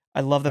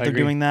 I love that they're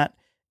doing that.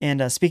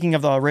 And speaking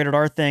of the rated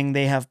R thing,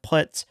 they have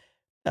put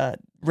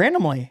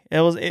randomly.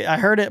 I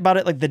heard about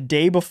it like the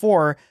day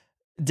before.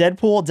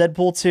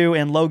 Deadpool 2,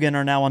 and Logan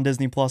are now on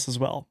Disney Plus as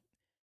well,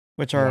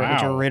 which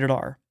are rated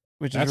R,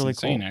 which is really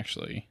insane, cool.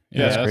 Actually,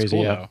 yeah, that's crazy.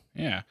 Cool, though.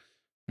 Yeah.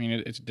 I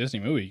mean, it's a Disney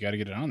movie. You got to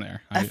get it on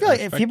there. I feel like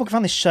if respect people can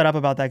finally shut up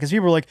about that, because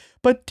people were like,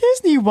 but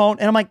Disney won't.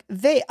 And I'm like,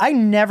 I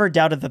never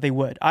doubted that they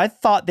would. I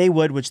thought they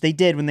would, which they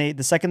did when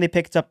the second they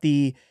picked up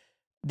the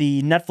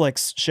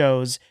Netflix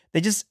shows,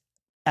 they just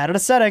added a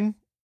setting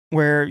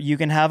where you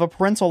can have a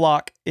parental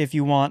lock if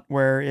you want,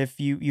 where if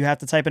you have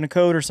to type in a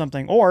code or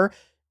something, or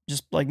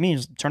just like me,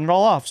 just turn it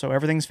all off. So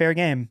everything's fair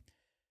game.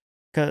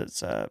 Cause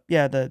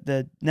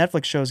the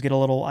Netflix shows get a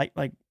little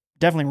like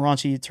definitely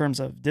raunchy in terms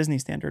of Disney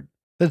standard.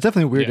 That's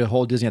definitely weird Yeah. to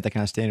hold Disney at that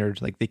kind of standard.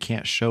 Like they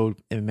can't show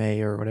MMA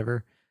or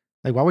whatever.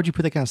 Like why would you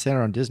put that kind of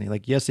standard on Disney?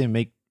 Like yes, they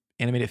make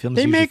animated films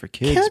They usually make for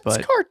kids,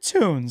 but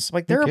cartoons.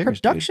 Like they're a cares, dude?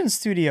 production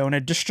studio and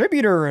a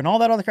distributor and all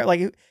that other crap.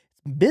 Like it's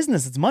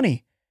business, it's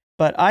money.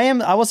 But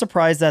I was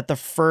surprised that the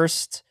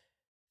first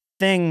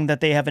thing that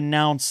they have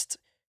announced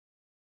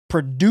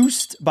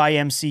produced by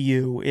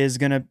MCU is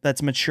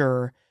that's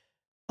mature,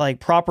 like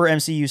proper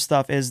MCU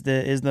stuff is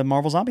the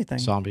Marvel Zombie thing.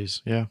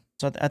 zombies. Yeah.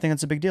 So I think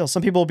it's a big deal.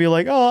 Some people will be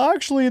like, "Oh,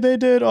 actually, they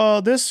did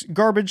this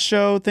garbage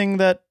show thing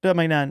that." I'm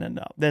like,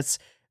 no. This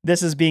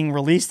is being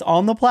released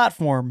on the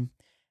platform,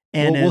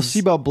 and We'll is see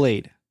about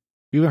Blade.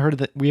 We haven't heard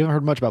that. We haven't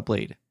heard much about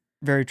Blade.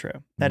 very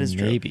true. That is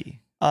true. Maybe.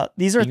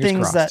 These are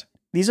Fingers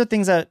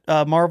things that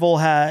Marvel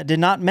did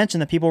not mention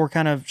that people were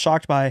kind of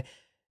shocked by.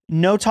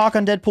 No talk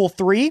on Deadpool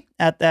 3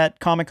 at that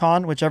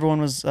Comic-Con, which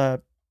everyone was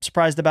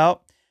surprised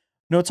about.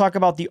 No talk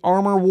about the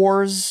Armor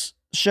Wars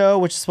show,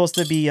 which is supposed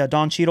to be a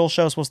Don Cheadle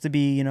show, supposed to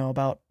be,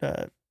 about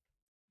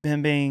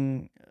him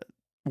being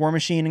War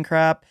Machine and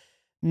crap.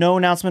 No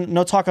announcement,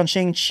 no talk on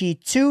Shang-Chi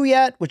 2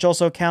 yet, which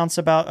also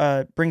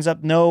brings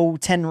up no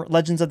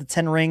Legends of the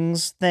Ten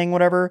Rings thing,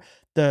 whatever.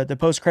 The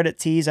post-credit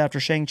tease after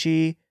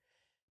Shang-Chi.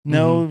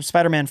 No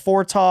Spider-Man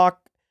 4 talk.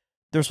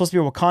 There was supposed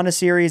to be a Wakanda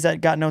series that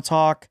got no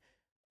talk.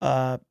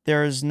 There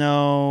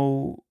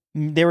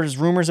were just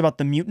rumors about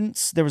the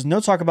mutants. There was no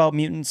talk about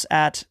mutants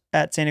at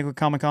San Diego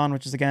Comic-Con,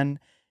 which is again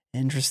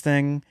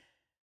interesting.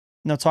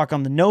 No talk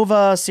on the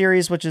Nova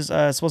series, which is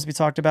supposed to be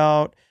talked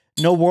about.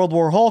 No World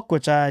War Hulk,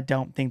 which I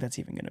don't think that's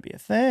even going to be a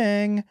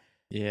thing.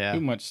 Yeah. Too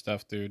much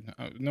stuff, dude.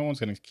 No one's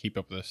gonna keep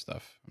up with this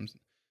stuff.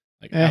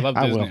 Eh, I love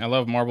I Disney. will. I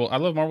love Marvel. I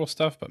love Marvel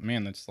stuff, but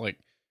man, it's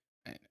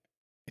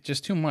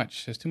just too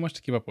much. It's too much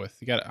to keep up with.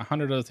 You got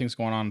 100 other things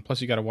going on.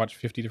 Plus, you got to watch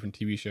 50 different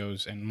TV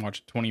shows and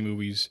watch 20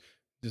 movies.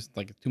 Just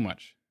too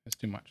much. It's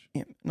too much.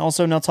 Yeah. And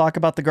also no talk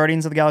about the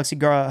Guardians of the Galaxy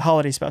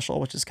holiday special,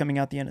 which is coming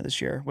out the end of this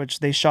year,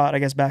 which they shot, I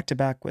guess, back to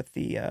back with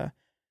the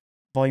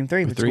Volume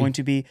 3, which is going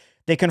to be,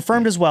 they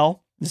confirmed as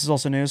well, this is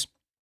also news,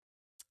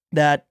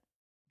 that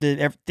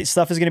the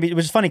stuff is going to be,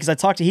 which is funny because I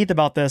talked to Heath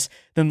about this,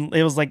 then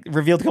it was like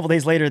revealed a couple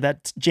days later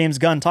that James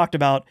Gunn talked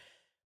about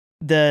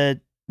there's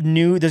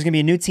going to be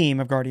a new team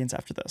of Guardians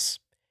after this.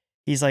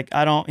 He's like,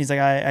 I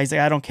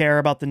don't care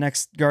about the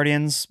next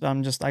Guardians.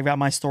 I've got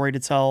my story to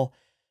tell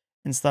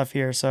and stuff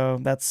here. So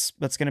that's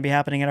going to be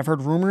happening. And I've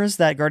heard rumors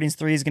that Guardians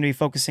 3 is going to be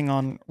focusing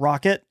on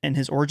Rocket and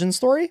his origin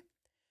story.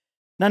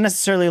 Not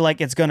necessarily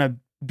like it's going to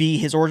be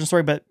his origin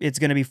story, but it's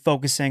going to be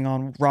focusing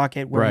on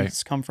Rocket, where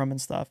he's come from and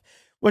stuff,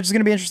 which is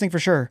going to be interesting for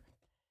sure.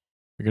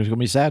 You're going to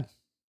be sad.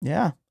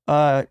 Yeah.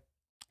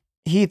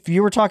 Heath,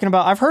 you were talking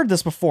about, I've heard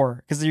this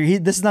before because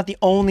this is not the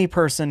only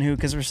person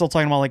because we're still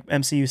talking about like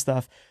MCU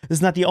stuff. This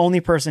is not the only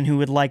person who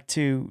would like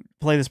to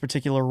play this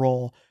particular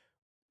role.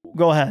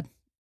 Go ahead.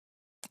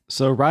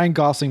 So Ryan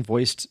Gosling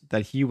voiced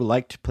that he would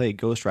like to play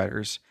Ghost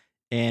Riders,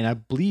 and I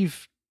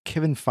believe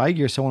Kevin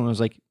Feige or someone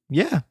was like,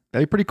 "Yeah,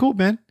 that'd be pretty cool,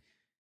 man."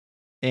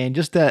 And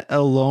just that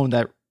alone,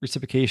 that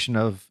reciprocation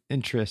of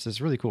interest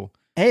is really cool.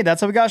 Hey, that's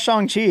how we got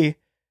Shang-Chi.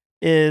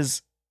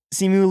 Is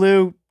Simu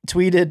Liu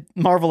tweeted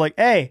Marvel like,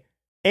 "Hey,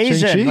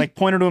 Asian," Shang-Chi? like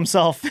pointed to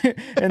himself,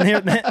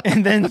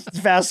 and then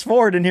fast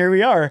forward, and here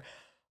we are.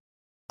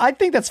 I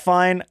think that's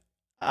fine.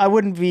 I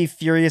wouldn't be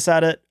furious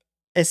at it.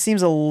 It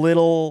seems a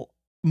little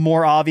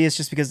more obvious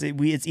just because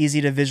it's easy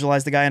to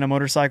visualize the guy on a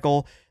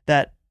motorcycle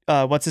that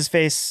what's his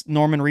face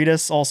Norman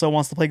Reedus also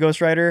wants to play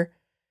Ghost Rider,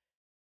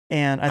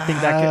 and I think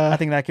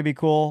that could be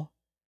cool.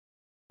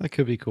 That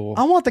could be cool.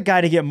 I want the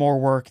guy to get more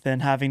work than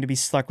having to be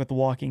stuck with The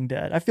Walking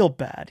Dead. I feel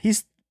bad.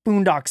 He's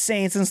Boondock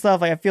Saints and stuff.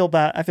 Like I feel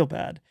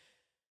bad.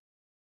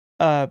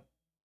 There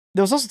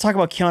was also talk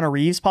about Keanu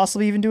Reeves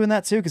possibly even doing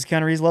that too, because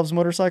Keanu Reeves loves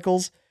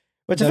motorcycles,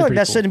 which I feel like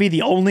that shouldn't be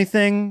the only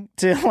thing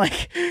to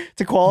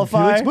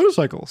qualify. He likes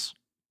motorcycles.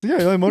 Yeah,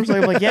 like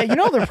motorcycle. Like, yeah,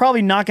 they're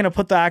probably not going to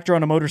put the actor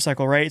on a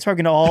motorcycle, right? It's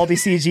probably going to all be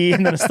CG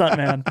and then a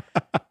stuntman.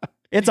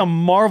 It's a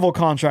Marvel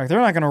contract. They're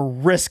not going to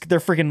risk their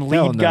freaking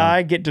lead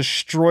guy get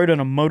destroyed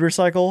on a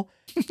motorcycle.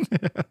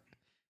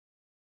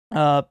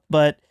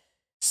 But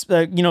it's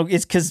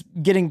because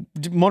getting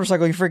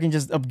motorcycle, you freaking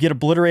just get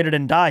obliterated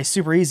and die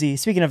super easy.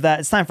 Speaking of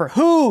that, it's time for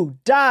Who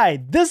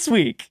Died This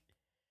Week.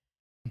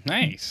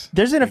 Nice.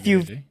 There's been a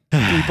few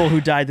people who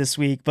died this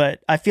week,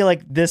 but I feel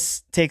like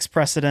this takes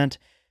precedent.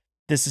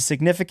 This is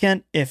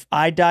significant. If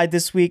I died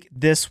this week,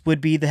 this would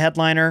be the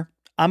headliner.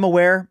 I'm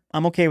aware.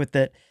 I'm okay with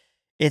it.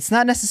 It's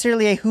not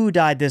necessarily a who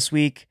died this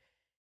week.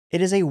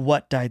 It is a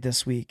what died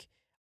this week.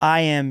 I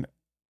am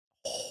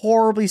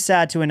horribly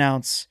sad to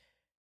announce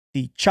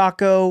the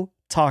Choco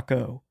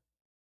Taco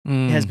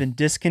It has been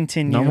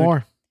discontinued. No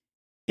more.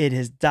 It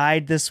has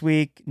died this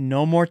week.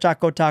 No more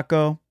Choco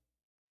Taco.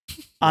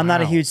 I'm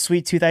not a Wow. huge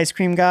sweet tooth ice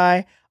cream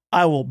guy.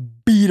 I will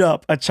beat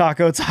up a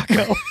Choco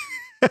Taco.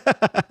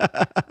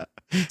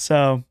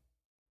 So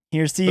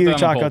here's to Put you, that on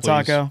Choco the poll,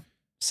 please. Taco.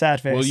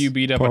 Sad face. Will you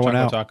beat up Pour a one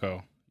Choco out.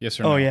 Taco? Yes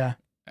or no? Oh yeah.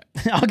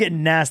 I'll get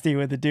nasty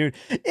with it, dude.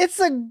 It's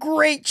a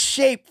great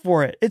shape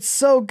for it. It's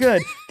so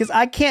good because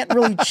I can't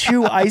really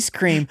chew ice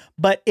cream,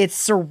 but it's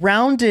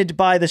surrounded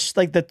by the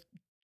the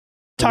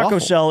taco waffle.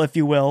 shell, if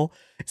you will.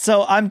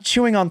 So I'm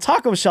chewing on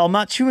taco shell, I'm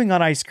not chewing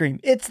on ice cream.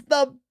 It's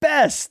the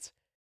best.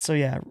 So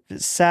yeah,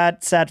 sad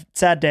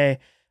day.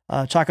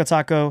 Choco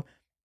Taco,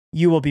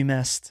 you will be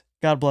missed.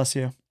 God bless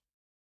you.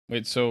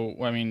 Wait, so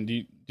I mean,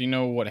 do you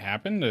know what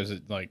happened? Is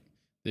it like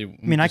they? I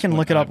mean, I can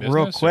look it up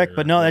real quick,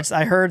 but no,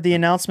 I heard the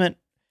announcement.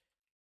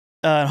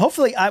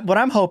 Hopefully, what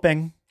I'm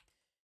hoping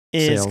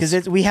is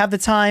because we have the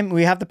time,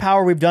 we have the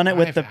power. We've done it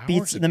with 5 the hours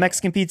pizza, the ago.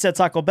 Mexican pizza at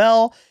Taco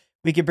Bell.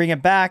 We could bring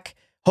it back,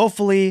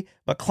 hopefully.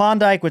 But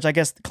Klondike, which I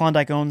guess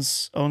Klondike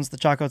owns the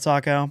Choco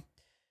Taco.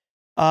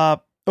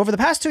 Over the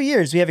past 2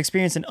 years, we have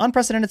experienced an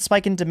unprecedented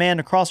spike in demand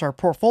across our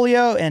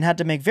portfolio and had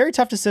to make very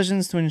tough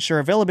decisions to ensure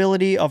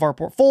availability of our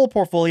full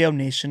portfolio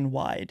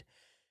nationwide.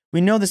 We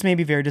know this may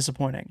be very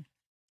disappointing.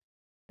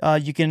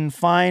 You can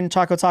find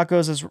Choco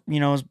Tacos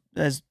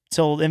as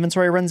till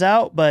inventory runs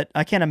out, but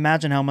I can't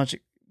imagine how much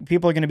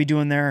people are going to be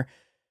doing their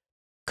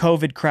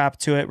COVID crap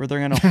to it, where they're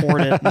going to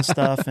hoard it and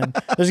stuff. And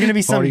there's going to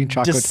be some Hoarding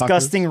Choco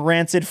disgusting,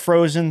 rancid,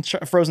 frozen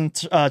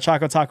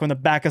Choco Taco in the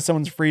back of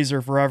someone's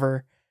freezer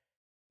forever.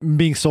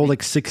 Being sold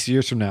like 6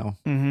 years from now.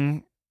 Mm-hmm.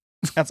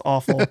 That's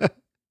awful.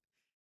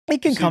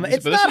 It can come.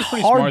 It's but this not is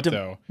pretty hard smart, to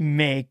though.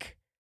 make.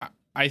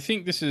 I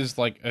think this is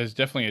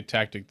definitely a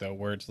tactic though,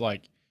 where it's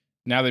like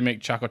now they make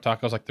Choco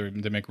Tacos like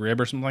they make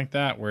rib or something like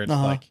that, where it's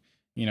like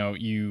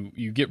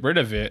you get rid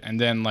of it, and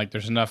then like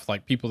there's enough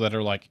like people that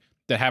are like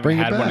that haven't Bring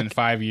it had one in back.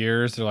 5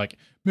 years. They're like,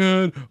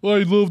 man, I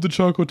love the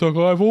Choco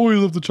Taco. I've always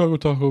loved the Choco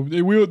Taco.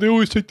 They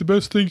always take the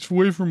best things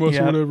away from us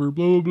Yep. or whatever.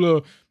 Blah blah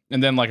blah.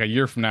 And then like a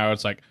year from now,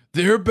 it's like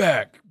they're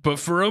back, but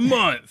for a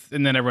month,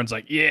 and then everyone's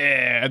like,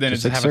 yeah, and then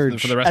Just it's like happens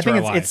Surge. for the rest I of think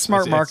our lives. it's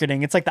smart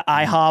marketing. It's like the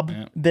IHOB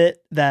Yeah.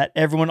 bit that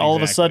everyone all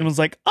of a sudden Exactly. was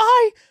like,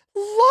 I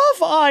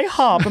love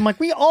IHOP. I'm like,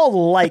 we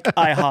all like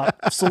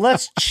IHOP. So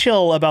let's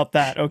chill about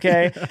that,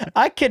 okay?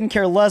 I couldn't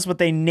care less what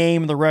they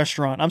name the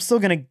restaurant. I'm still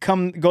going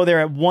to go there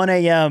at 1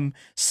 a.m.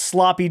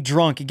 sloppy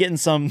drunk and getting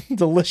some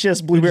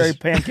delicious blueberry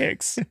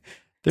pancakes.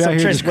 They're Some out here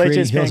Tres just creating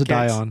Leches hills to die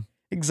pancakes. on.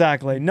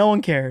 Exactly. No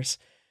one cares.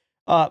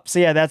 So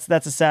yeah, that's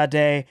a sad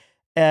day.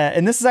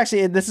 And this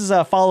is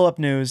a follow-up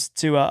news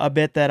to a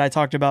bit that I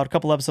talked about a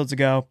couple episodes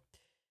ago.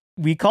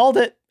 We called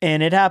it,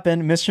 and it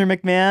happened. Mr.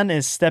 McMahon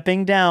is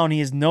stepping down. He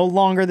is no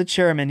longer the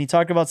chairman. He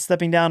talked about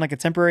stepping down like a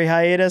temporary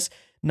hiatus.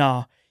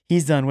 Nah,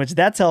 he's done, which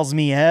that tells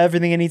me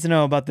everything I need to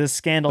know about this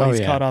scandal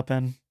he's caught up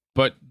in.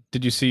 But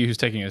did you see who's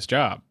taking his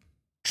job?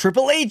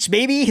 Triple H,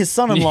 baby, his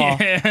son-in-law.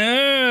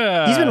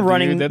 Yeah, He's been dude,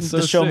 running that's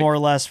the so show sick. more or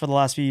less for the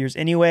last few years.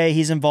 Anyway,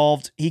 he's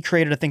involved. He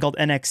created a thing called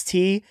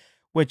NXT,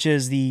 which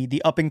is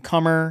the up and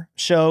comer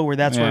show where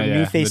that's where new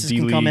The faces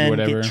can come D-League, in,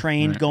 whatever. get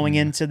trained Right, going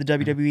yeah. into the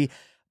WWE.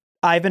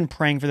 I've been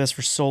praying for this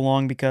for so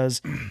long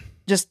because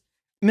just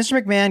Mr.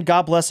 McMahon,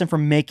 God bless him for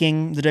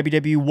making the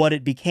WWE what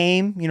it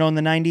became, in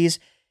the 90s.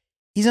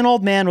 He's an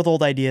old man with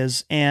old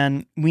ideas,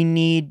 and we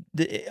need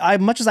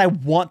much as I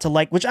want to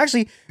which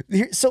actually,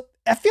 so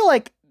I feel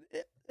like,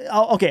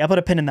 I'll put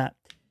a pin in that.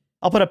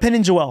 I'll put a pin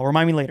in Joelle.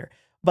 Remind me later.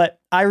 But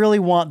I really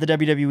want the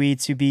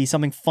WWE to be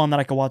something fun that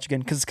I could watch again.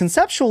 Because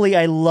conceptually,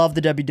 I love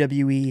the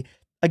WWE.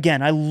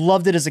 Again, I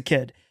loved it as a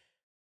kid.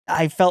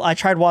 I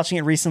tried watching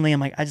it recently. I'm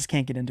like, I just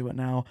can't get into it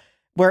now.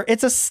 Where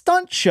it's a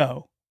stunt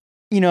show.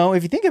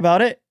 If you think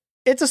about it,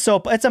 it's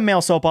a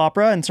male soap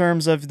opera in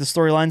terms of the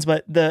storylines,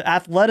 but the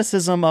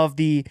athleticism of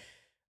the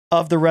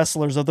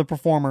wrestlers, of the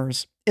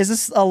performers, is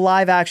this a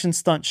live action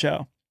stunt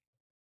show?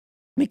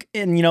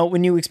 And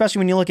especially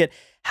when you look at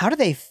how do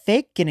they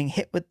fake getting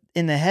hit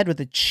in the head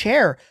with a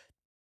chair?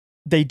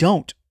 They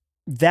don't.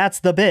 That's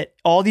the bit.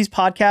 All these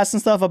podcasts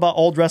and stuff about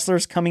old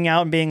wrestlers coming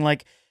out and being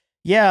like,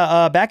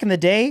 yeah, back in the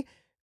day,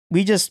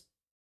 we just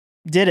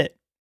did it.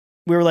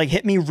 We were like,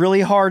 hit me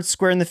really hard,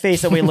 square in the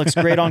face. That way it looks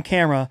great on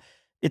camera.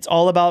 It's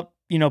all about,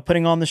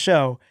 putting on the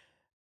show.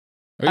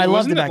 I loved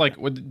Wasn't it it back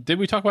like, did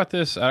we talk about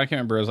this? I can't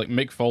remember. It was like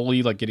Mick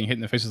Foley, like getting hit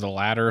in the face with a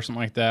ladder or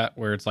something like that,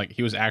 where it's like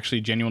he was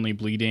actually genuinely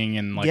bleeding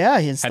and like Yeah,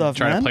 and had stuff, to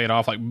try man. to play it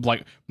off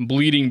like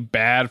bleeding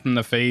bad from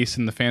the face,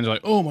 and the fans are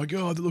like, "Oh my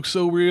god, that looks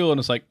so real," and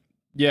it's like,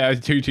 yeah,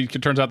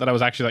 it turns out that I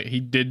was actually like he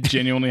did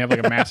genuinely have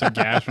like a massive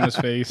gash on his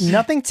face.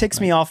 Nothing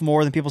ticks me off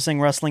more than people saying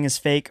wrestling is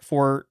fake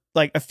for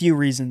like a few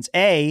reasons.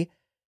 A,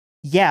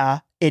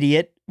 yeah,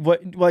 idiot.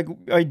 What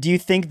do you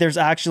think there's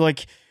actually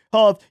like,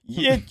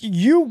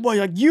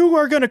 you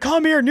are gonna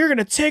come here and you're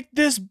gonna take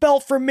this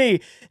belt from me?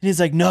 And he's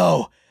like,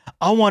 no,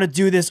 I want to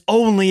do this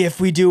only if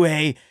we do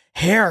a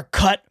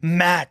haircut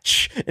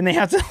match, and they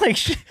have to like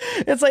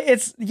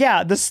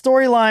the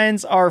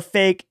storylines are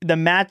fake, the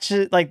match,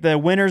 like the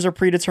winners are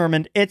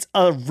predetermined. It's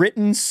a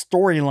written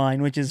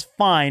storyline, which is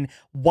fine.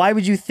 Why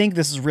would you think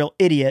this is real,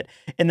 idiot?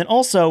 And then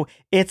also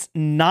it's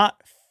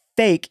not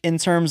fake in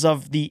terms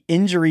of the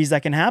injuries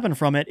that can happen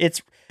from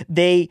it.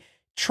 They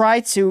try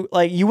to,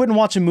 like, you wouldn't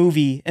watch a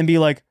movie and be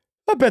like,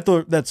 I bet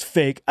that's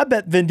fake. I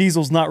bet Vin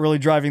Diesel's not really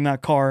driving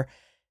that car.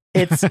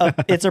 It's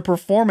a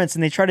performance,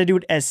 and they try to do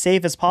it as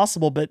safe as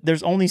possible, but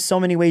there's only so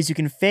many ways you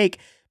can fake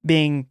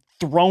being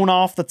thrown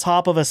off the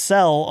top of a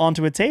cell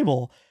onto a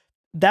table.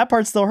 That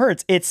part still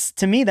hurts.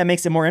 To me, that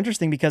makes it more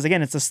interesting because,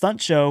 again, it's a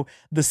stunt show.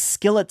 The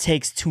skill it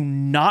takes to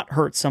not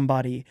hurt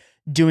somebody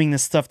doing the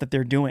stuff that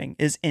they're doing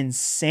is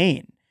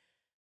insane.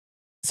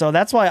 So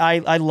that's why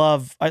I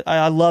loved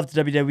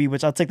WWE,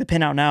 which I'll take the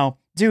pin out now.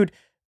 Dude,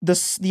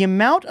 the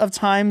amount of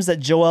times that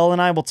Joel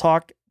and I will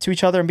talk to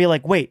each other and be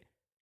like, wait,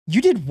 you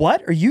did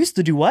what? Or you used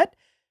to do what?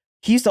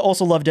 He used to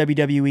also love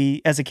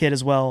WWE as a kid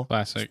as well.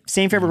 Classic.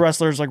 Same favorite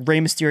wrestlers, like Rey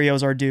Mysterio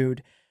is our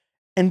dude.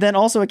 And then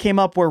also it came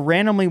up where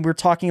randomly we were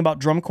talking about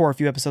drum corps a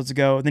few episodes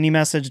ago. Then he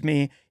messaged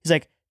me. He's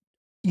like,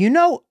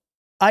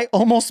 I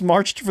almost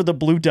marched for the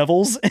Blue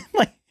Devils. And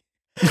like,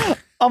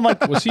 I'm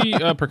like, was he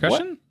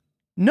percussion? What?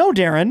 No,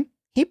 Darren.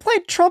 He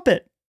played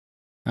trumpet.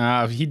 He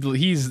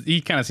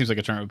kind of seems like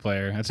a trumpet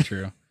player. That's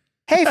true.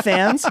 Hey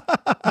fans,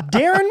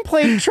 Darren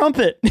played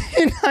trumpet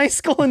in high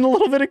school and a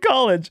little bit of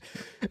college.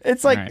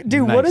 It's like, right,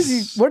 dude,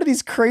 nice. What are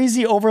these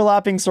crazy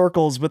overlapping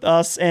circles with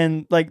us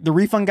and like the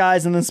Refund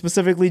guys, and then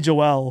specifically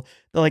Joel?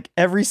 Like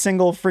every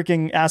single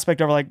freaking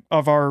aspect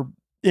of our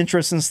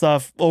interests and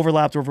stuff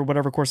overlapped over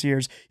whatever course of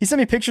years. He sent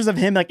me pictures of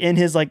him like in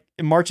his like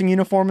marching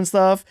uniform and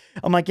stuff.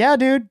 I'm like, yeah,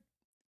 dude.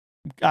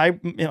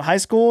 In high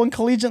school and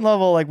collegiate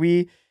level, like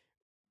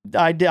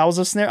I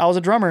was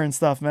a drummer and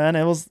stuff, man.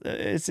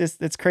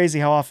 It's crazy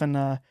how often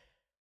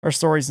our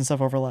stories and stuff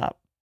overlap.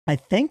 I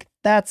think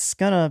that's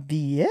gonna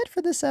be it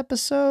for this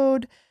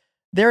episode.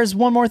 There is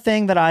one more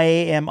thing that I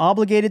am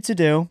obligated to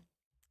do.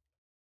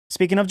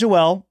 Speaking of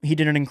Joel, he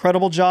did an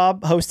incredible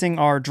job hosting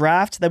our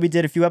draft that we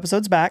did a few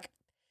episodes back.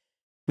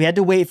 We had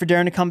to wait for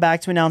Darren to come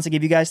back to announce and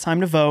give you guys time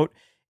to vote,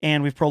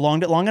 and we've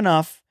prolonged it long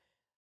enough.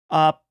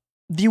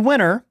 The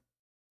winner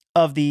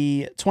of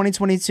the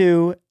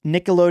 2022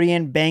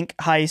 Nickelodeon Bank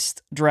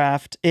Heist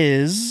Draft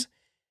is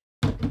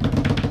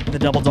the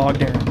Double Dog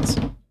Darrens.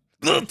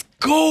 Let's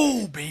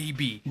go,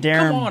 baby.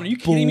 Darren, come on, are you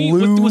kidding me?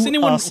 Was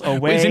anyone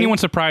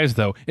surprised,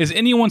 though? Is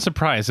anyone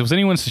surprised? Was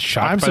anyone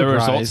shocked by the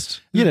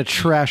results? You had a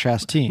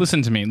trash-ass team.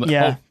 Listen to me.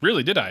 Yeah. Oh,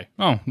 really? Did I?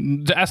 Oh,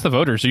 ask the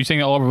voters. Are you saying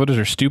that all of our voters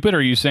are stupid, or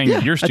are you saying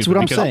you're stupid? That's what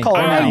I'm saying.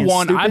 I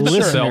won. I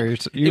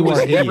Listeners, it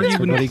was never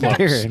even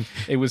close.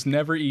 It was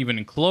never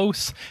even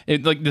close.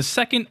 Like the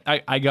second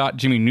I got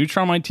Jimmy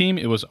Neutron on my team,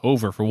 it was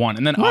over for one.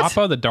 And then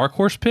Appa, the dark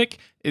horse pick,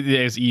 it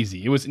is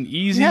easy. It was an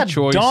easy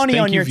choice. Donnie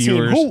on your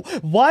team.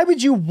 Why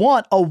would you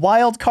want a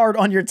wild card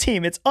on your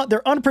team?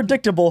 They're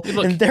unpredictable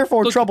and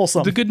therefore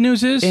troublesome. The good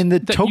news is, and the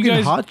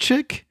token hot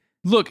chick.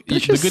 Look, the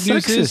good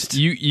news is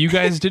you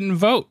guys didn't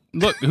vote.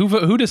 Look,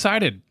 who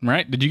decided,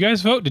 right? Did you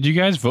guys vote? Did you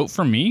guys vote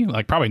for me?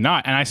 Like, probably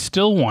not. And I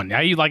still won.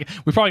 We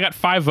probably got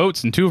 5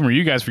 votes, and 2 of them are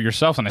you guys for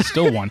yourselves, and I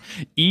still won.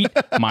 Eat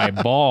my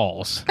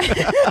balls.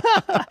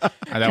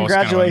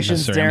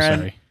 Congratulations,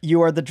 Darren. You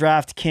are the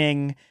draft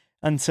king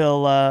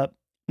until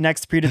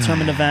next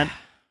predetermined event.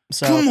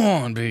 So come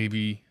on,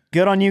 baby.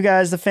 Good on you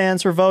guys, the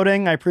fans, for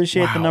voting. I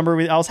appreciate the number.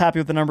 I was happy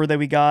with the number that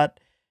we got.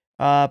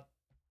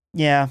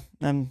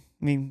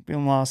 We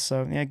lost,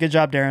 so yeah, good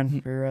job,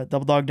 Darren, for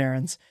Double Dog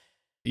Darren's.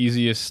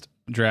 Easiest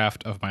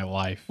draft of my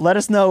life. Let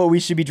us know what we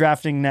should be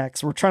drafting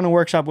next. We're trying to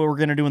workshop what we're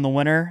going to do in the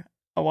winter.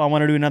 I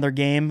want to do another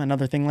game,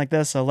 another thing like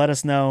this, so let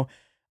us know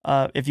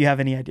if you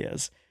have any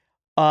ideas.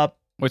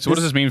 Wait, so what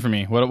does this mean for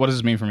me? What does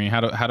this mean for me? How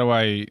do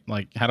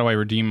I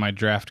redeem my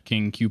Draft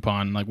King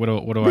coupon? Like, what do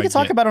I We can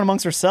talk about it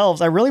amongst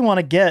ourselves. I really want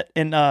to get,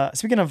 and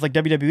speaking of like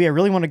WWE, I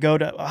really want to go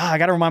to, I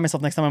got to remind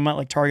myself next time I'm at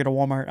like Target or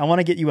Walmart. I want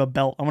to get you a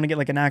belt. I want to get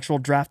like an actual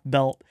draft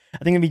belt. I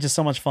think it'd be just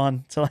so much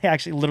fun to like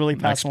actually literally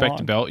pass along.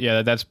 Expected belt?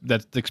 Yeah, that's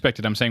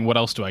expected. I'm saying, what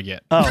else do I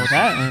get? Oh,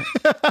 that.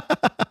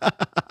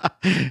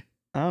 I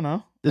don't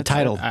know. The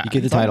title. You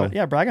get the title.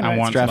 Yeah, bragging rights. I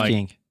want Draft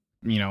King.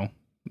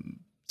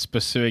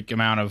 Specific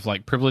amount of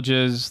like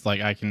privileges,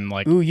 like I can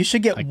like. Ooh, you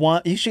should get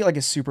one. You should get like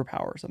a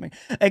superpower or something.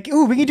 Like,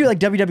 ooh, we can do like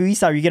WWE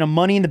style. You get a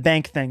Money in the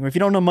Bank thing. Or if you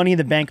don't know Money in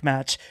the Bank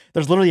match,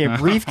 there's literally a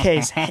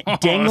briefcase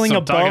dangling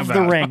above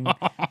the ring,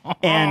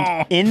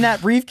 and in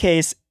that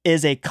briefcase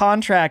is a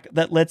contract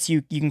that lets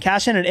you can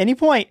cash in at any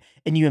point,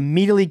 and you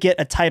immediately get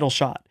a title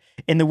shot.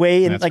 And the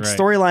way in like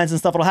storylines and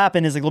stuff will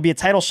happen is like there'll be a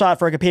title shot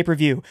for like a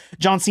pay-per-view.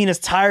 John Cena's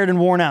tired and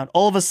worn out.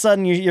 All of a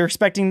sudden you're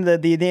expecting the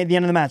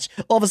end of the match.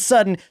 All of a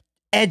sudden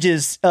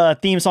Edge's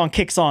theme song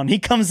kicks on. He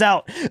comes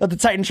out of the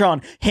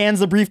Titantron,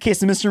 hands the briefcase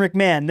to Mr.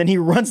 McMahon. Then he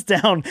runs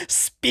down,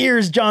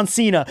 spears John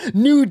Cena,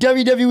 new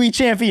WWE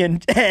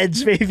champion,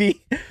 Edge,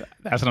 baby.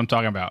 That's what I'm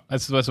talking about.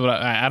 That's what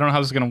I don't know how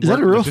this is going to work. Is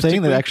that a real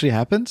thing that actually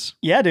happens?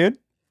 Yeah, dude.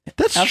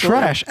 That's Absolutely.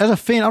 trash. As a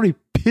fan, I'd be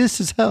pissed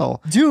as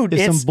hell. Dude, If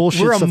some it's,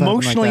 bullshit we're stuff happened like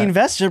emotionally that.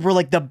 invested. We're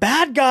like, the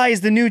bad guy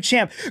is the new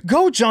champ.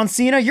 Go, John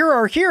Cena. You're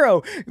our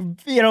hero.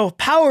 You know,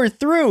 power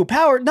through.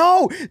 Power.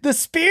 No, the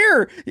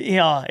spear.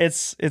 Yeah,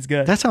 it's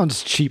good. That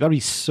sounds cheap. I'd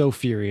be so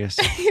furious.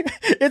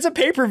 It's a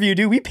pay-per-view,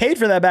 dude. We paid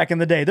for that back in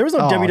the day. There was no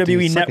Oh, WWE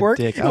dude, suck a Network.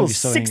 dick. It I would was be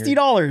so angry.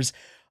 $60.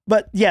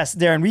 But yes,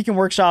 Darren, we can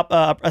workshop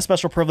a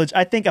special privilege.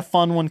 I think a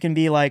fun one can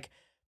be like,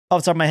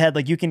 off the top of my head,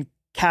 like you can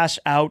cash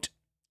out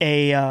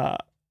a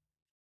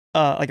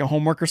like a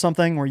homework or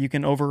something where you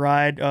can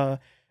override a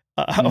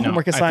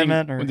homework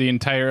assignment. I think Or the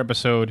entire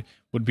episode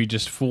would be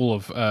just full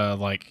of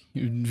like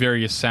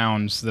various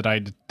sounds that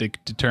I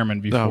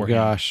determined before. Oh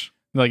gosh.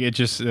 Like it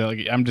just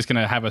like I'm just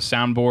gonna have a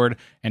soundboard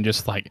and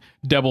just like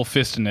double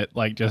fisting it,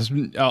 like just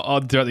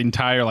all throughout the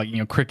entire, like, you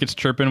know, crickets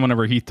chirping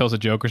whenever Heath tells a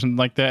joke or something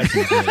like that.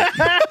 It's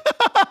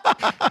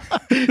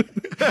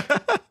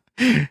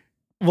great.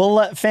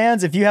 well,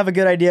 fans, if you have a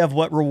good idea of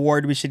what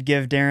reward we should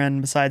give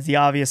Darren besides the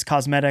obvious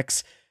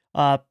cosmetics,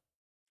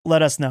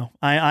 let us know.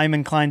 I'm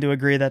inclined to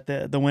agree that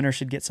the winner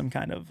should get some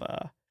kind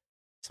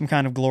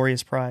of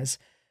glorious prize.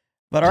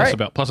 But all right,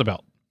 Plus a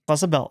belt.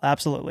 plus a belt,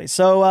 absolutely.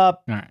 So All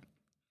right,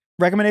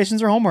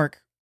 recommendations or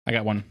homework? I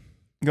got one.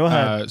 Go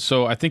ahead.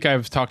 So I think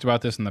I've talked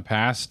about this in the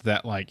past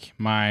that like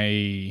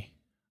I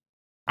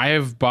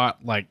have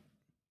bought like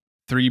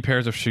 3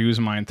 pairs of shoes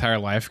in my entire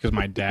life because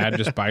my dad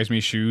just buys me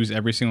shoes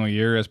every single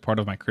year as part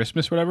of my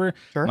Christmas, whatever.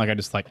 Sure. Like I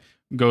just like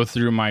go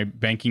through my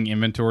banking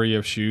inventory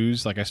of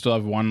shoes. Like I still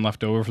have one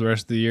left over for the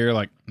rest of the year.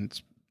 Like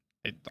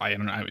I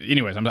don't know.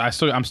 Anyways,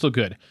 I'm still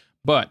good.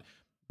 But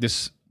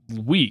this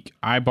week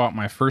I bought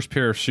my first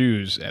pair of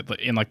shoes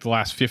in like the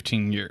last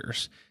 15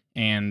 years.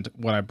 And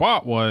what I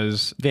bought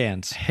was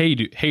Vans. Hey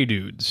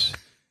Dudes.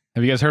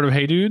 Have you guys heard of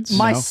Hey Dudes?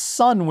 My No.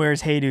 son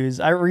wears Hey Dudes.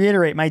 I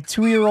reiterate, my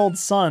 2-year-old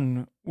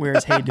son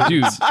wears Hey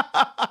Dudes.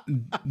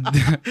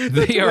 Dude,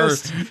 they are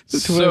twist. The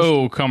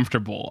so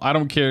comfortable. I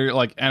don't care.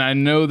 Like, and I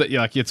know that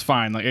like it's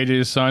fine. Like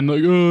AJ's son,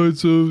 like, oh,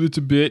 it's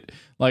a bit.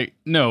 Like,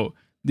 no,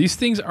 these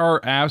things are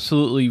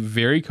absolutely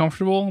very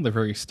comfortable. They're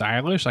very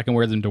stylish. I can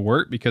wear them to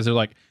work because they're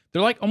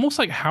like almost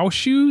like house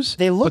shoes.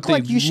 They look but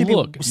like you should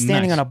look be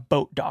standing nice. on a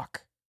boat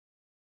dock.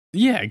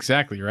 Yeah,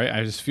 exactly. Right.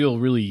 I just feel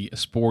really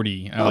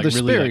sporty. I Oh, like they're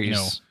really, like, Sperry's. you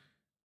know.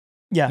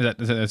 Yeah.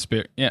 That's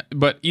spirit. Yeah,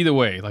 but either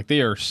way, like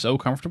they are so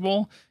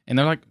comfortable, and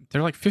they're like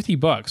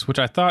 $50, which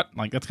I thought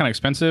like that's kind of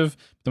expensive.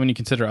 But when you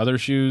consider other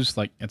shoes,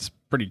 like it's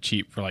pretty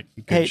cheap for like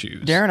good Hey,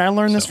 shoes. Darren, I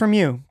learned this So- from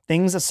you.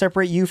 Things that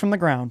separate you from the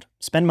ground.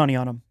 Spend money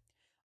on them.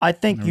 I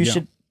think There you we go.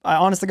 should,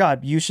 honest to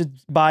God, you should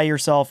buy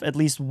yourself at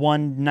least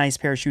one nice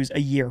pair of shoes a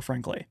year,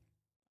 frankly.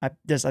 I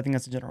think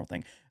that's a general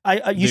thing.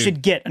 You Dude.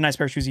 should get a nice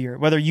pair of shoes a year.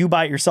 Whether you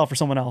buy it yourself or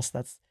someone else,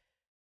 that's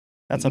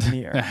up in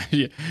the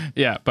air.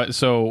 yeah. But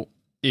so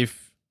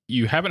if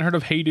you haven't heard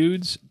of Hey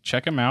Dudes,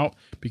 check them out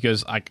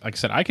because like I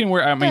said, I can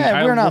wear. I mean,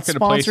 I we're not work at a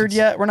place sponsored that's-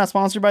 yet. We're not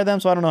sponsored by them,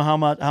 so I don't know how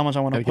much I want to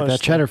Gotta push. get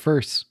that cheddar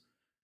first.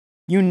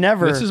 You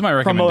never This is my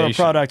promote a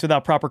recommendation. product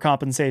without proper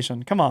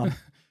compensation. Come on.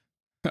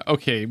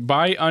 Okay,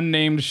 buy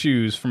unnamed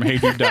shoes from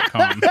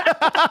heydude.com.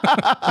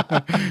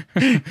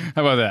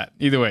 How about that?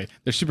 Either way,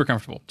 they're super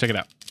comfortable. Check it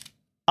out.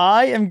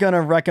 I am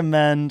gonna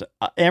recommend.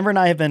 Amber and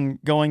I have been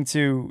going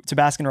to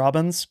Baskin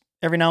Robbins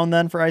every now and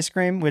then for ice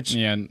cream, which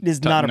Yeah,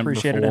 is not number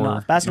appreciated 4,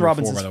 enough. Baskin number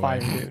Robbins 4, is by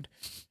the fire, way. dude.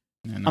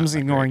 Yeah, I'm not just that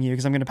ignoring great. you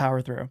because I'm gonna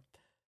power through.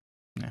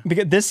 Yeah.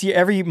 Because this year,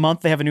 every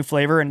month they have a new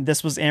flavor, and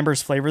this was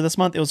Amber's flavor this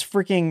month. It was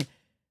freaking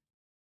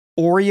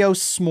Oreo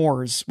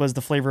s'mores was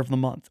the flavor of the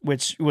month,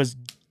 which was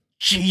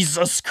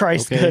Jesus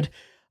Christ Okay. good.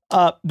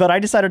 But I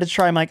decided to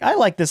try. I'm like, I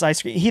like this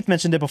ice cream. Heath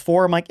mentioned it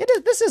before. I'm like,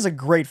 this is a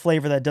great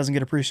flavor that doesn't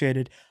get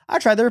appreciated. I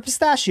tried their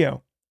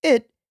pistachio.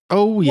 It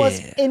Oh yeah. was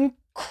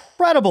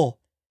incredible.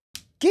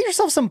 Get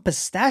yourself some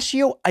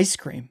pistachio ice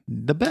cream.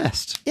 The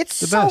best. It's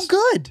The so best.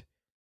 good.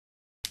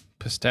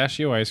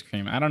 Pistachio ice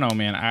cream. I don't know,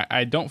 man.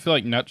 I don't feel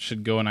like nuts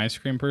should go in ice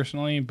cream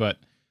personally, but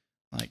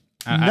like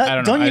I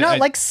don't know. you not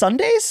like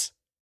Sundays?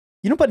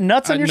 You don't put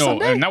nuts on your no,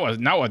 Sunday?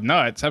 not with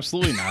nuts.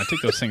 Absolutely not. I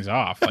take those things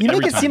off. Like, You make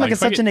every it time. seem like it's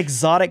if I such get- an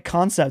exotic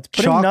concept.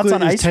 Putting nuts Chocolate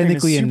on is ice cream is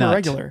technically a super nut.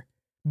 regular.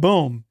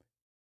 Boom.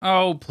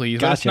 Oh please!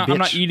 Gotcha, I'm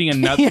not bitch. eating a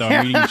nut though.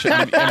 I'm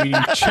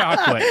eating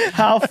chocolate.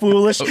 How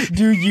foolish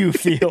do you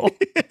feel?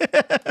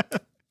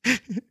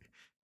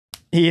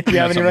 Heath, do you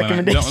have any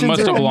recommendations?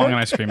 Must or don't belong in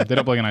homework? ice cream. They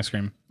don't belong in ice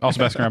cream. Also,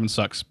 Baskin Robbins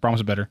sucks.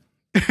 Promise better.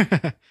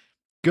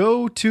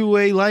 Go to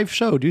a live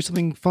show. Do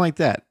something fun like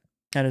that.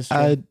 That is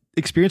true.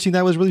 Experiencing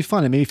that was really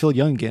fun. It made me feel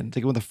young again. It's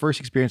like one of the first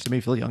experiences that made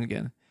me feel young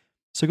again.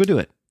 So go do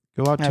it.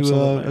 Go out to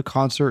Absolutely. a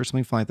concert or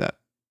something fun like that.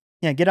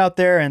 Yeah, get out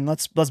there and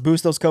let's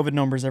boost those COVID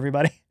numbers,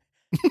 everybody.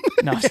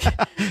 No, I'm just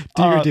kidding.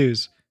 Do your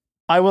dues.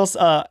 I will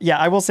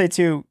say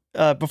too,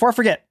 before I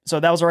forget, so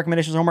that was our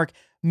recommendations homework.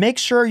 Make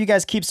sure you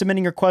guys keep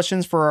submitting your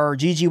questions for our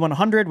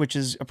GG100, which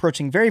is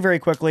approaching very, very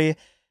quickly.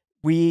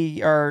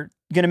 We are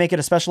going to make it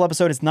a special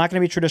episode. It's not going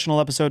to be a traditional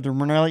episode. We're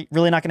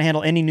really not going to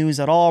handle any news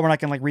at all. We're not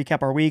going to like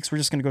recap our weeks. We're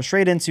just going to go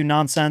straight into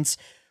nonsense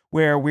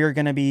where we're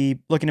going to be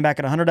looking back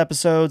at 100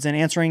 episodes and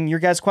answering your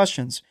guys'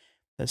 questions.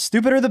 The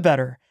stupider, the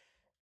better.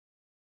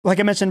 like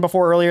I mentioned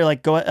before earlier,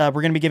 like we're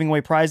going to be giving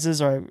away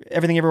prizes or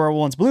Everything Everywhere All at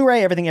Once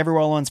Blu-ray, Everything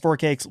Everywhere All at Once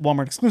 4K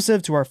Walmart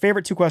exclusive to our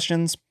favorite 2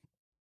 questions.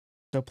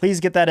 So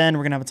please get that in.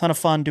 We're going to have a ton of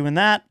fun doing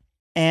that.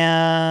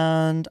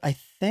 And I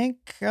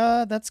think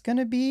that's going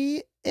to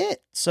be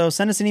it. So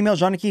send us an email,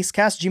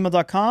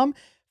 genregeekscast@gmail.com.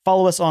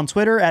 Follow us on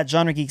Twitter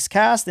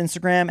 @genregeekscast,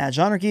 Instagram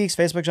 @genregeeks,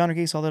 Facebook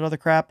genregeeks, all that other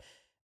crap.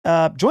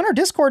 Join our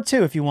Discord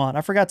too if you want.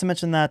 I forgot to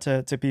mention that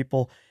to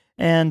people.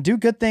 And do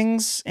good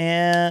things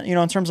and,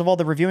 in terms of all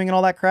the reviewing and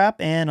all that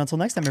crap. And until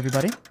next time,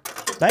 everybody.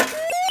 Bye.